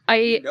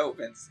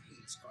 Vince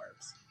hates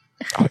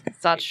carbs.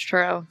 That's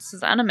true. It's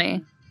his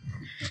enemy.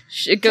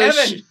 It goes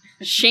Kevin!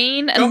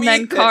 Shane Go and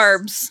then eat this.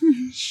 carbs.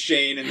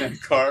 Shane and then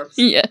carbs.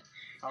 Yeah.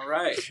 All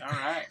right.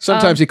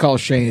 Sometimes he calls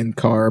Shane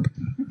Carb.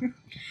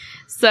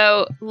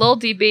 So Lil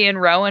DB and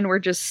Rowan were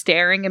just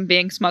staring and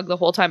being smug the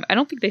whole time. I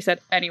don't think they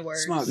said any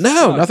words. Smug. No,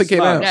 Smug, nothing came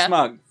smug, out. Yeah.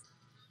 Smug.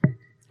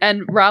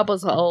 And Rob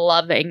was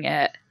loving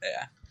it.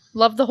 Yeah.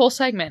 Loved the whole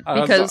segment I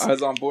because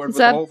was on board with he's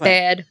the a whole thing.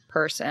 bad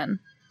person.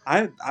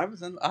 I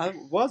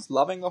was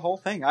loving the whole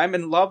thing. I'm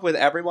in love with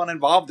everyone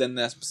involved in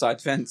this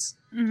besides Vince.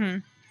 Mm-hmm.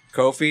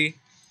 Kofi,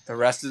 the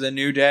rest of the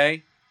New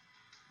Day,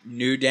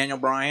 new Daniel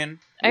Bryan.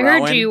 I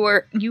Rowan, heard you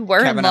were in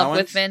Kevin love Owens.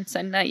 with Vince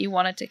and that you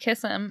wanted to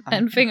kiss him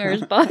and finger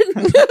his butt.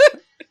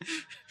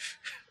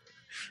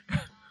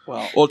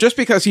 Well, just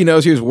because he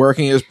knows he was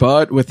working his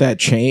butt with that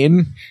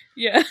chain.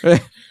 Yeah. I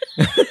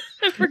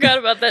forgot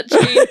about that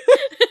chain.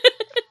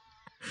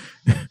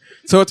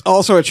 So it's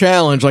also a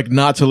challenge, like,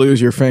 not to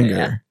lose your finger.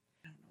 Yeah.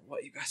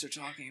 What you guys are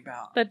talking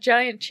about? That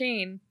giant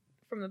chain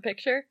from the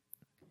picture.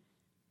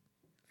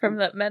 From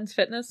the men's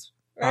fitness.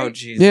 Oh, Right?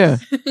 Jesus. Yeah.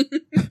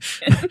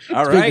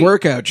 All Big right.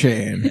 workout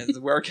chain. It's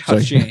the workout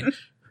Sorry. chain.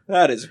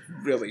 That is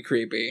really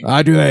creepy.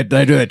 I do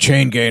that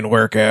chain gain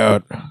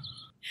workout.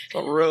 It's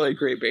really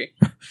creepy.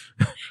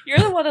 You're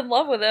the one in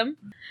love with him.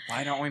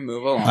 Why don't we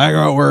move along? I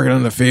go working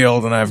in the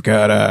field and I've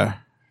got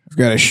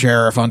a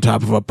sheriff on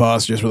top of a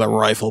bus just with a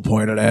rifle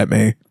pointed at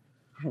me.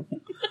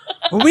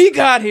 What we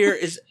got here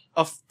is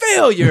a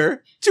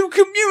failure to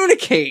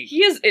communicate.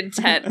 He is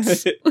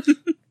intense.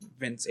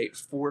 Vince ate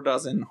 4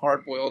 dozen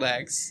hard-boiled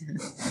eggs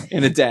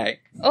in a day.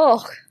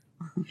 Oh.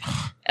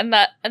 And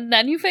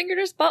then you fingered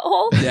his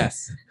butthole?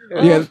 Yes.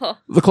 Yeah. Oh.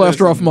 The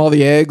cholesterol from all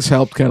the eggs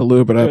helped kind of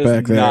lube it It up was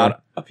back there.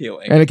 not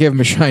appealing. And it gave him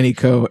a shiny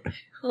coat.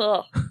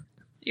 Ugh.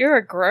 You're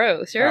a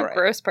gross. You're All a right.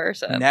 gross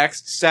person.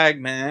 Next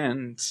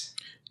segment.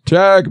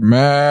 Tag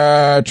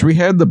match. We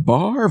had the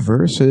Bar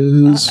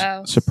versus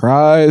Uh-oh.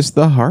 Surprise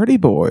the Hardy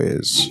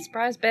Boys.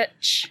 Surprise,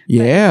 bitch.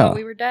 Yeah. I thought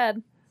we were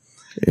dead.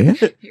 Yeah.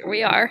 Here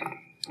we are.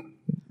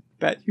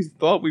 Bet you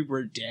thought we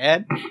were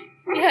dead?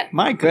 Yeah.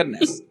 My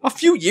goodness. A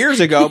few years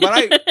ago, but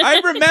I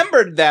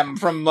remembered them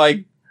from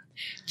like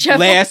Jeff,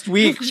 last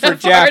week for Jeff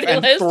Jeff Hardy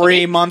and last 3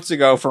 week. months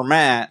ago for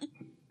Matt.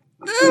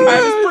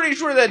 I was pretty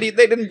sure that they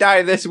didn't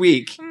die this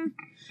week.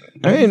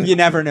 I mean, You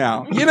never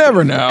know. you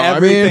never know.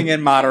 Everything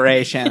in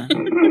moderation.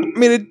 I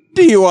mean, a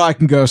DUI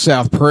can go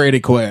south pretty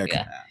quick.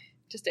 Yeah.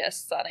 Just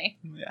ask Sonny.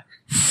 Yeah.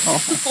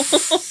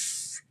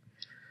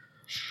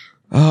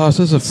 Oh,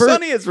 so this is the first.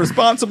 Sunny is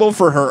responsible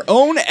for her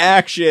own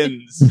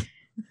actions.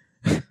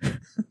 Doesn't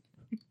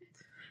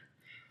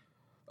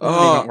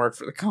even work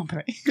for the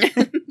company.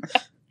 I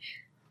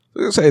was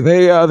gonna say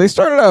they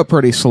started out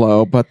pretty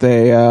slow, but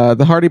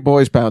the Hardy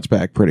Boys bounced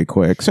back pretty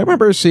quick. So I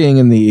remember seeing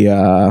in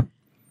the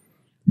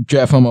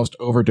Jeff almost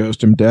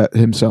overdosed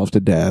himself to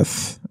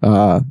death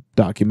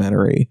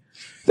documentary.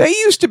 They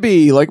used to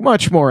be like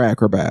much more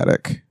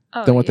acrobatic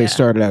Oh, than what they yeah.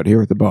 started out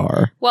here at the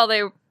bar. Well,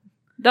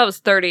 that was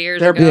 30 years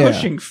They're ago. Yeah.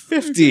 pushing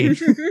 50.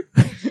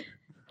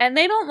 And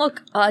they don't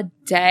look a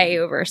day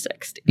over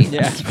 60.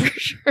 Yeah. That's for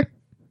sure.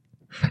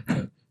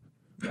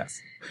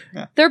 Yes.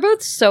 They're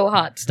both so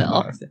hot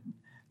still.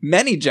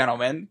 Many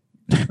gentlemen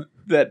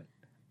that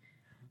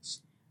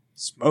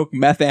smoke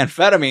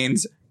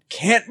methamphetamines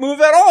can't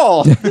move at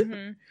all.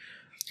 Mhm.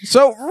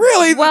 So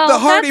really, Well, the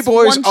Hardy that's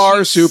Boys once are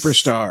you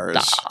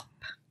superstars. Stop.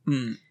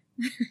 Hmm.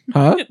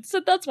 Huh? So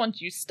that's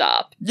once you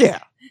stop. Yeah.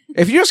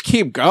 If you just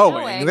keep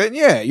going, Going. then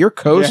yeah, you're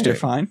Yeah, coasting. you're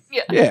fine.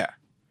 Yeah.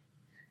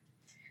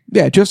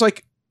 Yeah, just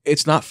like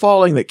it's not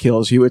falling that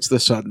kills you, it's the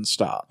sudden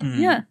stop.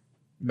 Hmm. Yeah.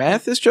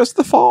 Meth is just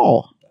the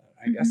fall.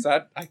 I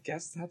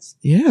guess that's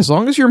Yeah, as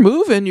long as you're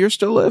moving, you're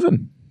still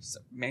living.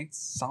 makes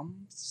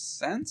some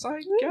sense,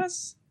 I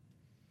guess.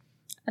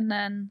 And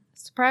then,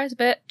 surprise,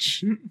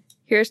 bitch.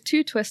 Here's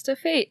 2 Twisted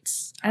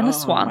Fates and a Oh, my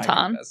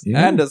Swanton. goodness.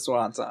 Yeah. And a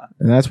swanton.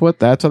 And that's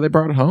how they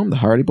brought it home. The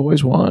Hardy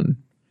Boys won.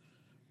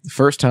 The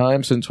first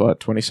time since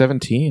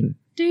 2017?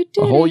 A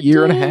whole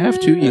year and a half,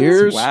 2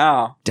 years.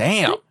 Wow.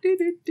 Damn.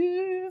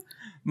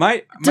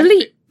 My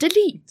Delete.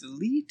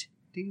 delete.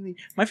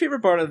 My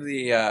favorite part of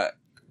the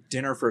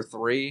dinner for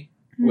 3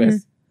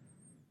 with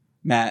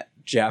Matt,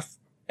 Jeff,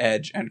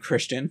 Edge, and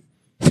Christian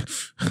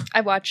I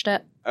watched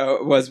it.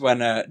 was when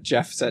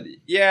Jeff said,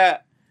 "Yeah,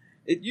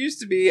 it used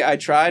to be I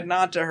tried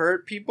not to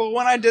hurt people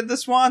when I did the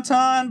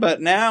swanton,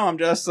 but now I'm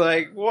just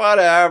like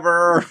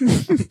whatever."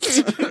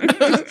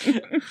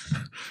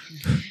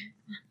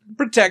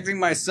 Protecting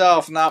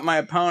myself, not my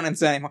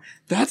opponents anymore.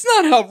 That's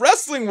not how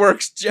wrestling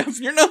works, Jeff.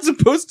 You're not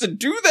supposed to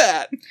do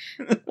that.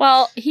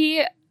 Well,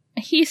 he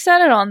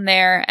said it on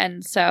there,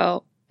 and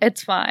so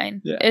it's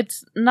fine. Yeah.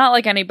 It's not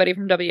like anybody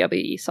from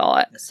WWE saw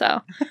it,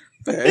 so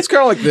It's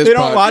kind of like this. They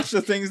don't watch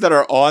the things that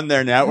are on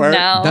their network.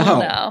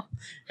 no.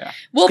 Yeah.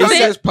 Well, It's Vin-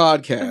 this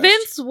podcast.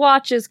 Vince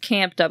watches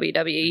Camp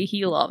WWE.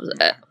 He loves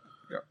it.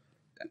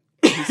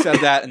 He said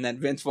that, and then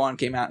Vince Vaughn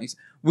came out and he said,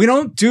 "We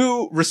don't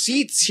do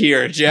receipts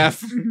here,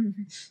 Jeff.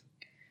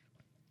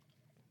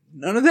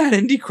 None of that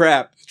indie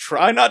crap.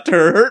 Try not to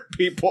hurt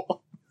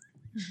people."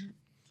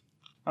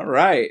 All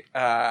right.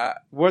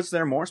 Was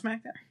there more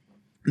SmackDown?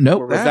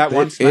 Nope. Or was that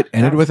one it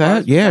ended with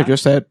SmackDown? that. Yeah,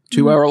 just that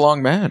 2-hour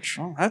long match.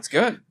 Oh, that's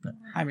good.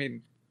 I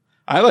mean,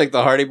 I like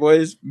the Hardy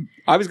Boys.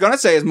 I was going to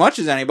say as much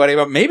as anybody,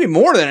 but maybe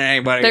more than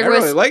anybody. There I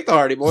really was like the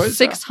Hardy Boys.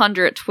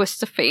 600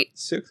 Twists of Fate.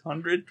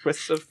 600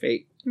 Twists of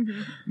Fate.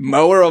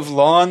 Mower of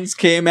Lawns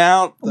came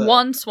out. The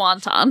One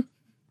Swanton.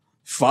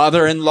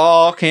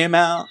 Father-in-Law came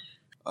out.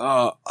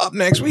 Up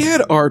next, we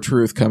had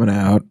R-Truth coming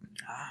out.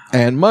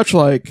 And much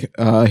like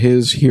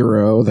his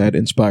hero that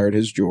inspired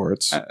his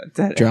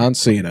jorts, John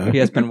Cena. He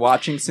has been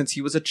watching since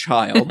he was a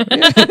child.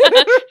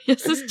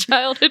 Yes, his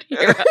childhood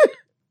hero.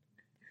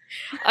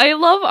 I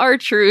love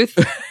R-Truth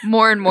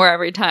more and more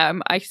every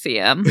time I see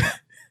him.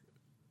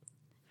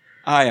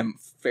 I am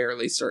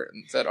fairly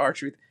certain that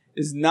R-Truth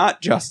is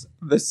not just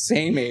the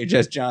same age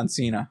as John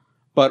Cena,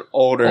 but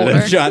older.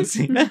 Than John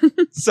Cena.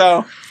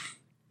 So,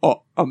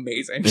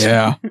 amazing.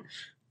 Yeah.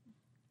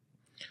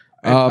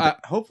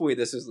 Hopefully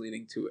this is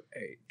leading to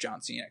a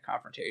John Cena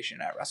confrontation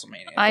at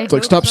WrestleMania. It's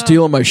like, stop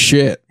stealing my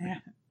shit. Yeah.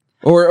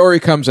 Or he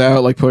comes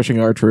out like pushing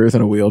R-Truth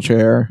in a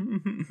wheelchair.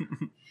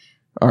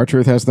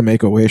 R-Truth has the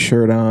Make-A-Wish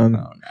shirt on.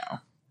 Oh, no.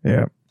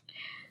 Yeah.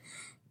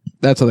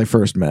 That's how they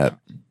first met.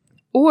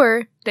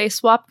 Or they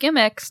swap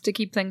gimmicks to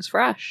keep things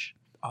fresh.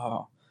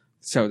 Oh.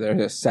 So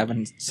there's a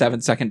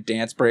 7-second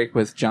dance break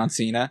with John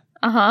Cena.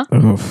 Uh-huh.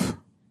 Oof.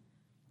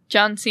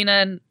 John Cena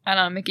and, I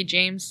don't know, Mickey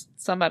James.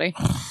 Somebody.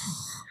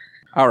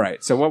 All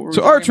right. So what were we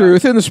So talking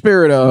R-Truth, in the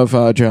spirit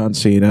of John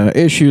Cena,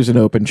 issues an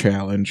open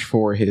challenge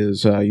for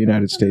his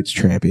United States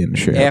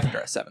Championship. After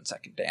a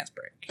 7-second dance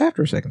break.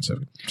 After a second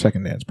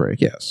dance break,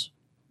 yes.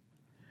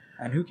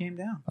 And who came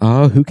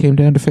down? Who came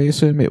down to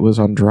face him? It was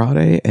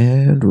Andrade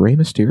and Rey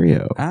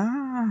Mysterio.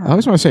 I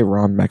always want to say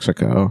Ron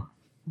Mexico.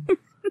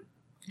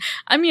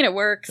 I mean, it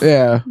works.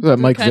 Yeah. Is that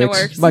Mike Kinda Vick's,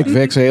 works. Mike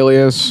Vick's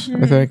alias,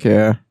 I think,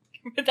 yeah.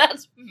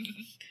 That's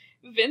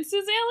Vince's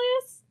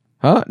alias?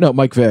 Huh? No,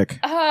 Mike Vick.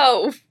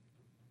 Oh.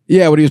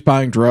 Yeah, when he was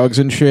buying drugs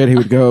and shit, he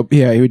would go,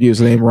 he would use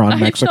the name Ron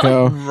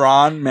Mexico.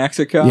 Ron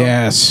Mexico?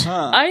 Yes.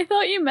 Huh. I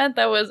thought you meant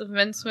that was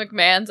Vince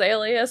McMahon's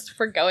alias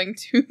for going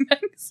to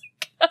Mexico.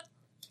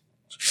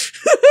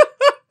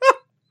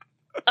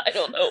 I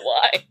don't know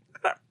why.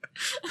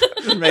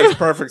 It makes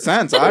perfect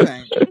sense, I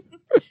think.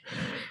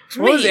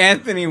 What was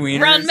Anthony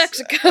Weiner's? Ron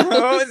Mexico.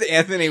 What was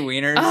Anthony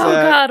Weiner's? Oh,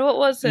 God, what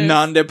was it?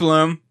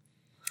 Non-diplom?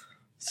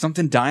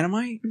 Something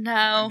Dynamite?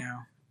 No. No.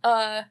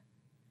 Fuck.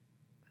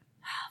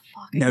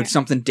 No,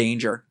 something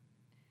Danger.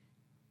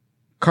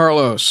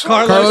 Carlos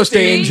Carlos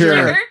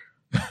Danger.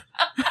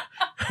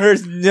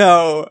 There's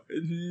no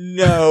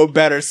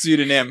better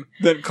pseudonym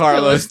than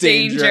Carlos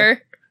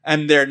Danger.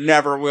 And there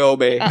never will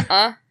be.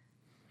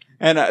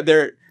 And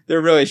there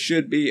really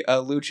should be a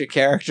lucha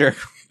character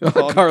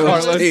called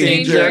Carlos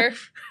Danger.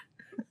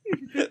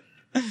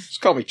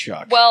 Just call me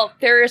Chuck. Well,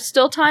 there is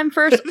still time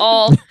for us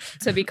all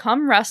to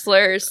become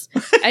wrestlers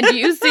and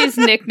use these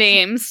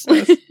nicknames.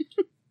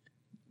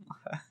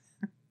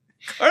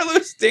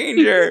 Carlos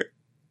Danger.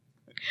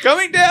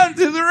 Coming down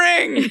to the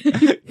ring.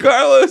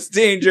 Carlos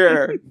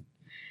Danger.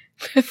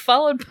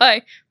 Followed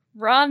by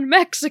Ron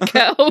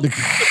Mexico.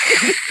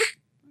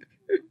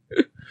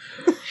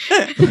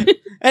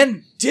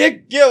 And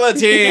Dick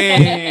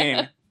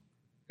Guillotine.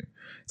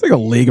 It's like a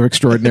League of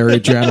Extraordinary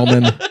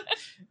Gentlemen.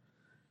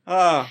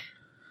 Brand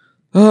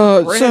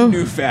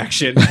new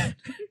faction.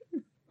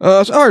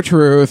 So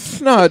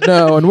R-Truth, not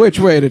knowing which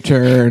way to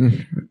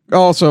turn,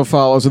 also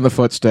follows in the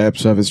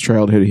footsteps of his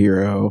childhood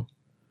hero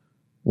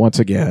once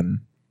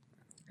again.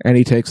 And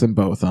he takes them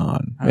both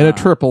on in a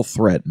triple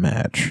threat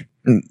match,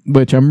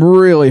 which I'm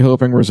really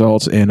hoping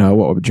results in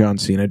what would John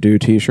Cena do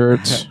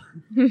t-shirts.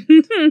 Me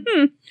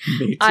too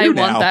I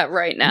now. want that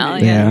right now.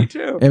 Yeah. Me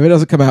too. If it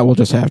doesn't come out, we'll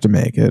just have to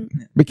make it.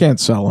 We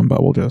can't sell them,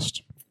 but we'll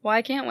just...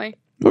 Why can't we?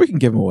 Well, we can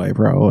give them away,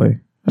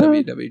 probably.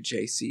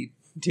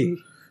 WWJCD.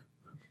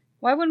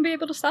 Why wouldn't we be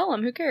able to sell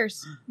them? Who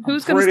cares?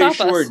 Who's going to Pretty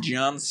stop sure us?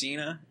 John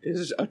Cena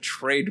is a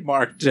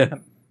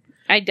trademarked.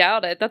 I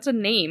doubt it. That's a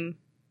name.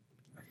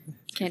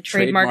 Can't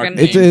trademark a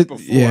Trademark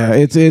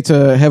name. It's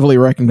a heavily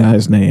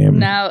recognized name.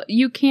 Now,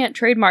 you can't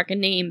trademark a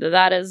name, but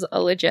that is a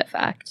legit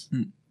fact.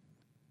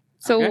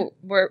 So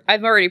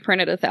I've already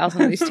printed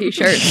 1,000 of these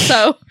t-shirts,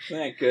 so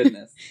Thank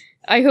goodness.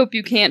 I hope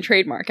you can't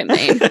trademark a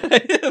name.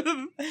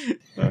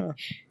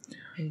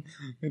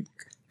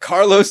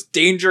 Carlos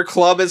Danger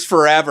Club is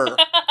forever.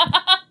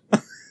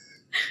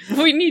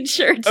 We need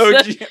shirts.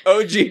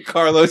 OG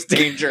Carlos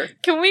Danger.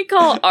 Can we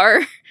call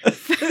our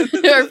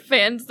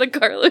fans the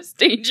Carlos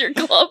Danger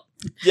Club?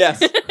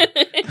 Yes.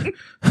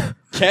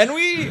 Can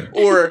we?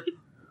 Or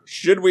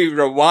should we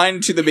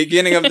rewind to the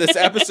beginning of this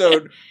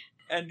episode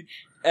and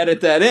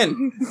edit that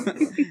in?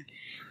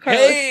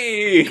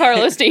 Hey!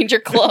 Carlos Danger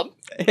Club.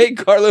 Hey,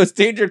 Carlos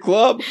Danger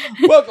Club.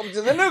 Welcome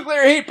to the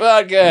Nuclear Heat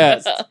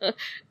Podcast.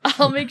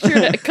 I'll make sure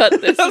to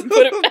cut this and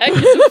put it back in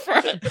the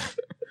front.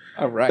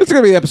 All right. It's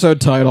going to be the episode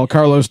title,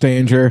 Carlos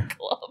Danger.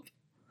 Club.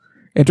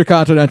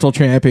 Intercontinental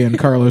Champion,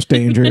 Carlos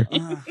Danger.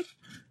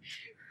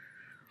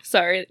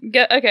 Sorry.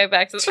 Okay,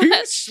 back to the Too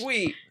match.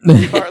 sweet.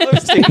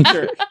 Carlos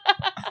Danger.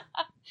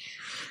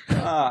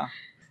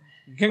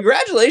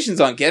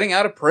 Congratulations on getting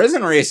out of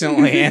prison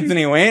recently,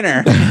 Anthony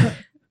Weiner.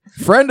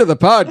 Friend of the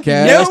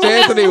podcast, No!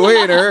 Anthony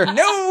Weiner.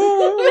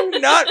 No! No,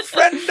 not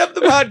friend of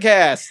the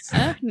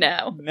podcast.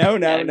 No.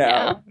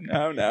 No.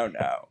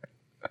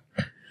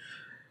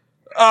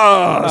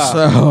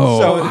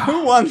 So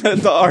who won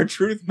the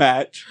R-Truth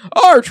match?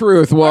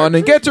 R-Truth won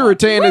and get to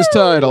retain his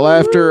title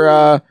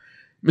after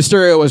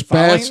Mysterio was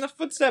Following the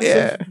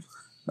footsteps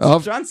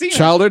of John Cena.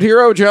 childhood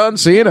hero John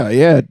Cena.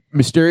 Yeah,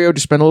 Mysterio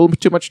just spent a little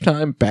bit too much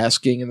time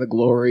basking in the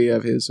glory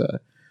of his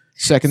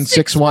second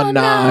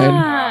 619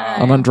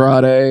 on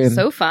Andrade. And,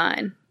 So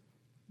fine.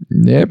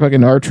 yeah,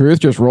 fucking R-Truth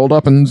just rolled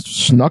up and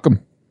snuck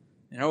him.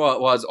 You know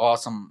what was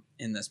awesome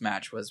in this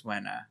match was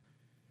when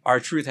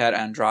R-Truth had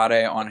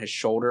Andrade on his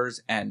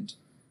shoulders and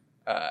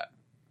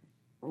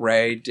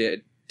Ray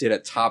did a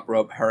top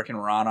rope Hurricane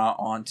Rana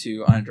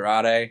onto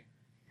Andrade.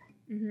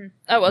 Mm-hmm.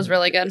 That was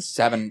really good.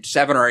 7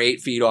 or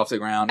 8 feet off the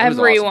ground. It was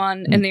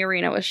Everyone in the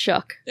arena was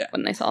shook Yeah.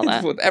 when they saw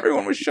that.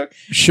 Everyone was shook.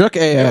 Shook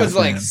AF. It was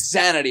like man.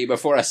 sanity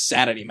before a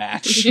sanity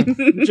match.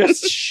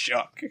 Just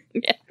shook.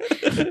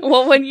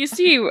 Well, when you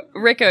see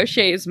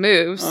Ricochet's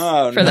moves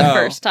Oh, for the no.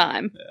 first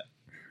time,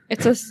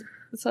 it's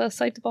a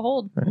sight to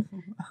behold.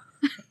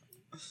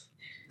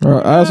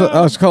 I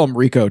also call him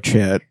Rico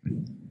Chet.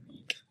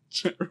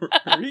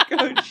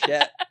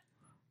 Ricochet.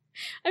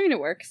 I mean, it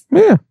works.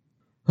 Yeah.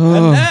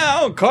 And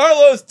now,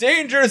 Carlos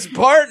Danger's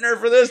partner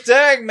for this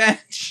tag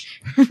match.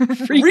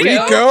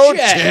 Rico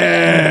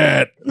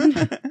Chet.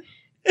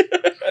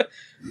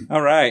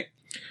 All right.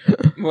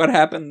 What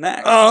happened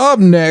next? Up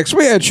next,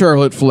 we had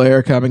Charlotte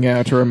Flair coming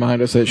out to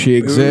remind us that she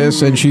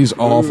exists and she's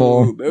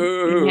awful.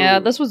 Boo. Yeah,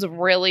 this was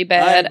really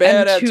bad I'm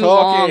bad and at too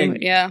talking. long.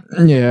 Yeah,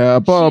 Yeah,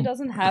 she but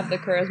doesn't have the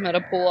charisma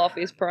to pull off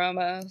these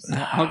promos.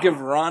 I'll give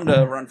Rhonda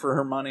a run for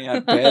her money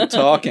at bad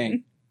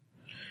talking.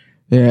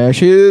 yeah,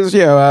 she's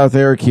out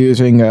there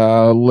accusing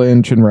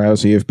Lynch and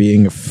Rousey of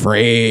being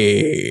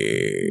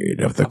afraid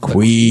of the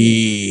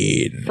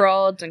Queen.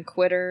 Frauds and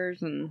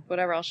quitters and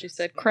whatever else she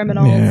said.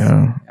 Criminals.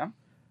 Yeah. Yeah.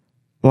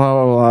 Blah,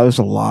 blah, blah. There's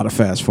a lot of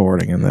fast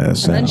forwarding in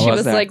this. And then she was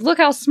was that? like, "Look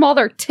how small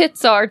their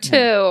tits are,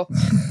 too."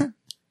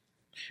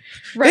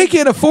 They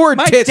can afford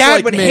My tits dad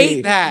like would me.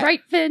 hate that. Right,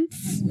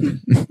 Vince?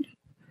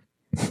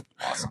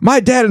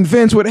 My dad and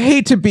Vince would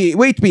wait to be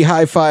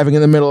high-fiving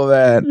in the middle of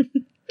that.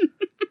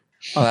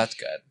 Oh, that's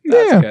good.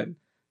 That's Yeah. good.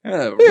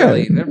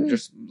 Really, they're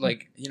just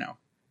like,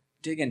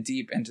 digging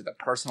deep into the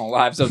personal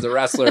lives of the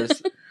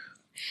wrestlers.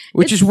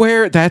 Which is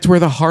that's where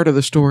the heart of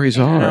the stories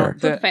are.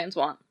 That's what the fans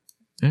want.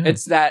 Yeah.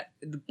 It's that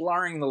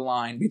blurring the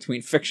line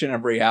between fiction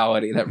and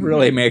reality that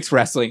really makes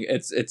wrestling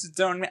its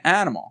own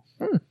animal.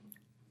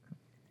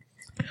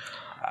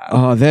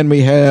 Then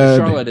we had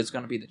Charlotte is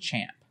going to be the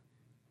champ.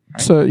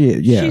 Right? So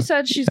yeah. She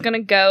said she's going to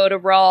go to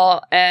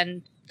Raw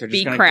and They're just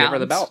be going to crowned. give her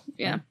the belt.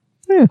 Yeah.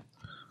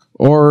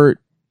 Or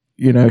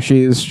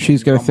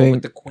she's gonna Rumble think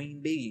with the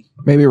queen bee.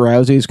 maybe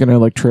Rousey's gonna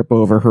like trip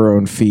over her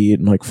own feet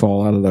and like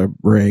fall out of the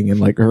ring and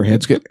like her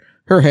head's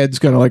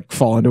gonna like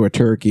fall into a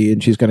turkey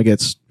and she's gonna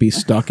be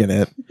stuck in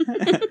it.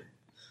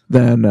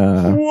 Then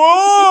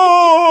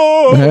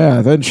Whoa!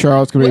 then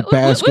Charlotte's gonna be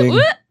basking.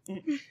 What?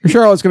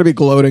 Charlotte's gonna be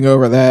gloating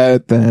over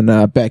that. Then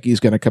Becky's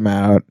gonna come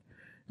out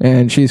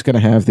and she's gonna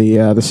have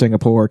the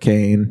Singapore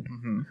cane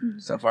Mm-hmm.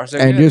 So far, so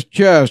and good.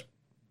 just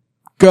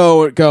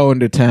go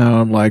into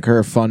town like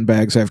her fun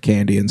bags have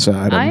candy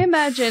inside them. I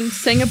imagine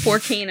Singapore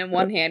cane in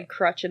one hand,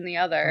 crutch in the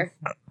other.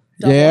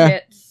 Double Yeah.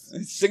 hits.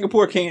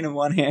 Singapore cane in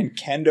one hand,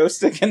 kendo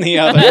stick in the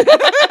other.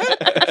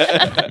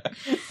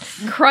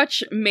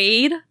 Crutch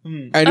made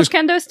and of just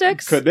kendo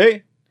sticks. Could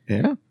they?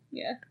 yeah.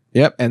 Yeah.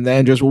 Yep, and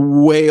then just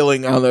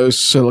wailing on those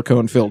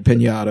silicone-filled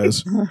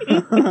pinatas.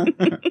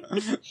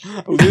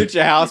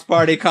 Lucha House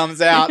Party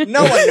comes out.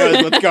 No one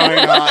knows what's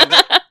going on.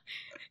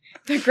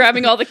 They're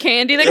grabbing all the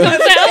candy that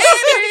comes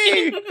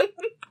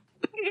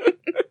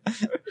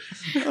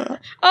out.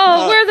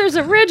 Oh, where there's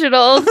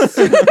originals.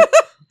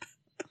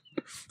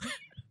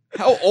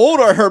 How old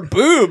are her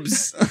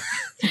boobs?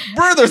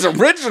 Brother's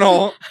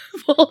original.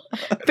 Well,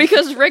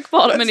 because Rick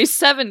bought them and he's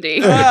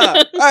 70.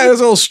 Ah. Those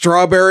little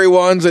strawberry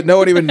ones that no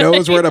one even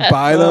knows where to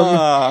buy them.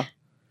 Ah.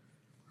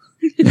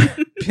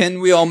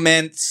 Pinwheel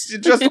mints.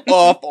 Just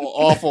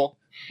awful.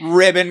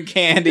 Ribbon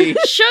candy.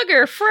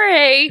 Sugar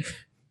free.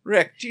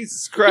 Rick,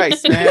 Jesus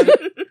Christ, man.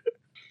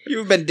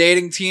 You've been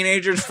dating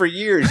teenagers for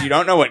years. You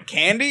don't know what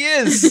candy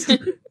is?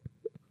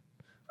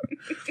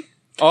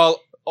 All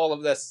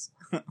of this.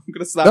 I'm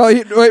gonna slap. Oh,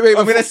 wait.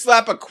 I'm gonna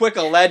slap a quick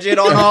alleged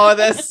on all of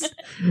this.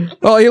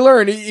 Well, you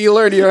learn you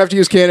don't have to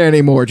use Canon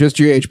anymore, just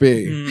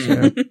GHB.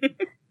 So,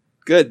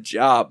 Good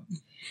job,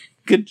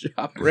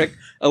 Rick.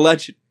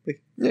 Allegedly.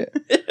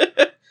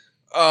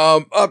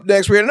 up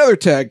next, we had another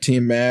tag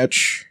team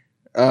match.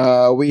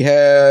 We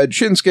had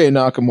Shinsuke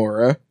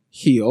Nakamura,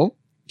 heel.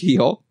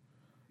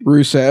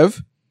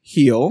 Rusev,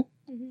 heel.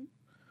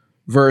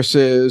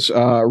 Versus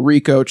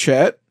Rico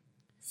Chet,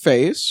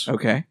 face.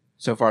 Okay.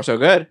 So far, so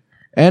good.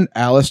 And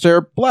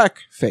Aleister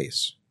Black,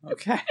 face.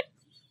 Okay.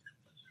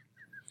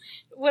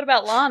 What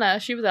about Lana?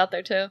 She was out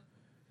there too.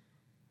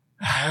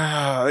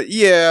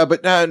 Yeah,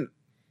 but not...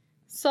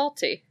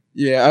 Salty.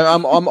 Yeah,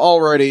 I'm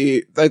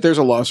already like, there's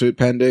a lawsuit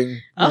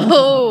pending.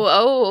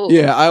 Oh.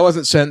 Yeah, I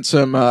wasn't sent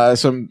some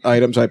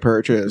items I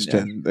purchased,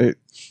 and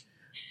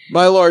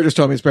my lawyer just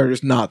told me it's better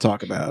just not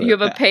talk about it. You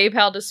have a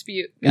PayPal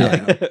dispute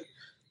going. Yeah.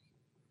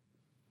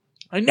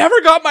 I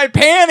never got my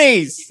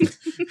panties.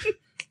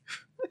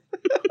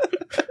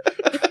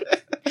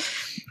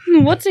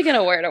 What's he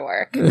gonna wear to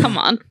work? Come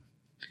on.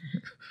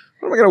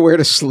 What am I gonna wear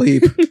to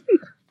sleep?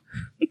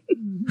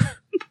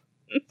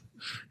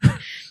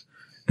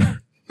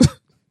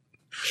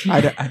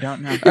 I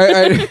don't know.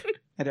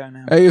 I don't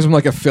know. I use them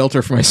like a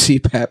filter for my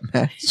CPAP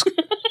mask.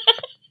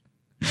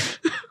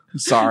 I'm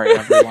sorry,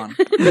 everyone.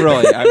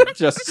 Really, I'm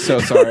just so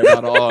sorry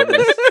about all of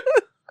this.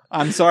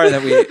 I'm sorry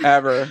that we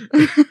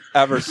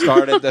ever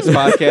started this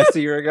podcast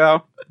a year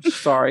ago.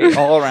 Sorry,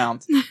 all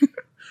around.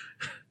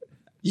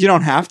 You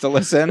don't have to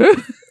listen.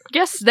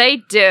 Yes, they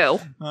do.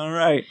 All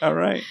right.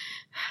 Okay.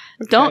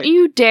 Don't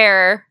you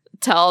dare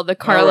tell the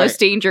Carlos All right.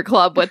 Danger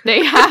Club what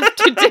they have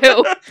to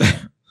do.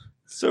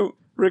 So,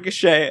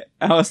 Ricochet,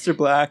 Aleister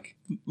Black,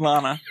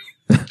 Lana.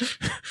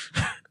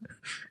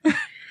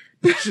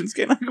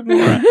 Shinsuke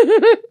Nakamura.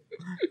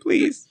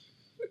 Please,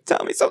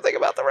 tell me something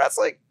about the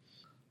wrestling.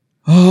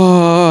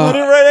 I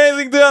didn't write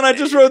anything down. I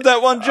just wrote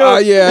that one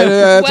joke. Yeah,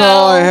 that's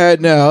all I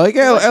had now. Like,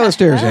 what the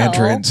Alistair's hell?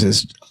 entrance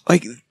is,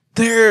 like,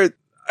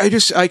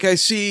 I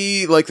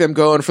see, like, them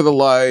going for the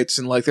lights,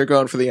 and, like, they're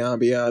going for the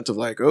ambiance of,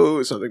 like,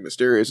 oh, something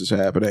mysterious is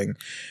happening.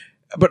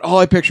 But all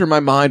I picture in my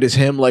mind is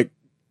him, like,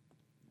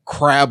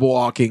 crab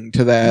walking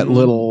to that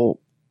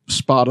little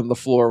spot on the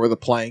floor where the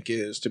plank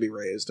is to be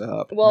raised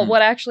up. Well,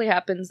 what actually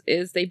happens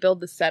is they build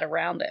the set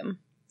around him.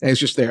 And he's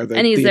just there.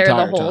 And he's there the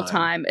entire whole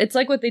time. It's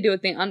like what they do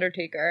with The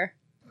Undertaker.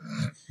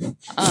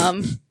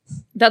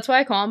 That's why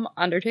I call him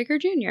Undertaker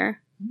Jr.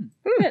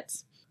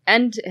 Fits.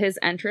 And his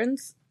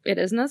entrance, it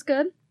isn't as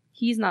good.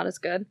 He's not as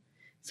good.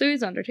 So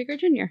he's Undertaker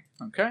Jr.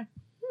 Okay.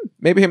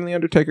 Maybe him and the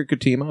Undertaker could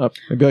team up.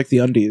 Maybe like the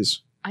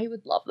Undies. I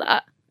would love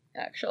that,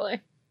 actually.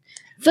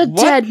 The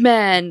What? Dead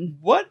Men.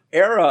 What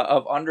era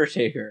of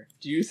Undertaker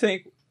do you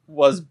think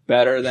was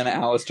better than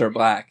Aleister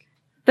Black?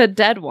 The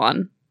dead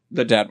one.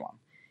 The dead one.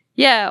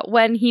 Yeah,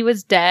 when he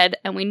was dead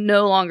and we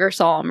no longer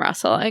saw him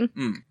wrestling.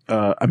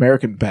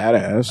 American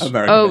Badass.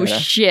 Oh,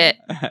 shit.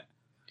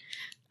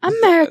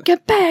 American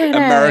Badass.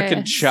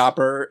 American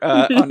Chopper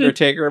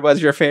Undertaker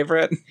was your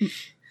favorite?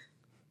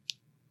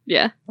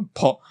 Yeah.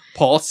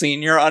 Paul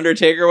Sr.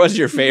 Undertaker was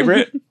your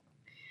favorite?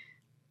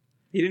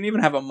 He didn't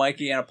even have a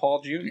Mikey and a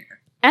Paul Jr.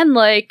 And,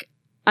 like,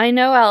 I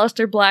know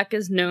Aleister Black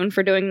is known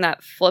for doing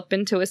that flip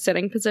into a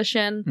sitting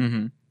position,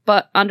 Mm-hmm.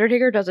 but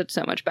Undertaker does it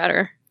so much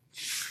better.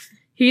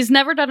 He's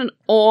never done it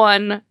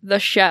on the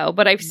show,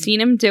 but I've seen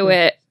him do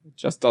it.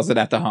 Just does it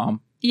at the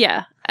home.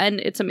 Yeah, and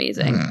it's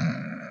amazing.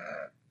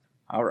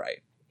 All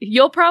right.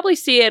 You'll probably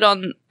see it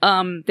on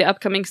the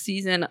upcoming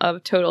season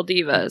of Total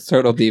Divas.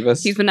 Total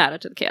Divas. He's been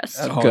added to the cast.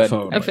 Oh, good.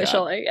 photo.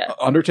 Officially, yeah.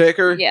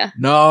 Undertaker? Yeah.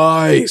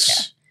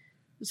 Nice.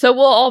 So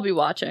we'll all be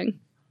watching.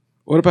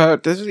 What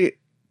about, does he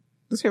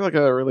have like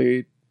a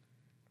really...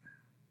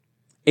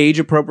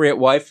 Age-appropriate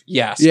wife?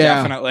 Yes,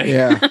 definitely.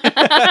 Yeah.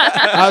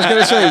 I was going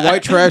to say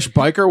white trash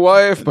biker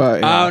wife,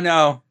 but... Oh,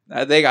 no.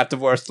 They got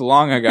divorced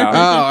long ago. Oh,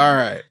 all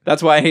right.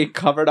 That's why he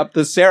covered up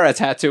the Sarah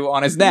tattoo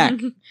on his neck.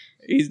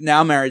 He's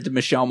now married to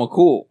Michelle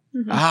McCool.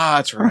 Ah,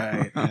 that's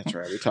right. That's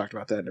right. We talked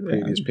about that in a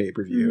previous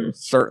pay-per-view.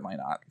 Certainly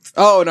not.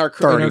 Oh, in our...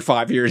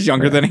 35 years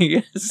younger than he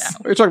is.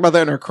 We were talking about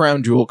that in our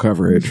Crown Jewel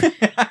coverage.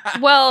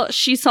 Well,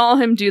 she saw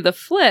him do the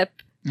flip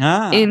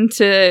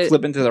into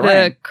Flip into the the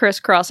ring.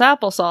 crisscross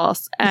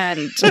applesauce,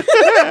 and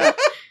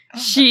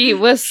she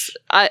was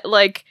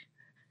like,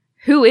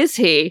 who is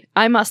he?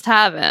 I must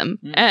have him.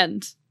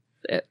 And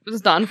it was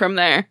done from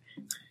there.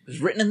 It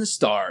was written in the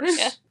stars.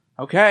 Yeah.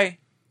 Okay.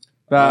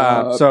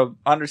 So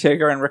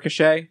Undertaker and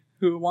Ricochet,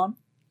 who won?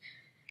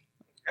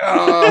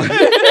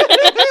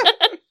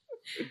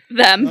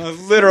 Them.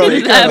 Literally,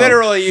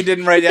 you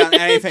didn't write down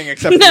anything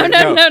except for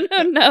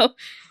No.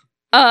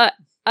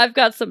 I've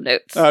got some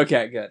notes.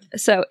 Okay, good.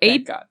 So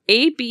Thank God.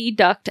 AB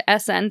ducked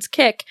SN's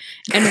kick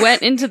and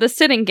went into the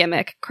sitting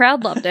gimmick.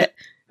 Crowd loved it.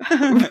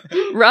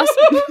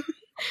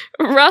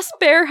 Russ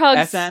bear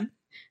hugs SN?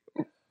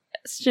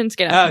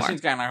 Shinsuke Oh, Nakamura.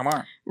 Shinsuke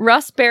Nakamura.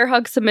 Russ bear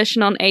hug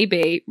submission on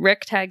AB.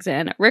 Rick tags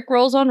in. Rick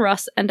rolls on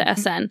Russ and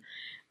SN.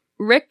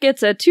 Rick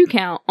gets a 2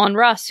 count on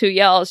Russ, who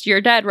yells, "You're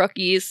dead,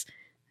 rookies."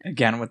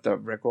 Again with the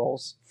Rick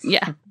rolls.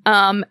 Yeah.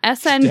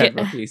 Dead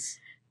rookies.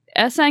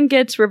 SN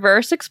gets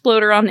reverse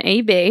exploder on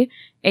AB.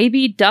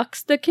 AB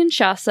ducks the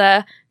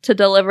Kinshasa to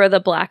deliver the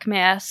Black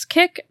Mass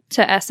kick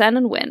to SN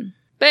and win.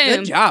 Boom.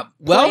 Good job.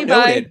 Well Play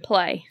by noted.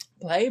 play.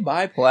 Play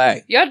by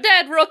play. You're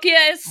dead,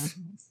 rookies!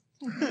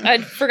 I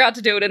forgot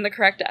to do it in the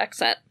correct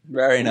accent.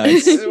 Very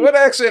nice. What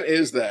accent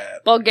is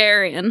that?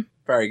 Bulgarian.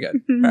 Very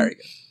good. Very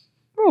good.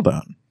 Well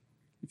done.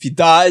 If he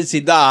dies,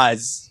 he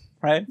dies.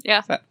 Right?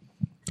 Yeah.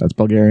 That's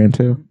Bulgarian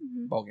too.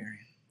 Bulgarian.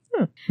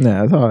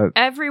 No, I thought...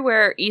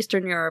 Everywhere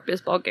Eastern Europe is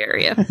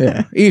Bulgaria.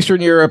 Yeah.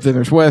 Eastern Europe, then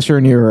there's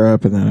Western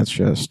Europe, and then it's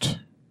just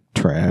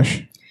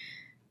trash.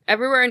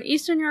 Everywhere in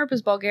Eastern Europe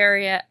is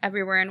Bulgaria.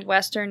 Everywhere in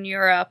Western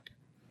Europe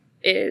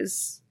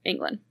is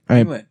England.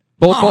 England.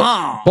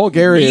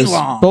 Bulgaria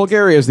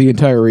is the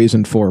entire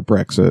reason for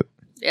Brexit.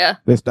 Yeah.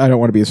 I don't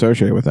want to be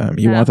associated with them.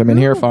 You want them in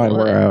here? Fine,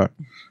 we're out.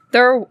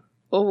 Their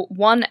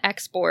one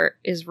export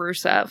is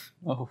Rusev.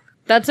 Oh.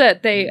 That's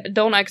it. They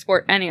don't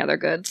export any other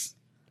goods.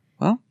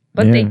 Well,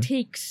 but they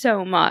take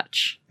so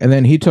much. And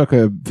then he took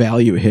a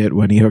value hit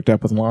when he hooked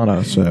up with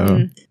Lana,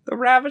 so... The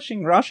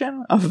ravishing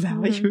Russian of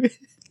value.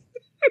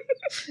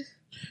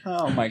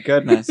 Oh my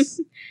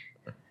goodness.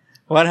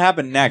 What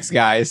happened next,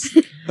 guys?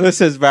 This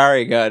is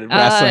very good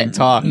wrestling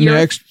talk. Your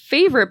Next.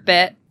 favorite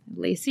bit,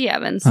 Lacey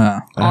Evans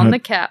on the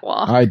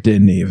catwalk. I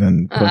didn't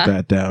even put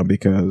that down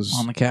because...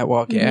 On the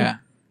catwalk, yeah.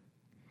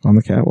 On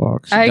the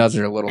catwalk. She does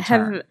her little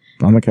turn.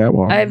 On the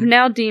catwalk. I've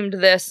now deemed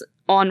this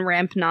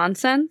on-ramp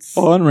nonsense.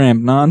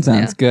 On-ramp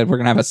nonsense. Yeah. Good. We're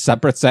going to have a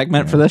separate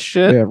segment for this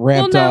shit? Yeah,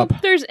 ramped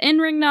up. There's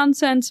in-ring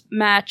nonsense,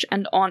 match,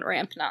 and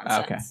on-ramp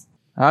nonsense.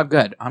 Okay.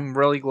 Good. I'm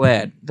really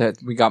glad that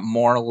we got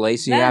more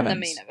Lacey Evans. The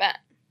main event.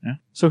 Yeah.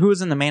 So who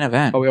was in the main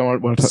event? Oh, we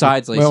don't want to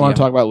besides Lacey. We don't want to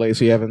talk about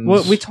Lacey Evans.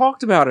 Well, we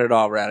talked about it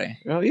already.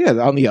 Oh yeah,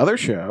 on the other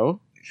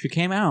show, she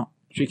came out.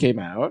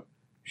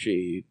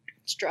 She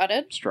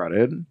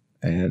strutted,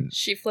 and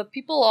she flipped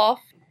people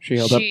off. She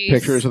held up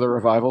pictures of the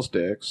Revival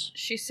sticks.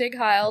 She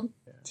sig-heiled.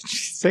 Did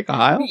she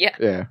sig-heil? Yeah.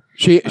 Yeah.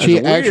 She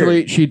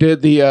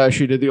did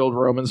the old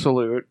Roman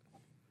salute,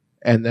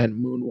 and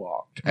then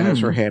moonwalked as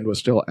her hand was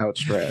still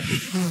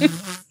outstretched.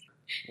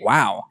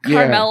 Wow.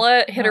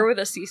 Carmella hit her with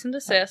a cease and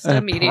desist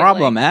immediately.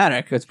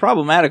 Problematic. It's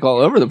problematic all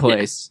over the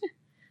place.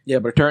 Yeah,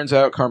 but it turns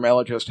out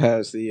Carmella just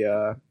has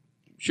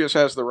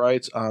the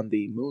rights on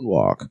the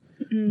moonwalk,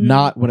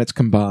 not when it's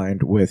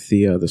combined with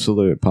the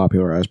salute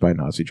popularized by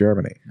Nazi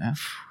Germany. Yeah.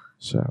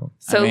 So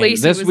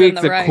Lacey this was week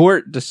in the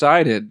court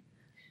decided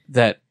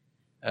that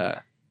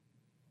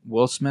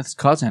Will Smith's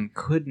cousin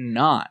could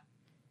not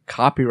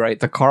copyright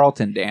the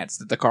Carlton dance.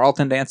 That the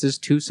Carlton dance is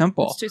too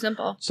simple. It's too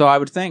simple. So I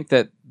would think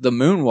that the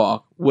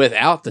moonwalk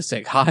without the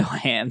sig heil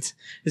hand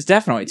is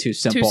definitely too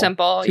simple.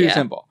 Too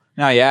simple.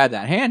 Now you add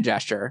that hand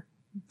gesture.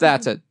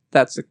 That's a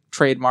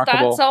trademarkable.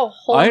 That's a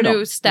whole item.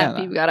 new step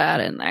you've got to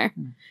add in there.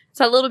 It's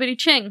that little bitty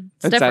ching.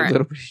 It's different. That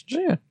little bitty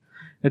ching. Yeah.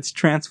 It's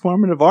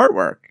transformative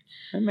artwork.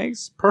 It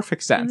makes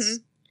perfect sense.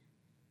 Mm-hmm.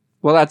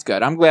 Well, that's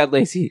good. I'm glad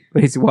Lacey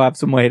will have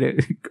some way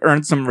to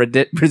earn some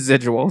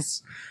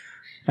residuals.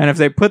 And if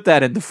they put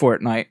that into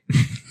Fortnite...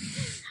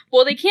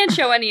 Well, they can't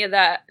show any of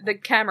that. The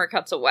camera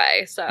cuts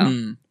away,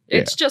 so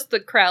it's just the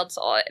crowd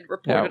saw it and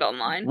reported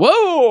online.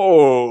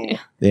 Whoa!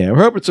 Yeah,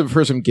 we're hoping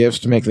for some gifts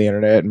to make the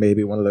internet, and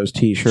maybe one of those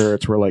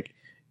T-shirts where like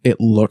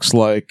it looks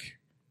like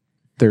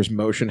there's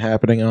motion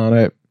happening on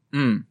it.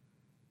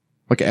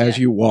 Like as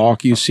you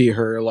walk, you see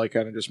her like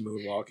kind of just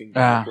moonwalking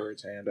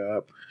backwards, hand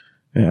up.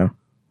 Yeah,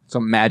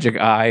 some magic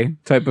eye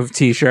type of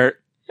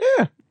T-shirt.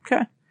 Yeah.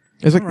 Okay.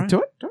 It's like,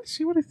 do I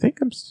see what I think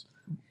I'm?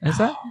 Is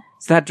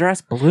that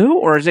dress blue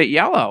or is it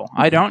yellow?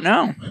 I don't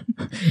know.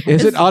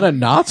 Is it on a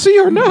Nazi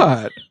or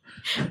not?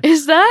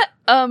 Is that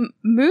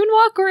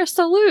moonwalk or a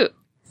salute?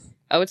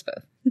 Oh, it's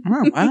both.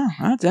 Oh, wow,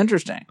 that's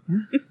interesting.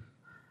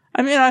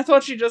 I mean, I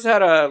thought she just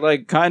had a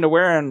like kind of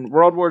wearing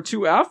World War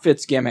II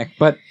outfits gimmick,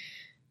 but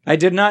I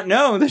did not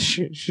know that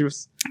she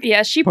was.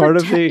 Yeah, she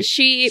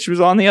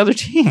was on the other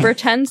team.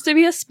 Pretends to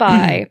be a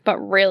spy, but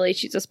really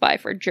she's a spy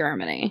for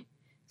Germany.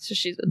 So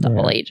she's a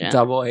double agent.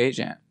 Double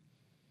agent.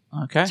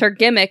 Okay. It's her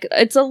gimmick.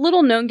 It's a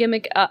little known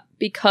gimmick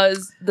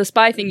because the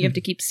spy thing you have to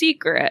keep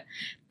secret.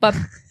 But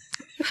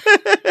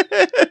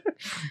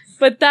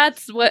but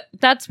that's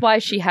why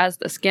she has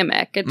this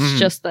gimmick. It's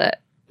just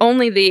that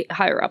only the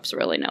higher ups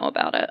really know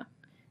about it.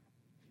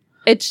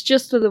 It's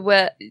just the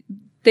way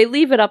they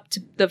leave it up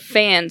to the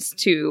fans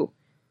to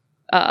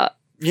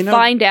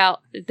find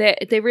out.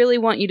 They really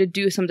want you to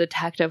do some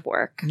detective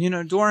work.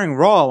 During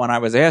Raw, when I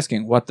was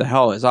asking what the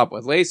hell is up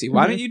with Lacey,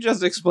 why don't you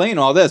just explain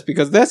all this?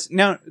 Because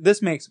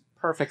this makes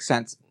perfect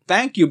sense.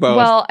 Thank you both.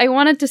 Well, I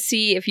wanted to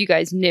see if you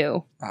guys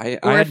knew. I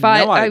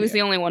was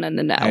the only one in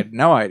the know. I had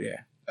no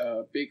idea.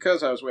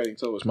 Because I was waiting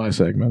until it was my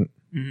segment.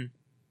 Mm-hmm.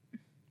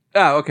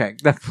 Oh, okay.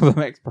 That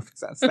makes perfect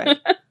sense. Thank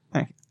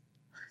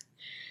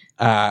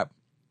you.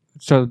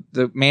 So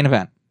the main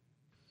event.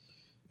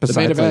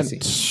 Besides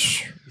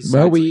Lacey.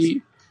 Well,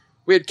 we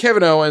had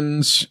Kevin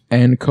Owens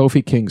and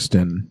Kofi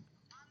Kingston,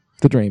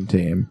 the Dream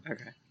Team.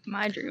 Okay.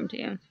 My Dream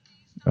Team.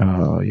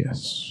 Oh,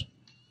 yes.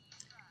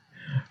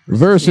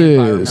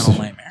 Versus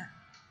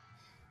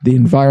the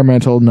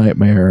environmental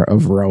nightmare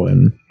of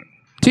Rowan,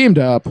 teamed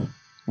up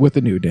with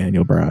the new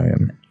Daniel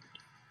Bryan.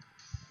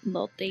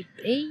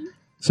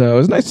 So it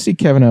was nice to see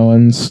Kevin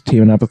Owens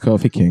teaming up with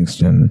Kofi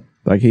Kingston.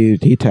 Like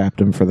he tapped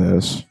him for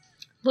this.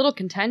 Little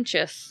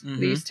contentious,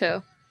 these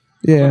two.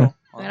 Yeah.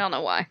 I don't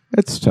know why.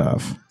 It's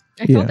tough.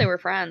 I thought they were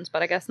friends,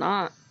 but I guess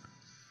not.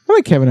 I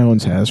think Kevin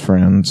Owens has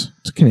friends.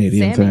 It's a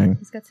Canadian thing.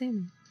 He's got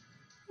Sammy.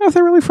 Oh,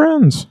 they're really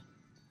friends.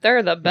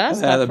 They're the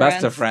best. Yeah, the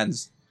best of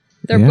friends.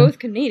 They're both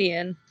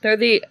Canadian. They're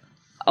the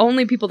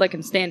only people that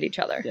can stand each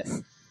other.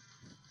 Yes.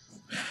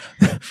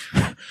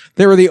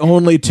 They were the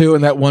only two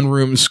in that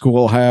one-room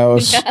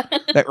schoolhouse,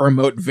 that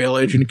remote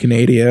village in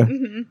Canada.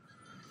 Mhm.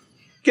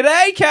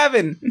 G'day,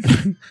 Kevin.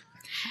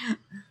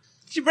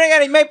 Did you bring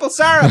any maple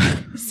syrup?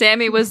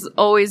 Sammy was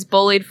always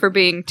bullied for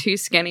being too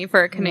skinny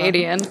for a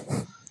Canadian.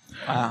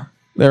 Wow.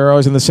 They were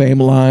always in the same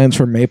lines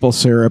for maple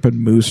syrup and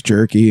moose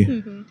jerky.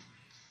 Mhm.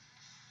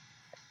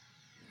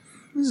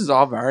 This is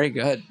all very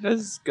good.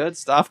 This is good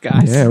stuff,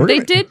 guys. Yeah, we're They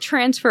gonna- did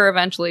transfer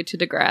eventually to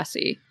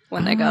Degrassi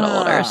when they got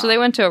older, so they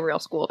went to a real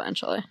school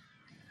eventually.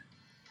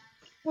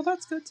 Well,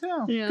 that's good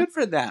too. Yeah. Good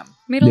for them.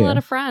 Made a Yeah. lot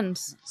of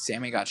friends.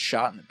 Sammy got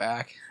shot in the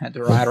back. Had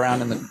to ride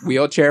around in the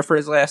wheelchair for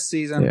his last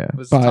season. Yeah, It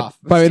was but, tough.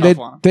 It but was a they, tough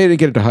one. they didn't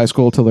get into high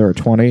school till they were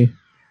 20.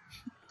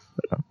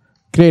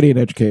 Canadian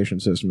education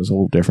system is a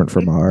little different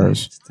from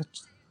ours.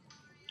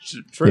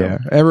 True. Yeah,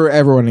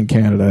 everyone in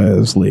Canada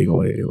is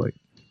legally like.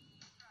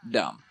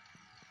 Dumb.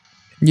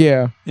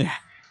 Yeah. Yeah.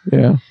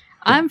 Yeah.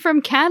 I'm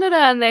from Canada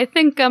and they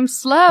think I'm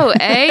slow,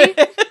 eh?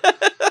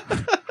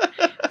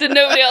 Did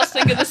nobody else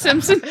think of The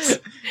Simpsons?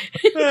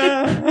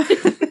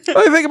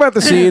 I think about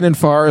the scene in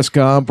Forrest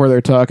Gump where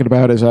they're talking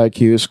about his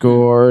IQ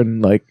score,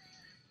 and like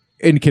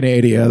in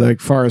Canada, like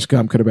Forrest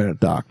Gump could have been a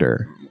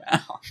doctor.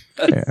 Wow.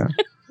 Yeah.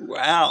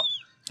 Wow.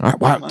 All right,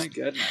 wow. Oh my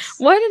goodness.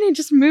 Why didn't he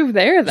just move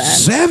there then?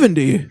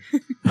 70.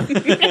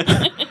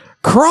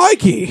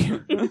 Crikey.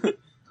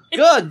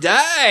 Good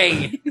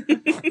day.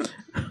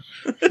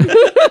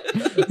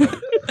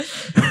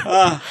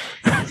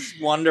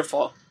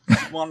 Wonderful.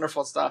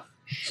 Wonderful stuff.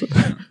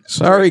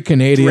 Sorry,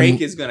 Canadian.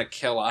 Drake is gonna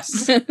kill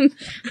us.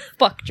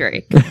 Fuck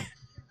Drake.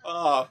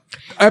 Oh,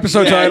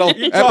 Episode Yeah, title.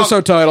 you talk-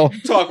 Episode title.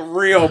 talk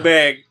real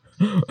big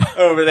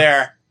over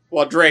there.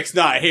 Well, Drake's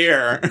not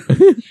here.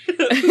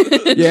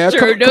 Yeah,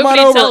 True, come on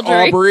nobody over, tell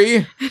Drake.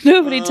 Aubrey.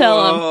 Nobody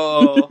tell him.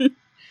 Oh,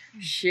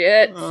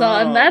 Shit,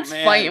 son, oh, that's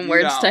man, fighting you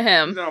words to don't-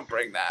 him. Don't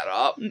bring that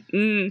up.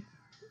 Mm.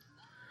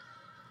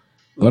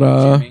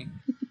 But, Jimmy.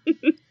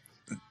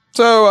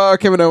 So,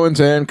 Kevin Owens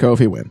and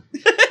Kofi win.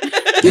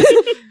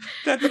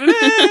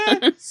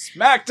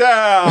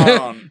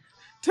 Smackdown.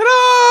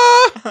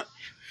 Ta-da!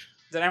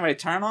 Did anybody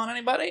turn on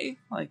anybody?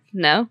 Like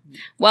No.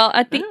 Well,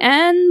 at the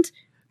end,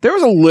 There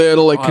was a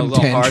little like a little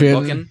hard contention.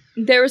 looking?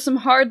 there were some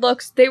hard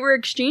looks. They were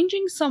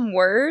exchanging some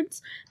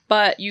words,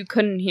 but you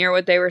couldn't hear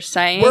what they were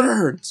saying.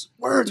 Words.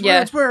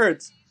 Yeah.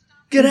 Words.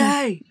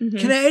 G'day. Mhm.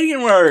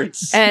 Canadian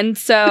words. And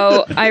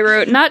so I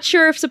wrote, not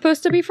sure if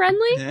supposed to be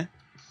friendly. Yeah.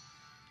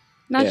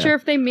 Not Yeah. sure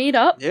if they made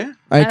up. Yeah.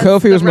 And as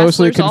Kofi the was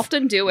mostly wrestlers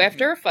often do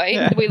after a fight.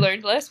 Yeah. We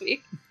learned last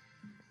week.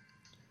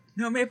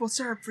 No maple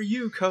syrup for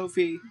you,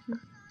 Kofi.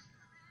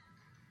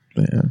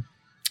 Yeah.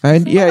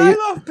 And yeah, I you,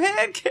 love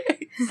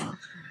pancakes.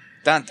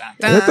 Dun, dun,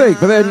 dun. the thing,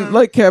 but then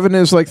like Kevin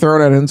is like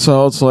throwing out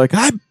insults like,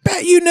 I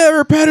bet you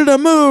never petted a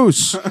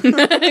moose.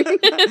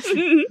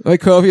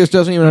 Like Kofi just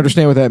doesn't even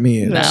understand what that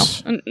means. No.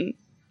 Mm-mm.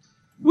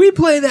 We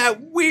play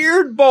that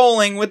weird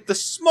bowling with the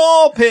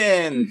small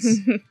pins.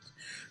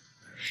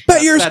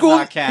 Bet your That's school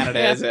not Canada,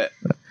 Yeah. is it?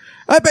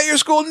 I bet your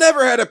school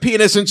never had a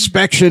penis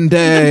inspection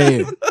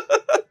day.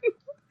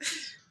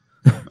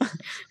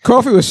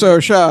 Kofi was so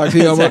shocked he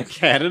Is almost that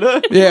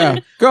Canada? yeah.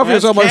 Kofi That's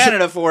was almost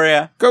Canada for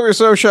you. Kofi was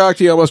so shocked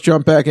he almost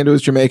jumped back into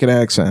his Jamaican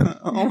accent.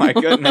 Oh my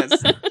goodness.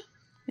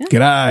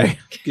 G'day.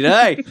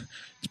 G'day.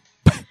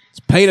 It's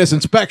penis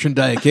inspection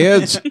day,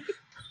 kids.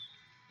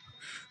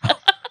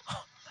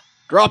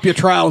 Drop your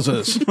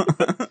trousers.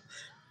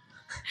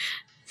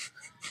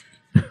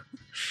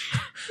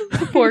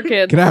 Poor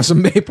kid. Can I have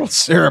some maple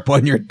syrup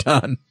when you're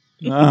done?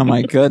 Oh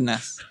my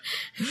goodness.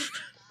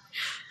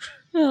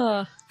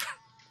 Ah.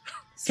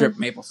 Strip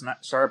maple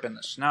syrup in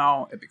the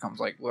snow. It becomes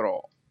like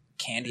little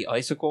candy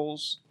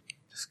icicles.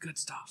 It's good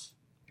stuff.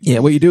 Yeah,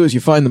 what you do is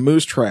you find the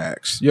moose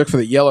tracks. You look for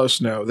the yellow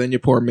snow, then you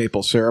pour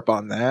maple syrup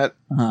on that.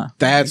 Uh-huh.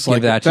 That's Give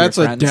like that to that's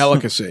your a friends.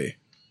 delicacy.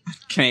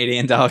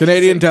 Canadian delicacy.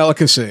 Canadian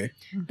delicacy.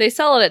 They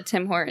sell it at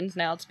Tim Hortons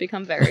now. It's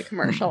become very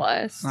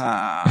commercialized.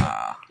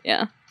 Ah,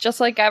 Yeah. Just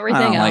like I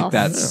everything don't else. like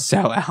that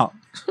sellout.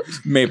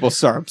 Maple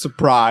syrup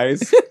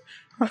surprise.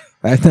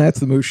 That's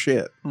the moose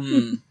shit.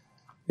 Mm.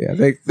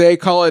 Yeah, they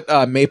call it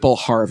maple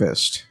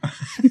harvest.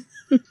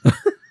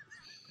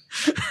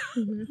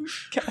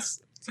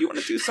 Cass, do you want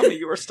to do some of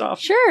your stuff?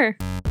 Sure.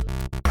 We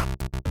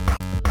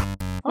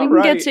All can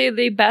right. get to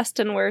the best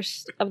and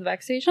worst of the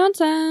backstage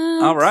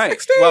nonsense. All right.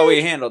 Well,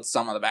 we handled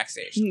some of the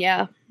backstage.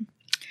 Yeah.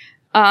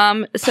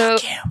 So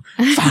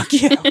Fuck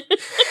you.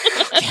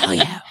 Kill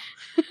you.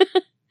 Go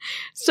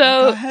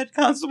so ahead,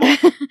 Constable.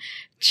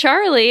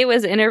 Charlie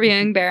was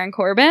interviewing Baron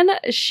Corbin.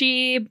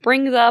 She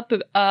brings up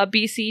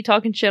BC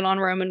talking shit on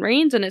Roman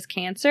Reigns and his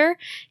cancer.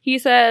 He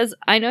says,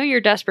 I know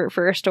you're desperate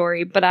for a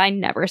story, but I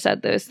never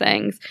said those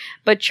things.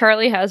 But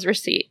Charlie has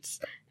receipts.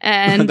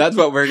 And That's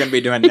what we're going to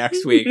be doing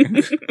next week.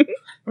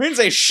 We didn't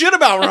say shit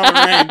about Roman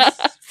Reigns.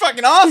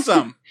 Fucking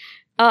awesome.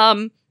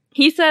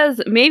 He says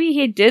maybe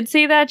he did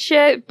say that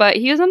shit, but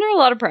he was under a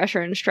lot of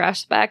pressure and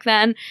stress back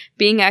then,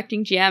 being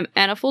acting GM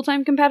and a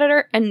full-time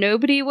competitor, and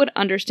nobody would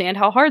understand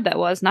how hard that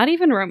was, not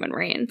even Roman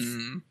Reigns.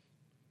 Mm.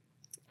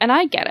 And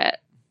I get it.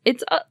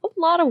 It's a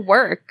lot of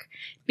work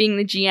being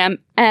the GM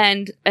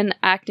and an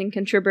acting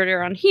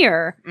contributor on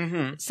here.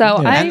 Mm-hmm. So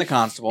Yeah. And the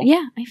constable.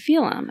 Yeah, I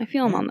feel him. I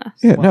feel him on this.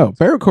 Yeah, no,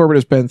 Baron Corbin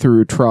has been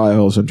through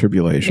trials and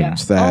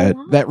tribulations Yeah.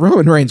 that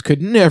Roman Reigns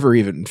could never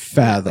even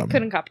fathom.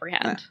 Couldn't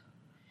comprehend.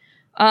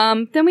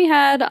 Then we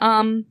had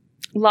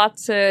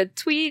lots of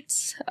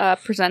tweets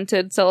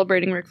presented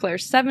celebrating Ric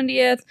Flair's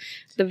 70th,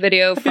 the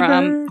video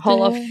from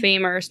Hall of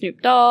Famer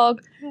Snoop Dogg,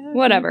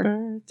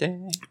 whatever.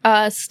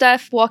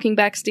 Steph walking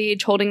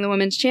backstage holding the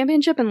women's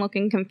championship and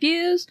looking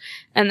confused,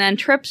 and then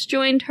Trips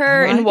joined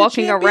her Am I and the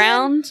walking champion?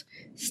 around,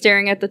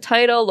 staring at the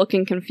title,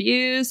 looking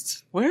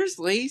confused. Where's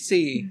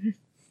Lacey?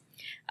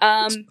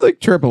 Like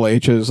Triple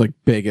H's like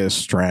biggest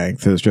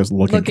strength is just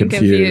looking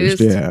confused.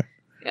 confused.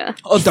 Yeah,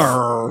 Oh,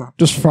 durr.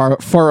 just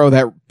furrow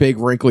that big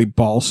wrinkly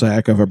ball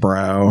sack of a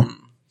brow.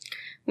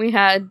 We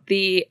had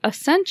the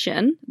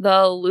Ascension,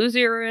 the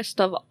loserest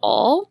of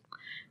all,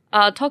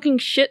 talking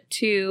shit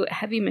to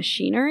Heavy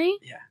Machinery.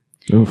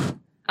 Oof.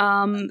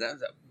 That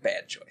was a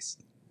bad choice.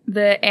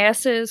 The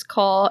asses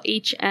call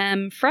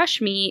HM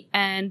Fresh Meat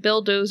and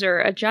Bill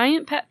Dozer a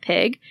giant pet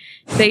pig.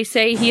 They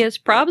say he is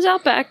probs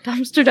out back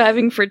dumpster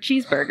diving for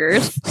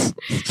cheeseburgers.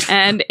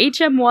 And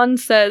HM1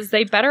 says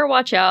they better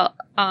watch out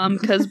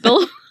because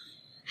Bill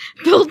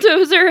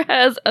Dozer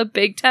has a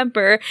big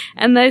temper,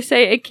 and they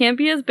say it can't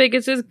be as big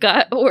as his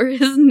gut or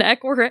his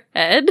neck or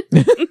head.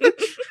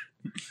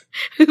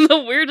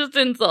 The weirdest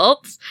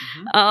insults.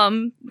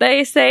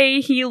 They say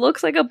he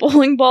looks like a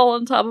bowling ball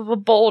on top of a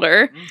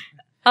boulder.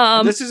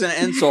 This is an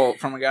insult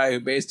from a guy who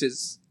based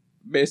his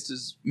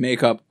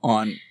makeup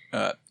on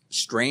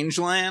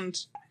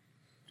Strangeland.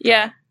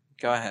 Yeah.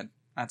 Go ahead.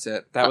 That's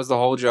it. That was the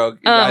whole joke.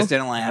 You guys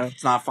didn't laugh.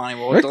 It's not funny.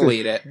 We'll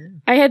delete it.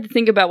 I had to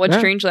think about what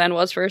Yeah. Strangeland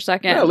was for a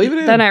second. Yeah, leave it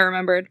in. Then I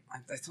remembered. I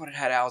thought it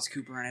had Alice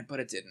Cooper in it, but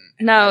it didn't.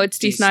 It No, had it's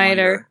Dee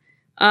Snider.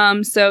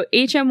 So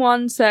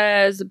HM1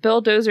 says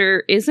Bill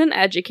Dozer isn't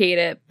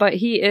educated, but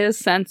he is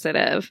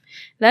sensitive.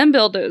 Then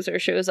Bill Dozer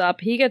shows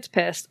up. He gets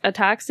pissed,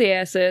 attacks the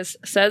asses,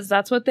 says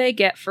that's what they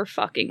get for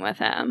fucking with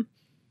him.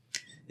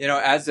 You know,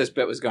 as this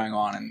bit was going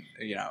on, and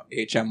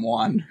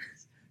HM1,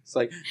 it's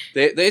like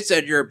they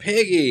said you're a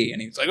piggy,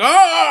 and he's like,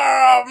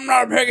 "Oh, I'm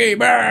not a piggy,"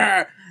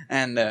 bah!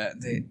 And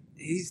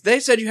they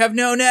said you have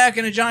no neck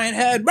and a giant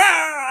head. Bah!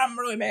 I'm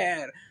really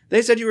mad.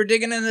 They said you were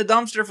digging in the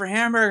dumpster for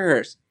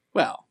hamburgers.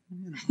 Well,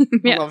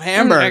 I love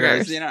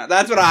hamburgers.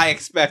 That's what I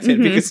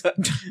expected because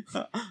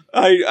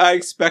I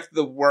expect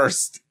the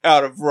worst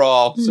out of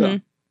Raw. So,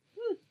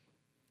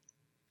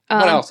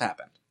 what else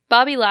happened?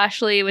 Bobby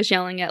Lashley was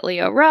yelling at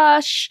Leo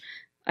Rush.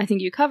 I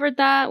think you covered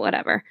that.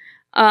 Whatever.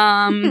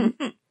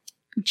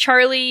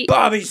 Charlie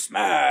Bobby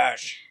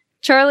Smash.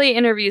 Charlie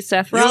interviews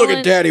Seth You Rollins. look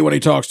at Daddy when he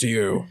talks to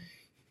you.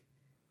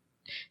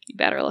 You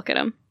better look at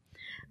him.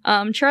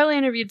 Charlie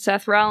interviewed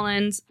Seth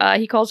Rollins.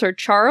 He calls her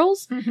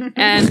Charles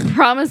and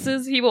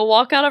promises he will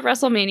walk out of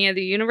WrestleMania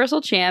the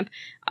Universal Champ.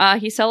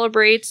 He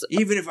celebrates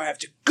Even if I have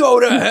to go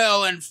to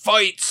hell and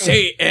fight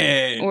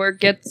Satan. or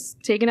gets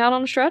taken out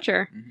on a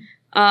stretcher.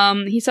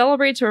 He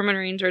celebrates Roman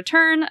Reigns'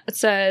 return,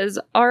 says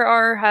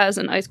RR has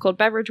an ice-cold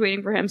beverage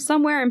waiting for him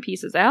somewhere, and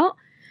pieces out.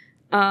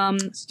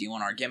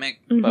 Stealing our gimmick,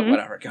 Mhm. but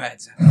whatever. Go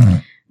ahead,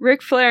 Seth.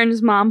 Ric Flair and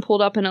his mom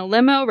pulled up in a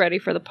limo, ready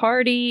for the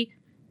party.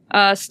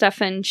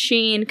 Steph and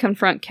Shane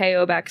confront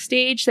KO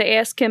backstage. They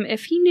ask him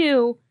if he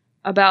knew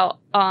about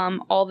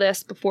all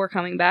this before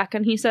coming back,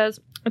 and he says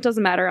it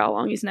doesn't matter how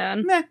long he's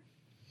known. Meh.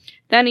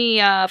 Then he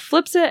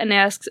flips it and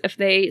asks if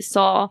they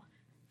saw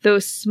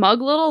those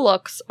smug little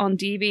looks on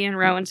DB and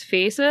Rowan's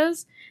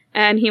faces,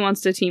 and he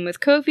wants to team with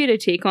Kofi to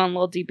take on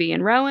Lil DB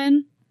and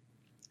Rowan.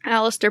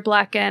 Aleister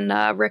Black and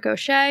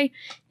Ricochet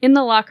in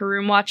the locker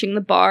room watching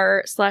the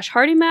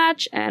bar/Hardy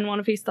match and want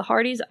to face the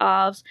Hardys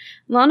of.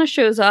 Lana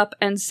shows up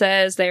and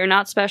says they are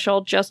not special,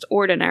 just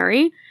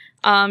ordinary.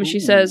 She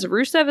says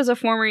Rusev is a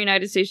former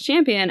United States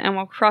champion and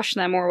will crush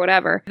them or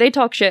whatever. They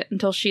talk shit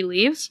until she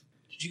leaves.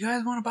 Did you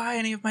guys want to buy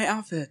any of my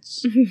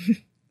outfits?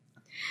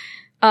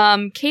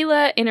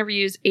 Kayla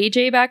interviews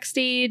AJ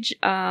backstage.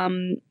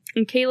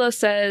 And Kayla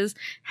says,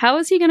 how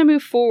is he going to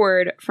move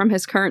forward from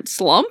his current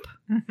slump?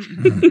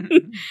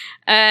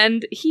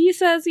 And he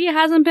says he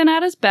hasn't been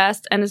at his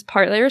best and is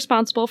partly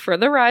responsible for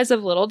the rise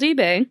of Little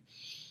DB.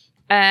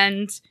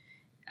 And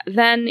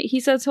then he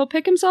says he'll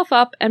pick himself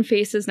up and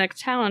face his next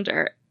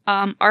challenger.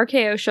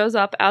 RKO shows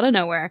up out of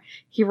nowhere.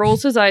 He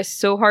rolls his eyes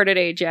so hard at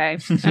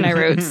AJ. And I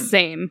wrote,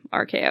 same,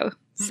 RKO.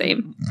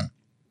 Same.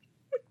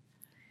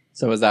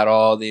 So was that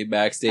all the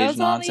backstage That was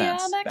all the,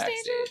 nonsense?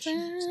 backstage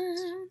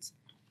nonsense.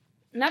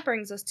 And that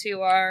brings us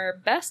to our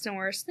best and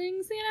worst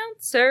things the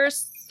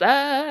announcers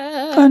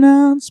said.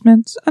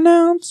 Announcements.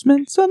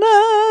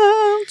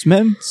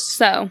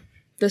 So,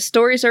 the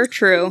stories are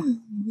true.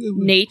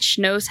 Nate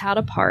knows how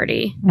to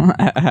party.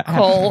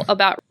 Cole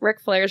about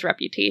Ric Flair's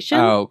reputation.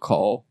 Oh,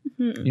 Cole.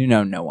 Mhm. You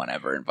know no one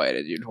ever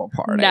invited you to a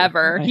party.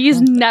 Never. He's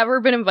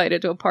never been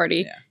invited to a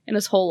party Yeah. in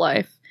his whole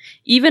life.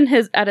 Even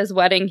at his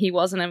wedding, he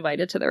wasn't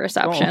invited to the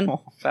reception.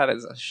 Oh, that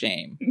is a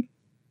shame.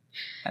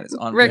 That is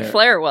unfair. Ric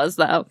Flair was,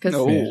 though, because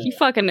No. he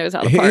fucking knows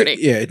how to party.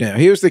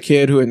 He was the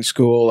kid who in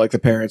school, like the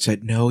parents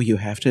said, no, you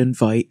have to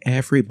invite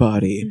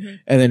everybody. Mhm.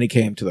 And then he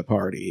came to the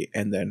party,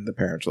 and then the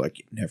parents were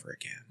like, never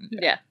again.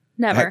 Yeah,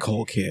 never. That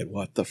Cole kid,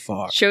 what the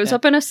fuck? Shows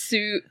up in a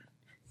suit,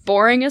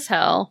 boring as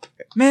hell.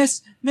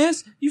 Miss,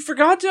 you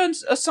forgot to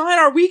assign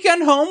our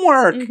weekend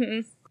homework.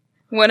 Mhm.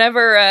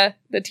 Whenever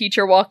the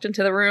teacher walked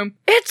into the room,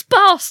 it's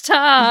boss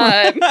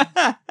time!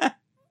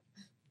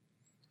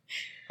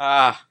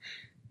 Well,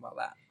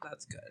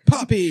 that's good.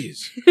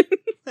 Puppies!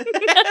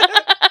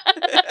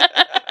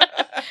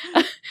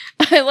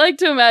 I like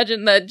to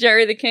imagine that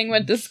Jerry the King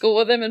went to school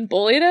with him and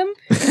bullied him,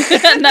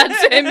 and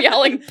that's him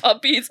yelling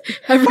puppies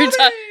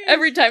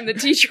every time the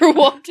teacher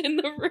walked in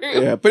the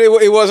room. Yeah, but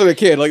it wasn't a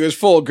kid. Like, it was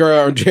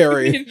full-grown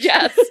Jerry.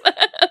 Yes.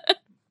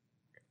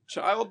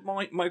 Child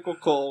Michael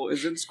Cole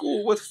is in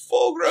school with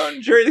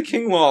full-grown Jerry the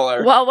King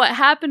Lawler. Well, what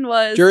happened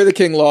was... Jerry the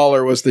King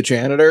Lawler was the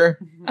janitor.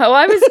 Oh,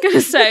 I was going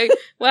to say,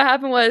 what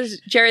happened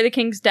was Jerry the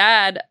King's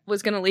dad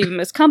was going to leave him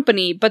his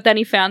company, but then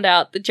he found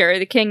out that Jerry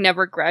the King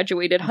never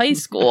graduated high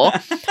school.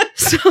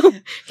 So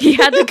he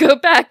had to go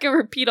back and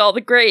repeat all the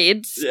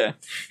grades. Yeah.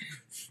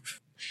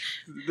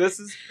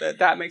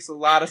 That makes a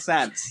lot of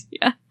sense.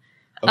 Yeah.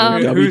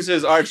 Who's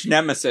his arch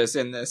nemesis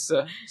in this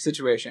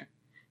situation?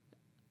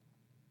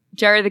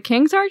 Jerry the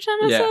King's arch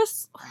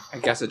nemesis? Yeah. I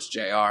guess it's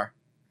JR.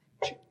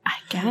 I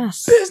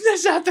guess.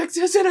 Business ethics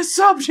isn't a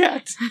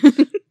subject.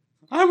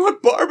 I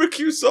want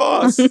barbecue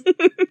sauce.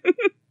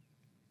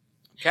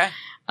 Okay.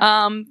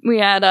 We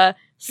had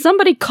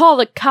somebody call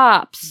the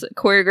cops.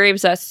 Corey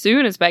Graves as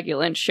soon as Becky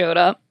Lynch showed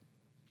up.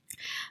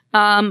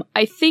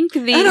 I think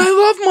And I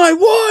love my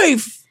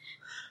wife!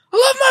 I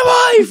love my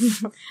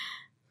wife!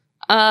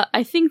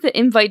 I think the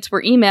invites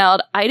were emailed.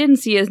 I didn't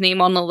see his name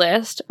on the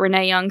list.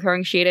 Renee Young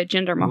throwing shade at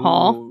Jinder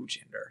Mahal. Ooh,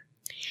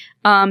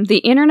 Jinder. The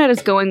internet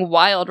is going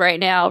wild right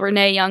now.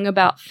 Renee Young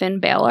about Finn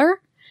Balor.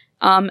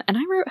 And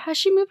I wrote, has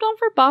she moved on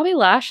for Bobby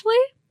Lashley?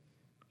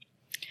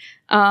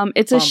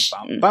 It's a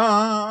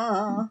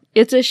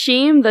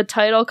shame the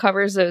title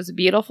covers those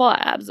beautiful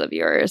abs of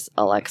yours,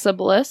 Alexa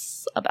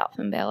Bliss, about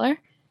Finn Balor.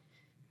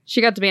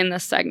 She got to be in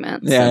this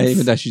segment. Yeah,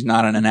 even though she's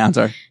not an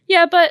announcer.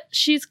 Yeah, but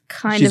she's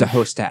She's a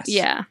hostess.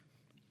 Yeah.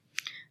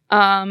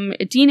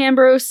 Dean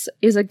Ambrose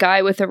is a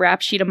guy with a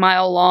rap sheet a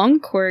mile long.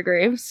 Corey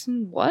Graves.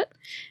 What?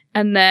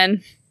 And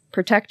then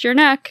protect your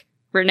neck.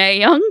 Renee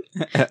Young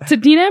to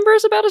Dean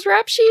Ambrose about his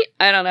rap sheet.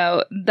 I don't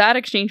know. That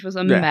exchange was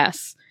a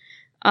mess.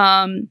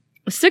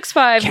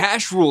 6'5".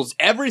 Cash rules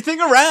everything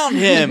around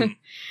him.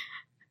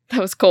 That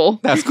was cool.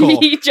 That's cool.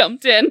 He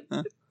jumped in.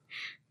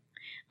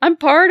 I'm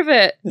part of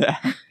it. Yeah.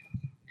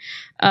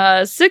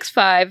 6'5",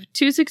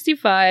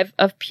 265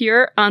 of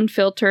pure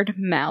unfiltered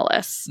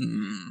malice.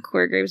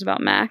 Corey Graves about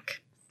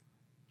Mac.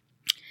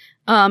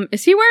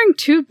 Is he wearing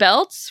 2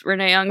 belts?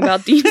 Renee Young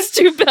about Dean's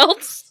 2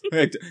 belts.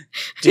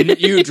 Didn't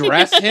you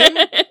dress him?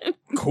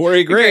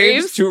 Corey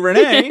Graves to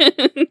Renee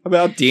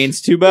about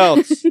Dean's 2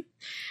 belts.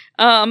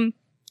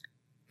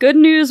 Good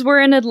news,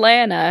 we're in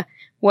Atlanta.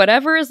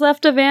 Whatever is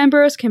left of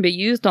Ambrose can be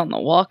used on The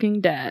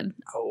Walking Dead.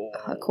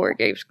 Corey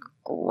Graves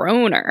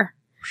groaner.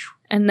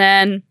 And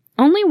then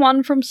only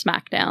one from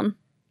SmackDown.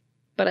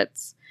 But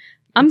it's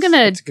a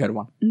good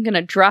one. I'm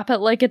gonna drop it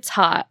like it's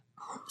hot.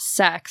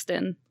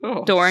 Saxton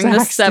during the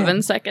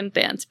 7-second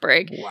dance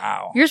break.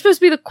 Wow. You're supposed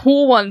to be the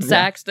cool one,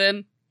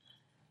 Saxton.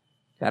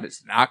 That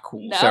is not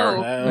cool, No. sir.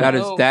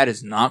 No. That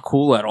is not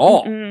cool at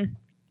all. Mm-mm.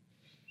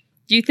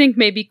 Do you think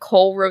maybe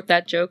Cole wrote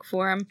that joke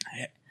for him?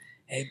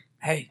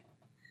 Hey,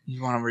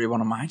 you want to read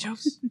one of my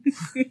jokes?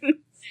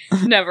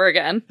 Never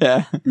again.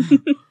 Yeah.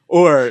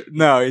 Or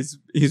no,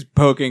 he's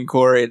poking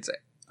Corey and saying,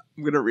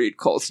 "I'm gonna read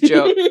Cole's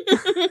joke."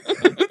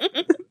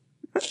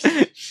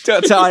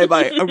 Don't tell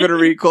anybody. I'm gonna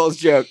read Cole's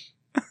joke.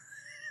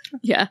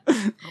 Yeah.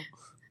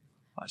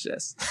 Watch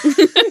this.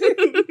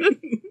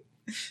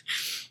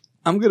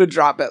 I'm gonna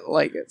drop it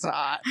like it's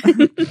hot.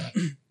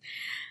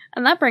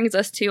 And that brings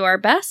us to our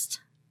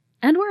best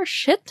and worst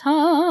shit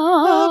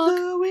talk.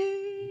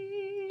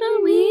 The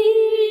week.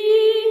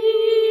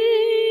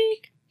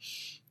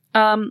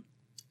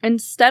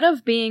 Instead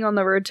of being on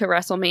the road to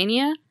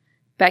WrestleMania,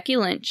 Becky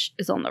Lynch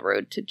is on the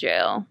road to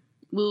jail.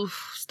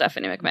 Oof,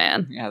 Stephanie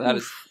McMahon. Yeah, that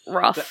is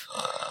rough.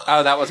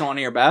 That wasn't one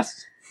of your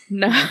best?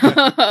 No.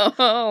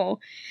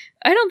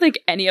 I don't think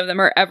any of them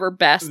are ever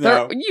best.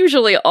 No. They're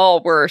usually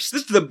all worst.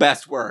 This is the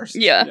best worst.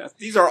 Yeah. Yes.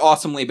 These are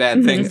awesomely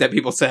bad things that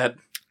people said.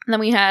 And then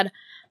we had,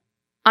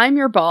 I'm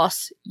your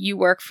boss, you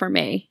work for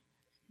me.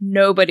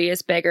 Nobody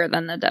is bigger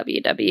than the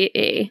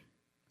WWE.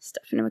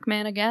 Stephanie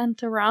McMahon again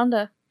to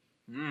Rhonda.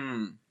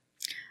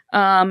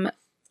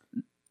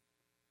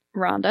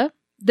 Rhonda,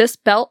 this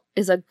belt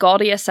is a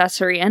gaudy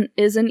accessory and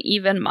isn't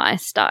even my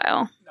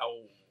style.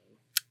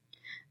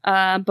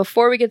 No.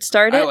 Before we get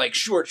started, I like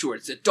short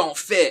shorts that don't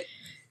fit.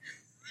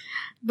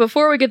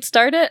 Before we get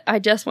started, I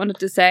just wanted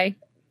to say,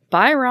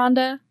 bye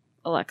Rhonda,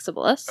 Alexa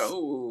Bliss.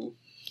 Oh.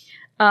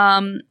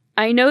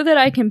 I know that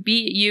I can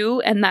beat you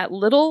and that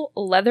little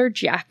leather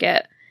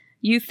jacket.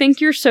 You think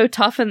you're so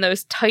tough in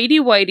those tighty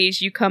whities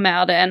you come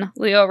out in.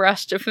 Leo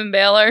rushed to Finn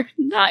Balor.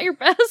 Not your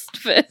best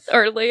fit,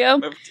 or Leo.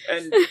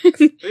 And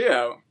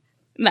Leo,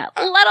 That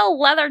little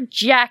leather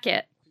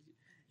jacket.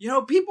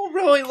 People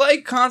really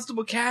like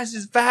Constable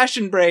Cass's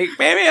fashion break.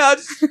 Maybe I'm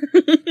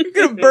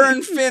gonna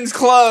burn Finn's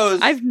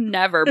clothes. I've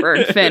never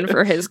burned Finn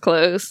for his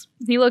clothes.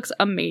 He looks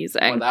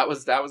amazing. Well, that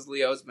was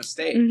Leo's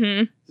mistake.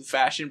 Mm-hmm. The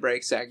fashion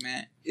break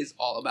segment is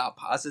all about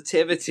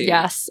positivity.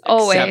 Yes, Except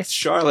always.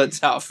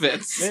 Charlotte's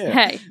outfits. Yeah.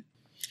 Hey.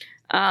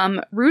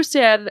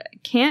 Rusev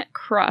can't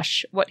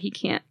crush what he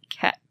can't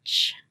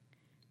catch.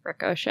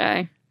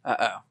 Ricochet.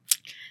 Uh-oh.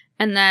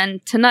 And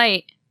then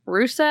tonight,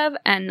 Rusev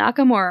and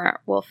Nakamura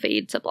will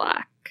fade to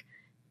black.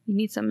 You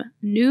need some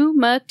new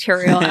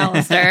material,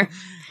 Alistair.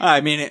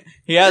 I mean,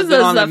 he has This been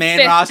is on the the main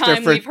fifth roster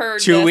time for we've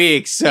heard 2 this.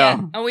 weeks, so...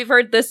 Yeah, and we've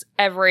heard this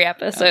every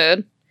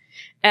episode.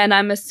 And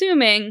I'm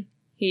assuming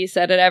he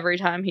said it every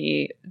time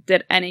he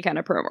did any kind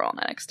of promo on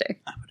NXT.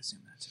 I would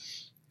assume that too.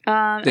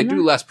 They And do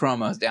then less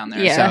promos down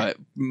there, Yeah. so it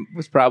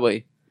was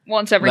probably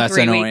once every less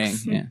 3 annoying.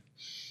 weeks. Yeah. And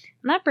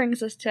that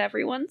brings us to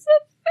everyone's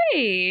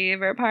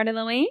favorite part of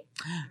the week.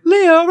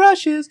 Leo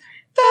Rush's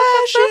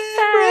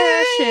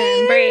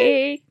Fashion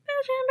break.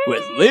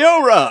 with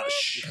Leo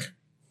Rush.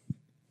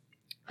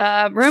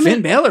 Roman,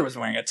 Finn Balor was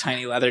wearing a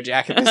tiny leather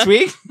jacket this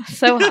week.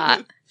 so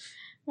hot.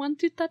 Want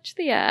to touch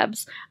the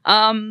abs.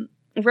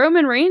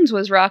 Roman Reigns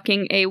was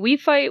rocking a "We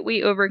Fight,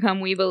 We Overcome,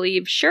 We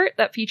Believe" shirt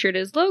that featured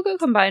his logo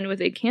combined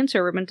with a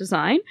cancer ribbon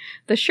design.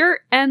 The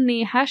shirt and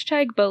the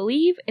hashtag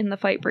 "Believe in the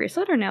Fight"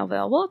 bracelet are now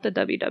available at the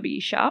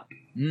WWE shop.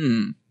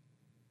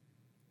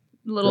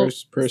 Little,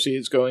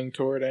 Proceeds going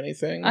toward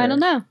anything? I don't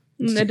know.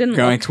 They didn't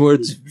Going look.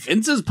 towards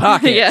Vince's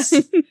pockets.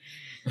 Yeah.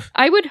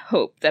 I would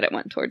hope that it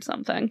went towards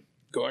something.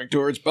 Going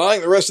towards buying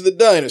the rest of the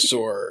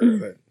dinosaur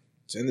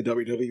that's in the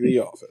WWE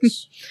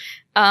office.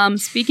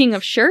 Speaking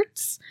of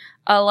shirts,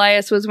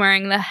 Elias was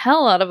wearing the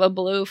hell out of a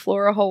blue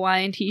floral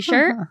Hawaiian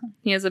t-shirt.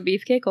 He has a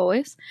beefcake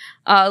always.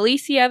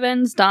 Lacey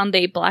Evans donned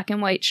a black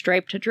and white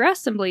striped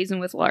dress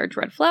emblazoned with large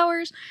red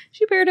flowers.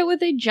 She paired it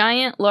with a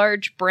giant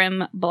large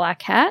brim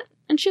black hat,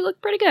 and she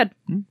looked pretty good.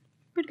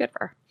 Pretty good for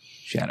her.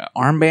 She had an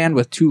armband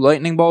with 2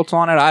 lightning bolts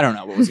on it. I don't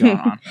know what was going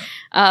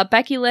on.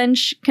 Becky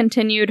Lynch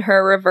continued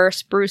her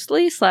reverse Bruce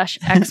Lee /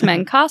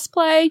 X-Men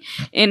cosplay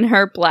in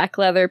her black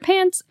leather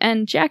pants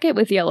and jacket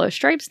with yellow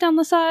stripes down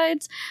the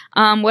sides.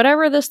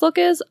 Whatever this look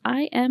is,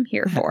 I am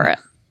here for it.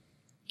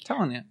 I'm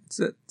telling you,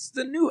 it's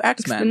the new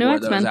X-Men. It's the new wore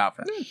X-Men. Those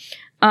outfits.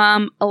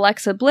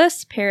 Alexa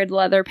Bliss paired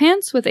leather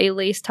pants with a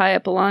lace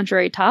tie-up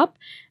lingerie top,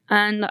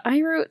 and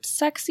I wrote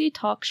sexy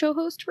talk show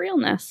host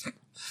realness.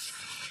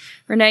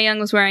 Renee Young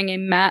was wearing a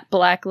matte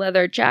black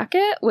leather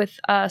jacket with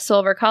a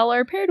silver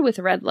collar paired with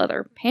red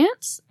leather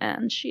pants,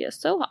 and she is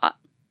so hot.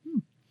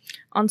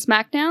 On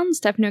SmackDown,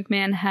 Stephanie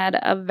McMahon had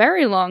a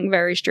very long,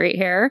 very straight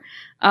hair,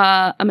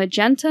 a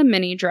magenta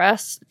mini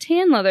dress,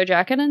 tan leather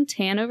jacket, and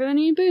tan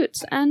over-the-knee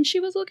boots, and she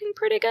was looking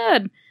pretty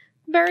good.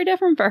 Very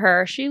different for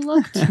her. She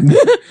looked...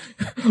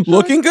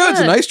 Looking good.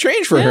 It's a nice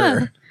change for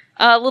her.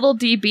 Little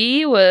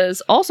DB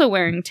was also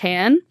wearing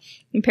tan.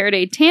 He paired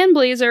a tan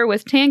blazer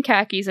with tan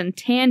khakis and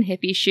tan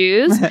hippie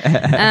shoes.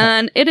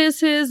 And it is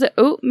his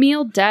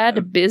oatmeal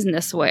dad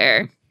business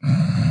wear.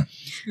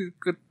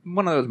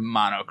 One of those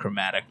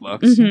monochromatic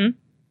looks.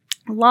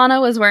 Mm-hmm.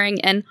 Lana was wearing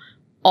an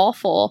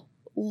awful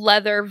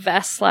leather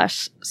vest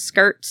 /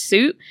 skirt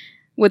suit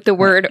with the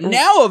word...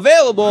 Now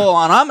available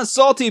on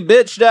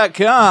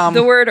I'mASaltyBitch.com.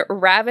 The word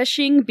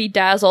ravishing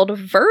bedazzled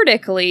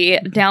vertically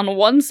down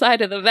one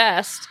side of the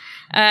vest.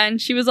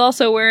 And she was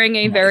also wearing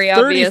a very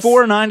obvious...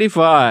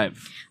 $34.95.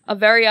 A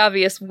very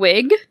obvious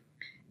wig.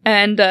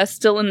 And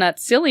still in that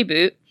silly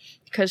boot.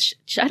 Because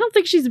I don't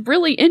think she's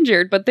really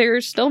injured, but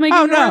they're still making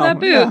her wear that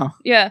boot. No.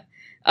 Yeah.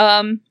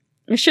 I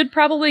should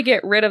probably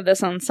get rid of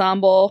this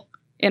ensemble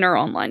in our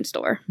online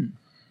store.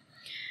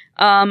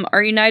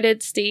 Our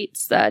United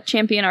States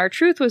champion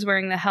R-Truth was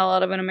wearing the hell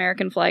out of an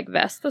American flag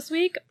vest this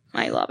week.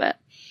 I love it.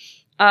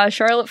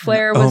 Charlotte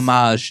Flair was...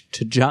 Homage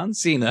to John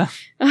Cena.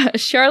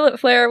 Charlotte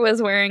Flair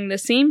was wearing the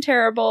same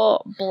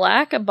terrible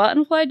black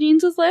button-fly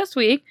jeans as last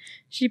week.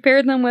 She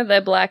paired them with a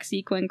black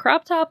sequin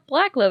crop top,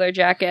 black leather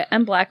jacket,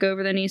 and black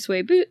over-the-knee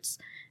suede boots.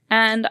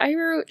 And I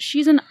wrote,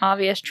 she's an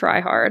obvious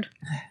tryhard.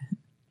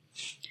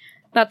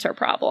 That's her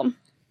problem.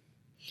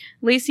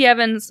 Lacey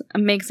Evans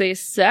makes a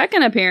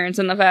second appearance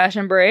in the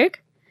fashion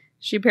break.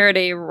 She paired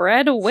a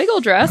red wiggle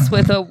dress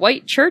with a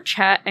white church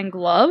hat and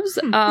gloves.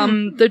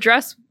 The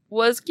dress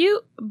was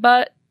cute,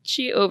 but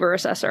she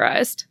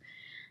over-accessorized.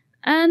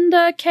 And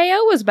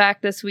KO was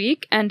back this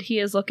week, and he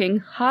is looking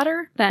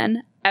hotter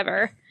than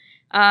ever.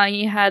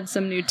 He had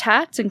some new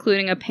tats,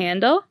 including a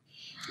panda.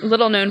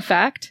 Little known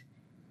fact,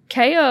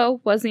 KO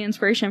was the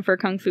inspiration for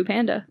Kung Fu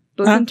Panda,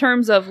 both in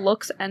terms of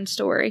looks and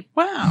story.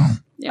 Wow.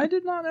 Yeah. I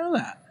did not know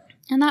that.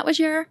 And that was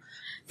your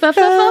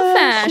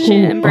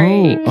fashion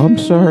break. I'm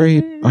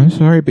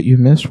sorry, but you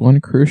missed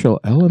one crucial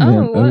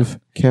element of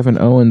Kevin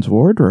Owens'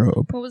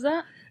 wardrobe. What was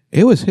that?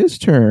 It was his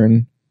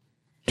turn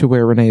to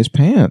wear Renee's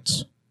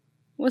pants.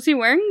 Was he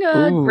wearing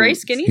Ooh, gray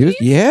skinny excuse-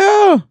 jeans?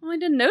 Yeah. Well, I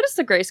didn't notice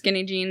the gray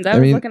skinny jeans. I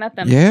was looking at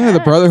them. Yeah, the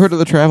pants. Brotherhood of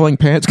the Traveling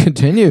Pants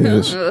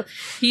continues.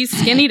 He's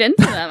skinnied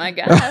into them, I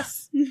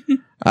guess.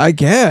 I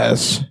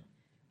guess.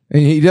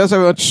 And he does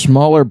have a much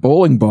smaller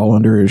bowling ball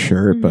under his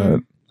shirt, but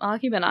I'll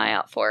keep an eye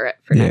out for it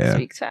for Yeah. next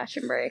week's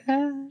fashion break.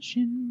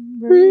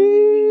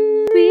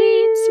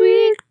 Sweet,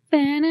 sweet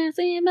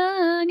fantasy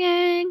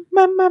mugging.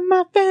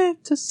 My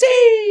fantasy.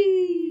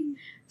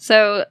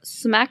 So,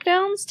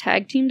 SmackDown's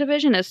tag team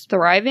division is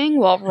thriving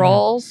while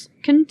Raw's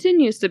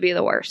continues to be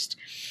the worst.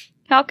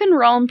 How can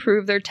Raw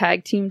improve their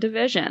tag team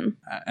division?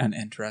 An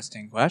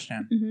interesting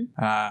question.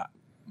 Mhm.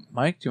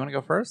 Mike, do you want to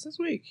go first this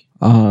week?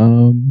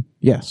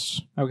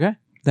 yes. Okay,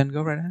 then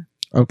go right ahead.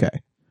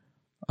 Okay.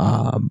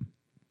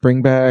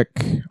 Bring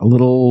back a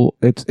little.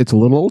 It's a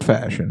little old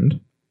fashioned.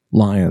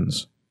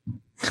 Lions.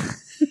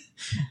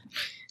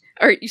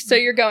 All right, so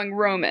you're going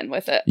Roman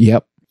with it.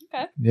 Yep.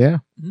 Okay. Yeah.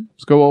 Mhm.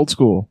 Let's go old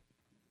school.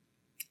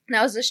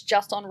 Now, is this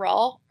just on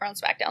Raw or on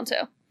SmackDown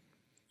too?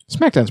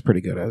 SmackDown's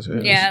pretty good as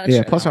is. Yeah, that's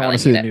Yeah. true. Plus, I Don't want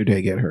to really see need the it. New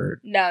Day get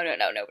hurt. No,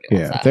 nobody wants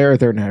Yeah, that.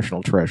 they're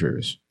national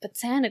treasures. But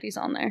Sanity's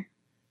on there.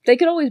 They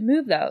could always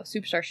move, though.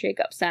 Superstar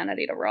Shake-Up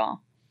Sanity to Raw.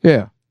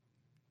 Yeah.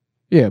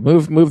 Yeah.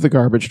 Move the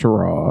garbage to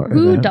Raw. and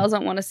Who then-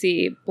 doesn't want to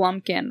see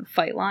Blumpkin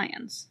fight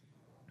lions?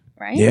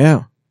 Right?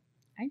 Yeah.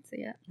 I'd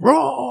see it.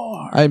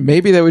 Roar!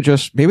 Maybe they would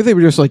just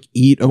like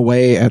eat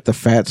away at the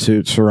fat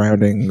suit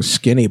surrounding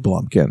skinny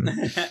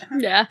Blumpkin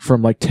Yeah.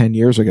 from like 10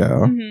 years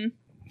ago. hmm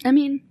I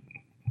mean,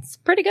 it's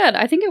pretty good.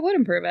 I think it would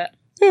improve it.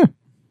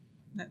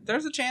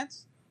 There's a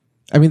chance.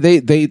 I mean,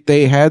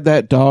 they had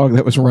that dog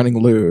that was running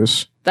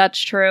loose. That's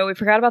true. We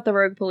forgot about the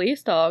Rogue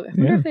Police dog. I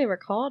wonder Yeah. if they ever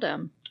called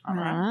him. I All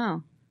don't right.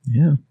 know.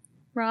 Yeah.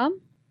 Rob?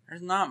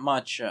 There's not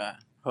much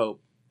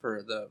hope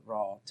for the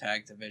Raw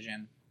tag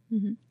division.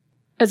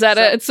 Is that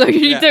So- it? So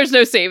yeah. there's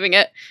no saving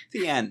it.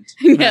 The end.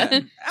 Yeah.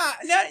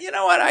 No, you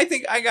know what? I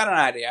think I got an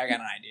idea.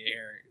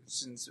 Here.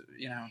 Since,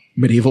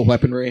 Medieval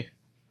weaponry.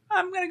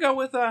 I'm going to go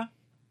with,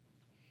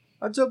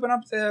 let's open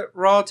up the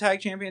Raw Tag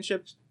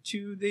Championships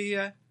to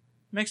the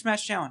Mixed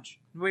Match Challenge.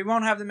 We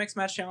won't have the Mixed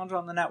Match Challenge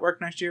on the network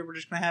next year. We're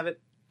just going to have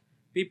it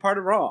be part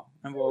of Raw.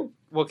 And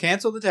we'll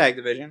cancel the tag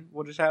division.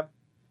 We'll just have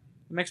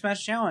the Mixed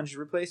Match Challenge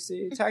replace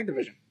the tag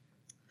division.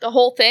 The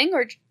whole thing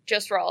or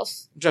just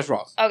Raw's? Just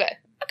Raw's. Okay.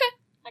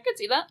 I could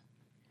see that.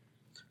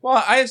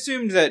 Well, I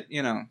assumed that,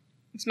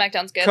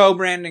 SmackDown's good.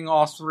 co-branding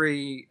all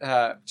three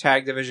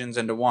tag divisions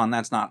into one,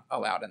 that's not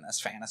allowed in this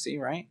fantasy,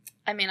 right?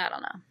 I mean, I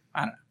don't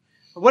know.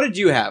 What did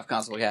you have,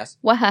 Constable Cass?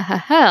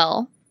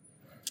 Well,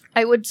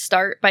 I would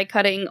start by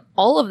cutting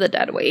all of the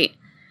dead weight.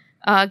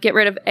 Get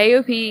rid of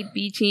AOP,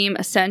 B-Team,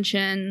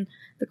 Ascension,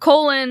 the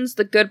Colons,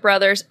 the Good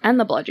Brothers, and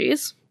the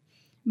Bludgies.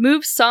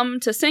 Move some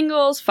to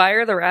singles,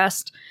 fire the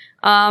rest.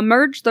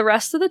 Merge the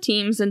rest of the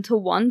teams into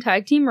one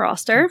tag team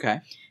roster. Okay.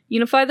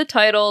 Unify the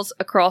titles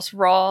across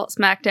Raw,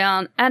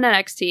 SmackDown, and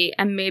NXT,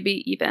 and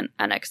maybe even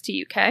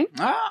NXT UK.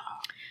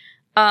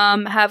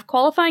 Have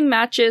qualifying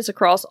matches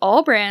across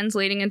all brands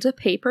leading into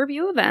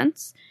pay-per-view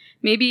events.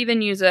 Maybe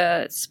even use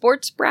a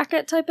sports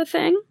bracket type of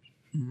thing.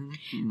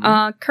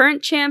 Mm-hmm.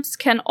 Current champs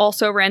can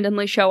also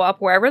randomly show up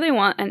wherever they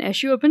want and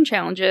issue open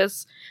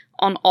challenges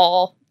on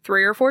all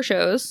 3 or 4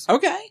 shows.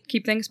 Okay.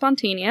 Keep things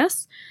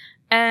spontaneous.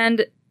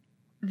 And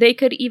they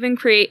could even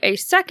create a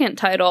second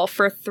title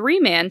for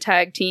 3-man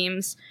tag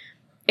teams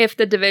if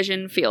the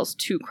division feels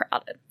too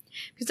crowded.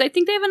 Because I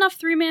think they have enough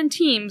 3-man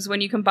teams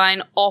when you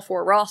combine all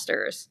 4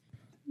 rosters.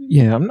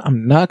 Yeah,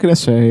 I'm not going to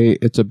say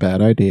it's a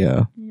bad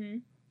idea. Mm-hmm.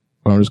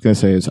 What I'm just going to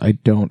say is I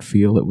don't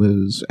feel it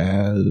was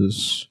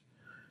as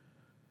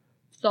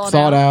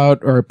thought out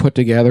or put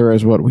together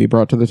as what we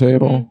brought to the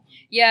table. Mhm.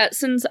 Yeah,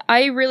 since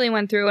I really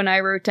went through and I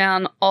wrote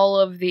down all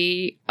of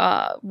the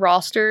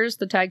rosters,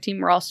 the tag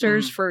team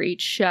rosters for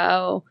each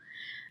show,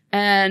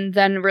 and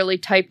then really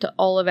typed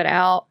all of it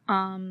out.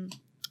 And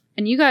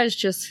you guys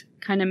just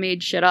kind of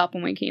made shit up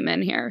when we came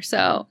in here.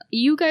 So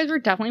you guys were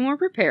definitely more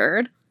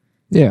prepared.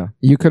 Yeah,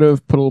 you could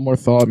have put a little more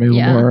thought, maybe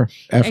a little more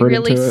I effort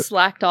really into it.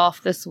 slacked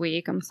off this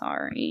week. I'm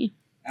sorry.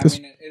 I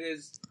mean,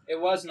 it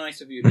was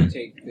nice of you to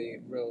take the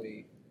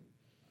really,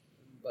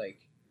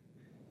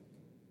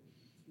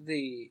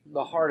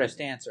 the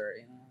hardest answer,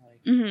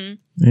 Mm-hmm.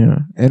 Yeah,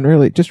 and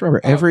really, just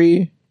remember,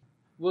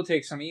 we'll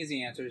take some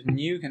easy answers, and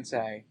you can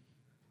say,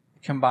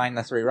 combine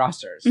the 3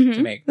 rosters Mhm.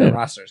 to make the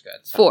rosters good.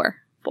 So,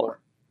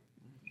 4.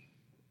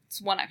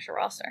 It's 1 extra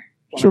roster.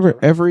 just remember,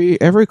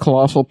 every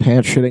colossal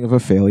pants shitting of a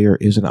failure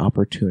is an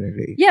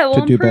opportunity Yeah, we'll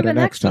to do improve better it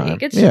next time.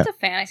 week. It's yeah. just a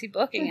fantasy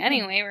booking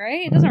anyway,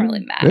 right? It doesn't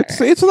really matter.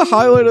 It's the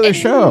highlight of the It's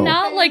show.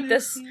 not like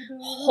this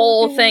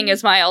whole thing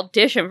is my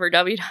audition for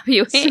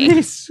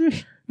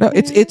WWE. No,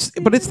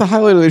 but it's the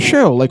highlight of the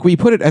show. Like, we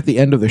put it at the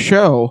end of the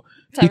show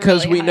It's not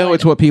because really we know highlighted.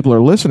 it's what people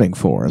are listening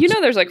for. You know,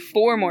 there's like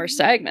 4 more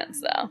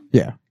segments though.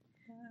 Yeah.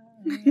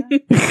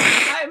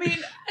 I mean,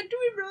 do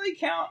we really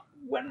count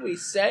when we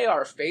say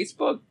our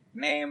Facebook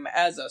name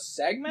as a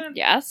segment?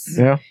 Yes.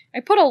 Yeah.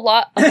 I put a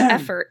lot of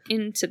effort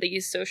into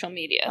these social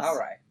medias. All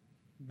right.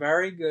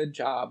 Very good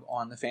job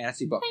on the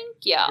fantasy book. Thank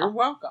you. You're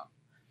welcome.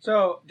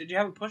 So, did you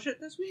have a push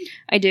it this week?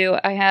 I do.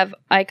 I have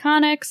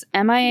Iconics,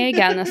 MIA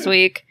again this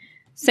week.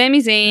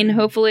 Sami Zayn,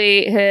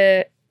 hopefully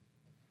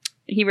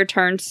he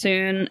returns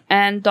soon.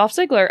 And Dolph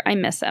Ziggler, I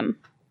miss him.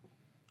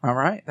 All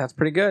right, that's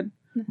pretty good.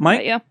 How Mike,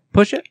 about you?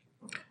 push it.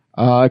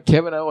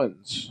 Kevin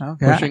Owens.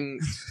 Okay.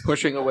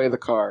 Pushing away the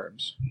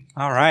carbs.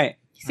 All right.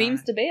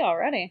 Seems to be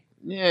already.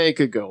 Yeah, he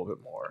could go a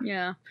bit more.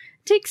 Yeah.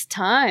 It takes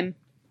time.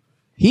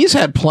 He's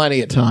had plenty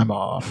of time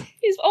off.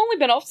 He's only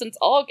been off since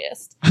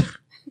August.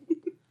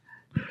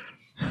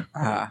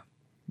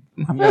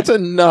 That's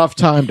enough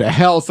time to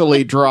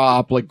healthily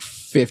drop like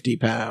 50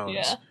 pounds.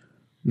 Yeah.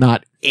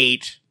 Not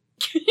 8.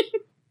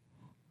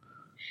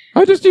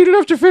 I just need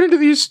enough to fit into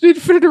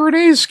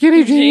Renee's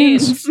skinny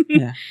jeans.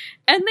 Yeah.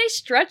 And they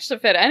stretch to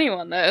fit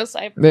anyone, though. So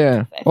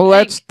Yeah. Well,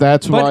 that's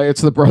why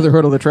it's the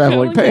Brotherhood of the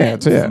Traveling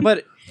Pants. Yeah.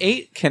 But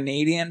 8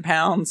 Canadian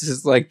pounds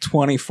is like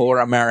 24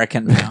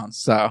 American pounds.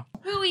 So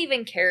who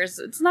even cares?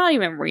 It's not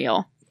even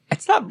real.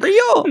 it's not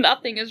real.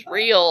 Nothing is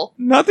real.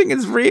 Nothing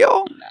is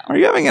real. No. Are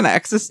you having an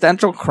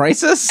existential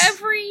crisis?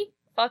 Every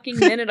fucking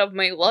minute of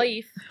my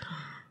life.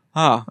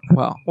 Oh,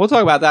 well, we'll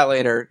talk about that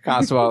later,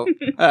 Constable.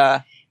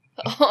 On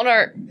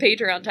our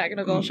Patreon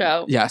technical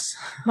show. Yes.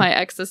 My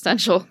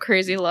existential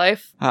crazy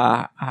life.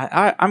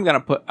 I'm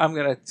gonna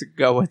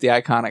go with the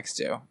Iconics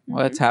too.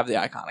 Let's have the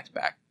Iconics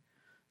back.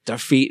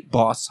 Defeat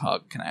Boss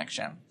Hug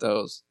Connection.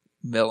 Those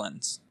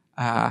villains.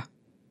 And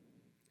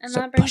So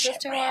that brings push us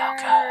it, to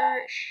Ryoko. our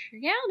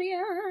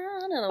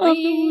shout-out of the Of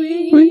the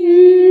week.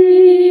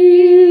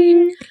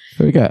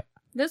 Who we got?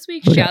 This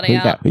week's Who we got?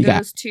 shout-out Who we got?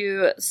 goes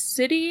to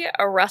City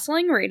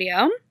Wrestling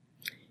Radio.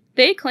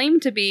 They claim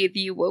to be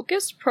the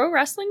wokest pro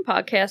wrestling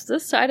podcast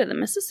this side of the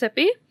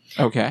Mississippi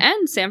Okay.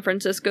 and San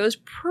Francisco's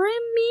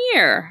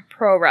premier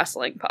pro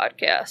wrestling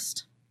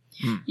podcast.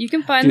 You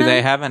can find Do them.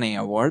 they have any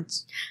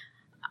awards?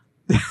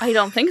 I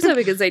don't think so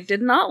because they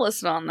did not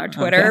list it on their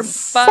Twitter. Okay.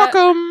 But Fuck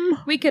 'em.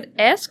 we could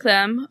ask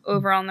them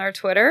over on their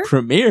Twitter.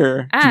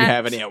 Premiere? Do you At-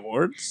 have any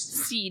awards?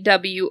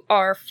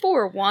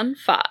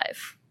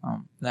 CWR415.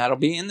 That'll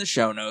be in the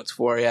show notes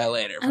for you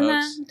later, And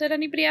folks. did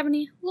anybody have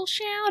any little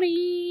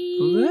shouties?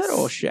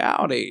 Little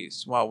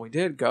shouties. Well, we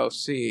did go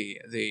see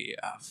the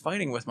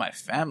Fighting With My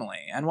Family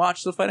and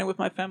watch the Fighting With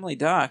My Family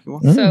doc. So a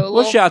We'll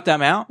little, shout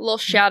them out. little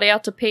shout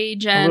out to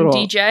Paige and little-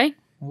 DJ.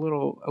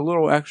 A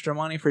little extra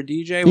money for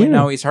DJ. We Yeah.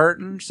 know he's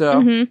hurting, so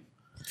Mm-hmm.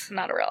 It's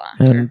not a real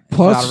actor. And he's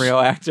plus, not a real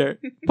actor.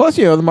 plus,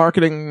 the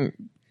marketing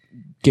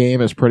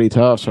game is pretty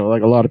tough. So,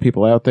 like, a lot of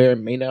people out there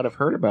may not have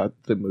heard about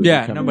the movie.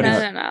 Yeah, coming nobody-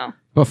 out No.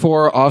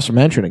 before us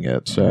mentioning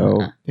it. So,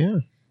 yeah.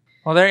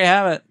 Well, there you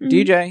have it. Mhm.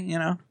 DJ,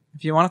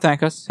 if you want to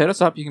thank us, hit us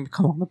up. You can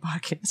come on the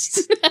podcast.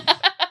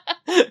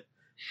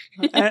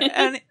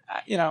 and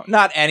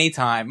not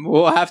anytime.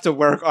 We'll have to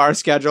work our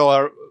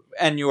schedule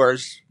and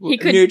yours. He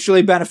could-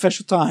 Mutually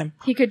beneficial time.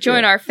 He could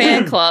join our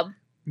fan club,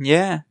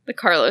 Yeah. the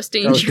Carlos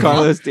Danger Club.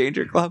 Carlos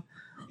Danger Club.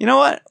 You know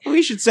what?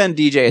 We should send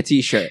DJ a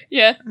t-shirt.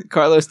 Yeah.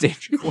 Carlos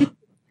Danger Club.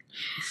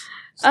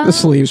 The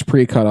sleeves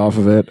pre-cut off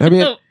of it. I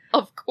mean,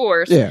 Of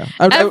course. yeah.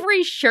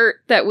 Every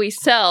shirt that we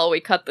sell, we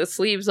cut the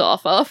sleeves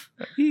off of.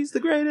 He's the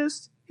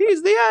greatest.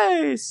 He's the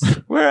ace.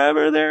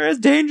 Wherever there is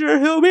danger,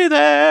 he'll be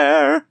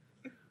there.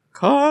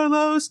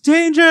 Carlos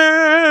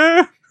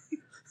Danger.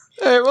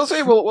 Hey, we'll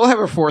see. We'll have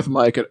a fourth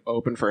mic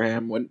open for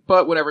him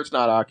whenever it's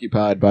not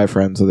occupied by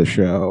friends of the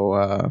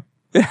show.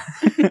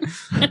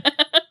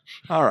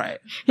 All right.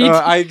 He-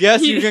 I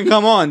guess you can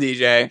come on,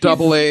 DJ.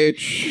 Double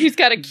H, He's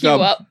got to queue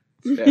Dumb. up.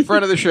 yeah,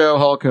 friend of the show,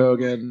 Hulk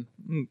Hogan.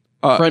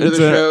 Friend of it's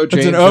the show, it's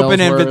James an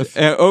open, Ellsworth.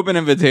 open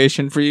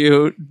invitation for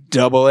you,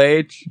 Double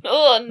H.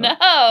 Oh,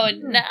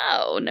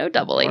 no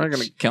double H. We're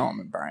going to kill him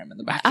and bury him in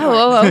the backyard.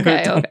 Oh,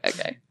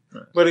 okay.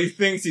 But he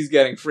thinks he's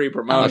getting free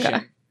promotion.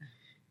 Okay.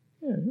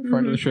 Yeah,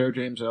 friend of the show,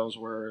 James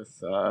Ellsworth.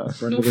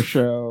 Friend of the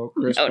show,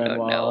 Chris No, no,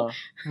 Benoit.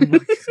 no.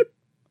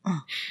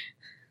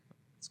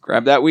 Let's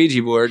grab that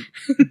Ouija board.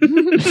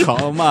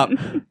 Call him up.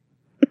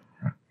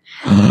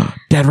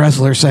 Dead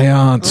Wrestler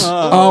Seance.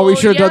 Oh, We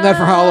should have done that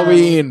for yes.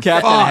 Halloween.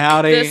 Captain Fuck.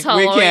 Howdy. This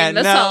Halloween. We can't.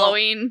 This no.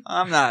 Halloween.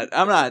 I'm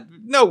not.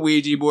 No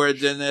Ouija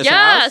boards in this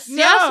Yes, house. No.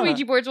 yes,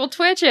 Ouija boards will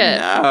twitch it.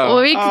 No.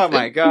 Well, we Oh could-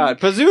 my god.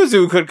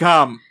 Pazuzu could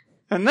come.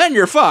 And then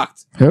you're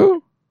fucked.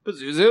 Who?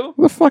 Pazuzu?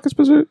 Who the fuck is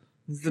Bazoo?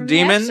 Is the From The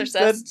demon that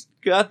Exorcist.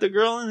 got the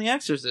girl in The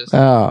Exorcist.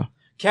 Oh.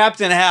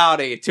 Captain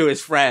Howdy to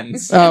his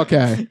friends.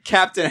 Okay.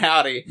 Captain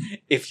Howdy,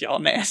 if y'all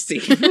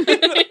nasty.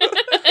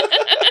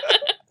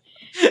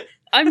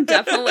 I'm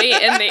definitely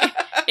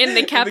in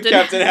the Captain,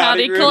 Captain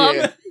Howdy, Howdy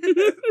Club.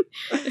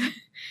 group,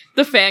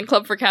 The fan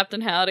club for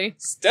Captain Howdy.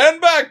 Stand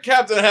back,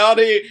 Captain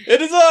Howdy.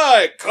 It is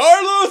I,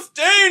 Carlos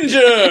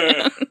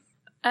Danger.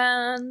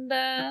 And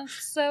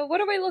so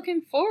what are we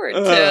looking forward to?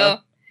 Uh.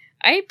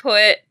 I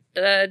put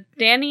the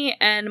Danny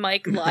and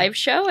Mike live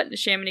show at the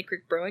Chamonix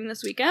Creek Brewing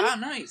this weekend. Ah,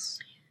 nice.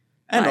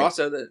 And Right.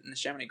 also the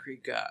Chamonix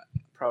Creek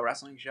pro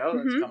wrestling show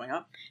that's Mhm. coming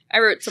up. I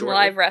wrote some Shortly.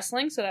 live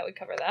wrestling, so that would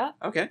cover that.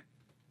 Okay.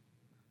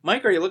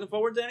 Mike, are you looking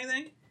forward to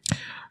anything?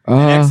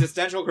 An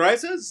existential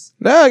crisis?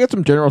 No, I got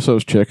some General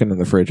Tso's chicken in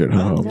the fridge at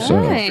home. Nice.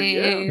 So, for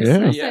you. Yeah.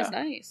 Nice, Yeah.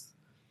 nice.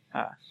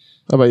 how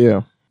about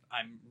you?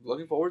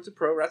 looking forward to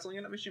pro wrestling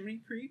in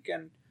Machine Creek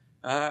and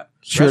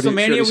Shirley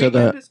WrestleMania said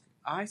weekend. that.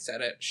 I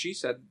said it. She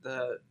said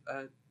the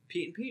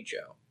Pete and Pete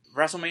show.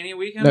 WrestleMania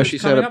weekend. No, is she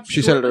coming said it. up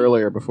She said it shortly.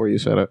 earlier before you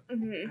said it. I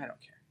don't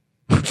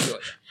care.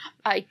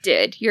 I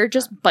did. You're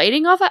just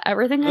biting off at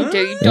everything I do.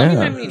 You don't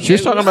even have any She's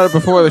news. talking about it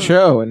before the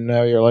show, and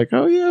now you're like,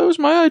 "Oh yeah, it was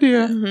my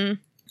idea." Mhm.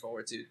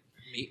 Forward to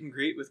meet and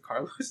greet with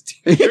Carlos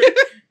Danger.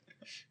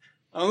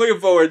 I'm looking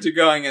forward to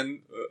going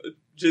and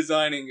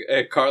designing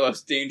a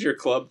Carlos Danger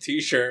Club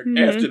T-shirt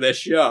after this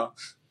show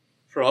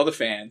for all the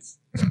fans.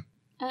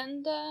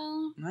 And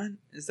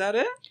Is that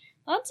it?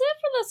 that's it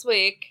for this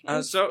week.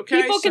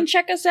 People Can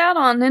check us out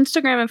on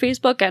Instagram and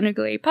Facebook at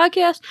Nuclear Heat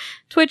Podcast,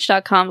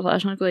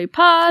 twitch.com/Nuclear Heat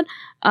Pod,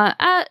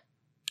 at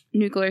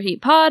Nuclear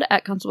Heat Pod,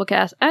 at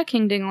ConstableCast, at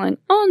King Dingling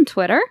on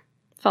Twitter.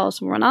 Follow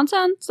some more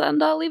nonsense and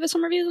leave us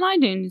some reviews on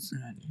iTunes.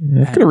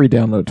 Yeah, I'm gonna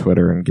re-download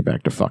Twitter and get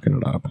back to fucking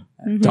it up.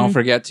 Don't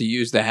forget to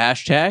use the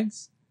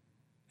hashtags.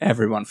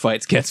 Everyone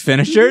fights, gets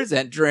finishers,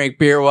 and drink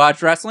beer,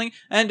 watch wrestling.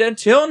 And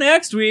until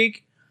next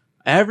week,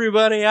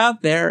 everybody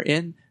out there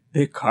in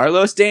the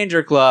Carlos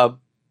Danger Club,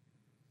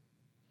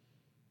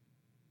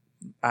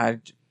 I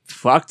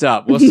fucked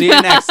up. We'll see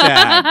you next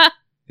time.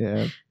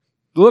 Yeah,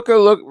 look,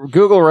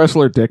 Google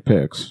wrestler dick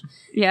pics.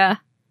 Yeah.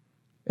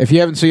 If you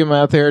haven't seen them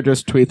out there,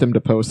 just tweet them to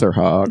post their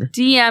hog.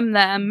 DM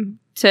them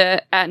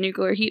to at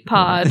Nuclear Heat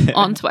Pod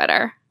on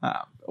Twitter.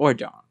 Or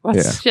don't.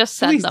 Just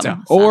send Please them.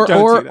 don't. Or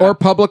Don't do that. or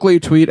publicly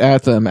tweet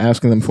at them,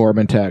 asking them for them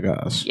and tag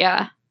us.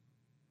 Yeah.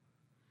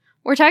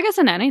 Or tag us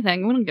in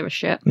anything. We don't give a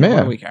shit. What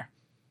Yeah, do we care?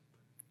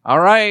 All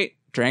right.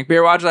 Drink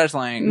beer, watch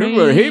wrestling.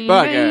 Nuclear Heat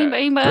Podcast.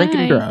 Bye, bye. drink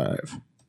and drive.